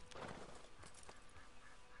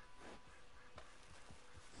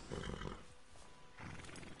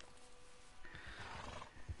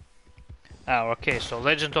 Ah, okay, so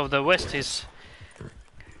Legend of the West is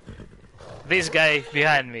this guy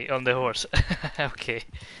behind me on the horse. Okay.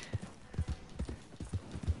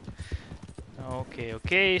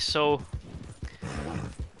 Okay, so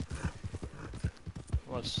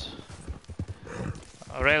what's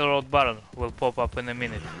a railroad barn will pop up in a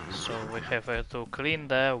minute, so we have to clean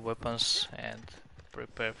the weapons and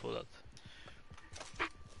prepare for that.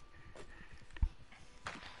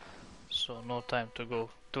 So no time to go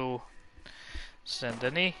to Saint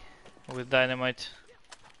Denis with dynamite.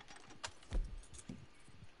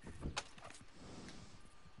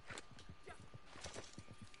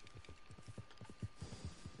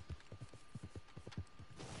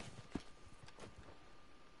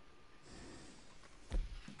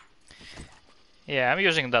 Yeah, I'm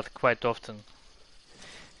using that quite often.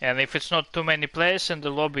 And if it's not too many players in the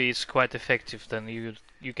lobby, it's quite effective. Then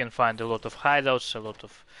you can find a lot of hideouts, a lot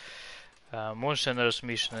of Moonsenders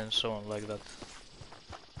mission and so on like that.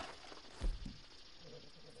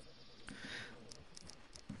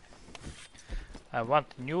 I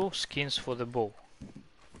want new skins for the bow.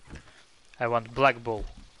 I want black bow.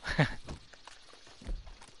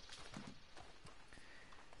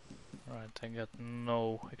 Right, I got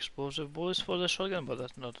no explosive bullets for the shotgun,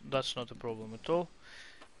 but that's not a problem at all.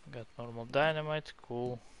 Got normal dynamite,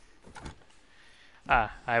 cool.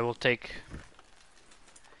 Ah, I will take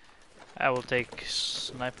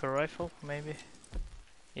sniper rifle, maybe.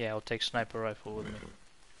 Yeah, I'll take sniper rifle with me.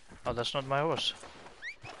 Oh, that's not my horse.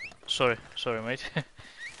 Sorry, mate.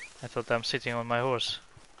 I thought I'm sitting on my horse.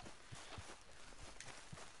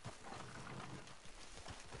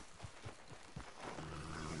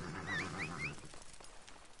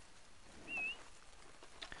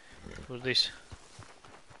 Who's this?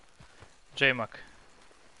 J-Mac.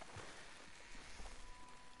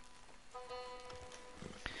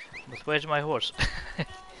 But where's my horse?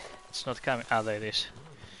 It's not coming. Ah, there it is.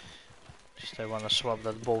 Just I wanna swap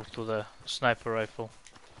that bow to the sniper rifle.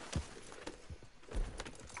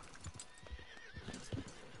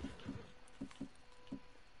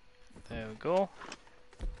 There we go.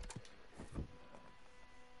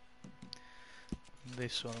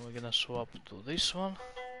 This one we're gonna swap to this one.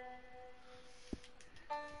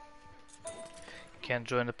 Can't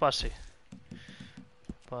join the posse.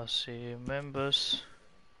 Posse members.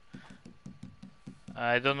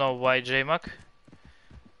 I don't know why, J-Mac.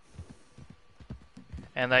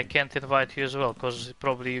 And I can't invite you as well, cause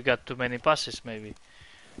probably you got too many passes, maybe.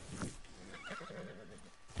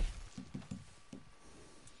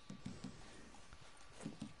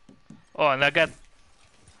 Oh, and I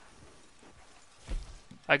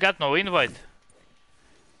got no invite.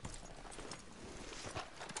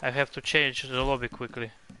 I have to change the lobby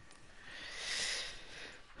quickly.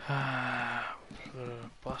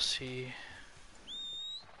 Posse.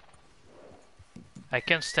 I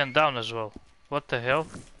can't stand down as well. What the hell?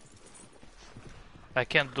 I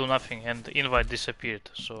can't do nothing and invite disappeared,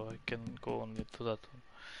 so I can go only to that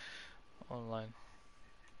one. online.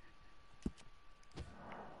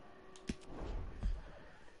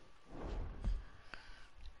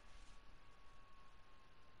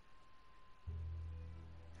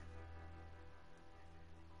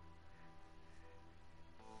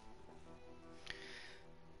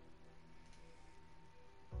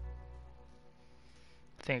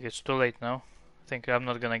 I think it's too late now. I think I'm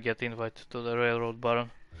not gonna get invited to the railroad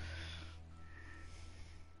baron.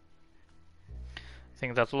 I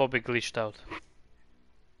think that lobby glitched out.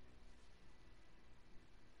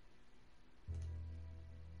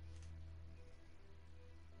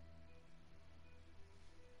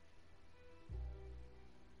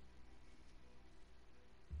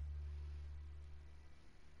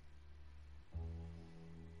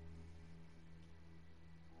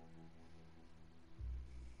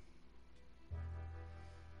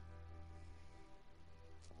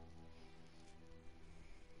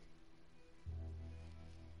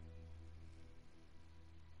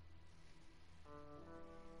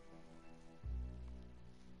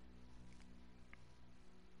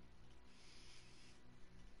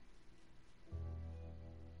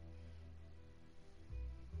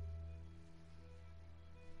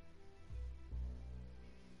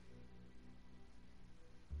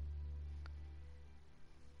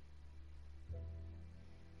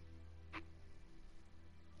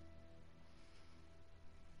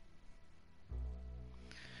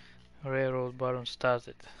 Railroad baron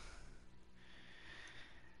started.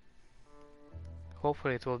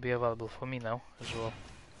 Hopefully it will be available for me now as well.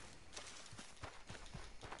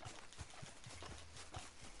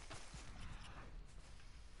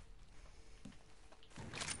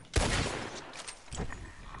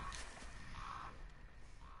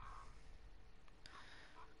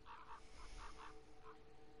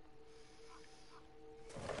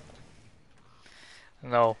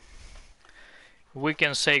 No. We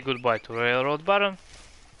can say goodbye to Railroad Baron.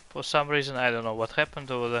 For some reason, I don't know what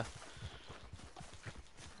happened over there.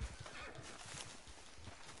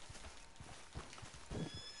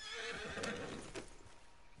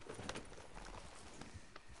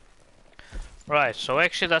 Right, so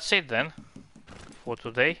actually that's it then for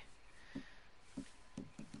today.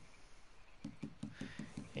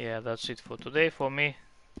 Yeah, that's it for today for me.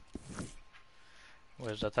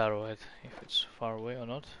 Where's that arrowhead? If it's far away or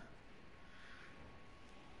not.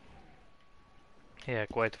 Yeah,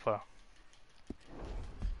 quite far.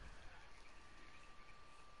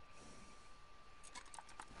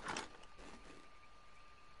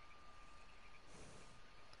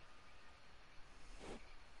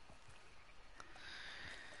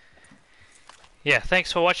 Yeah,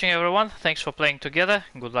 thanks for watching everyone. Thanks for playing together.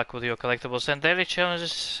 Good luck with your collectibles and daily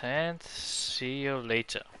challenges, and see you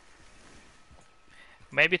later.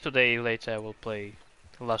 Maybe today later I will play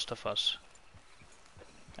Last of Us.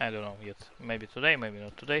 I don't know yet. Maybe today, maybe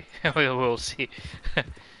not today. We'll see.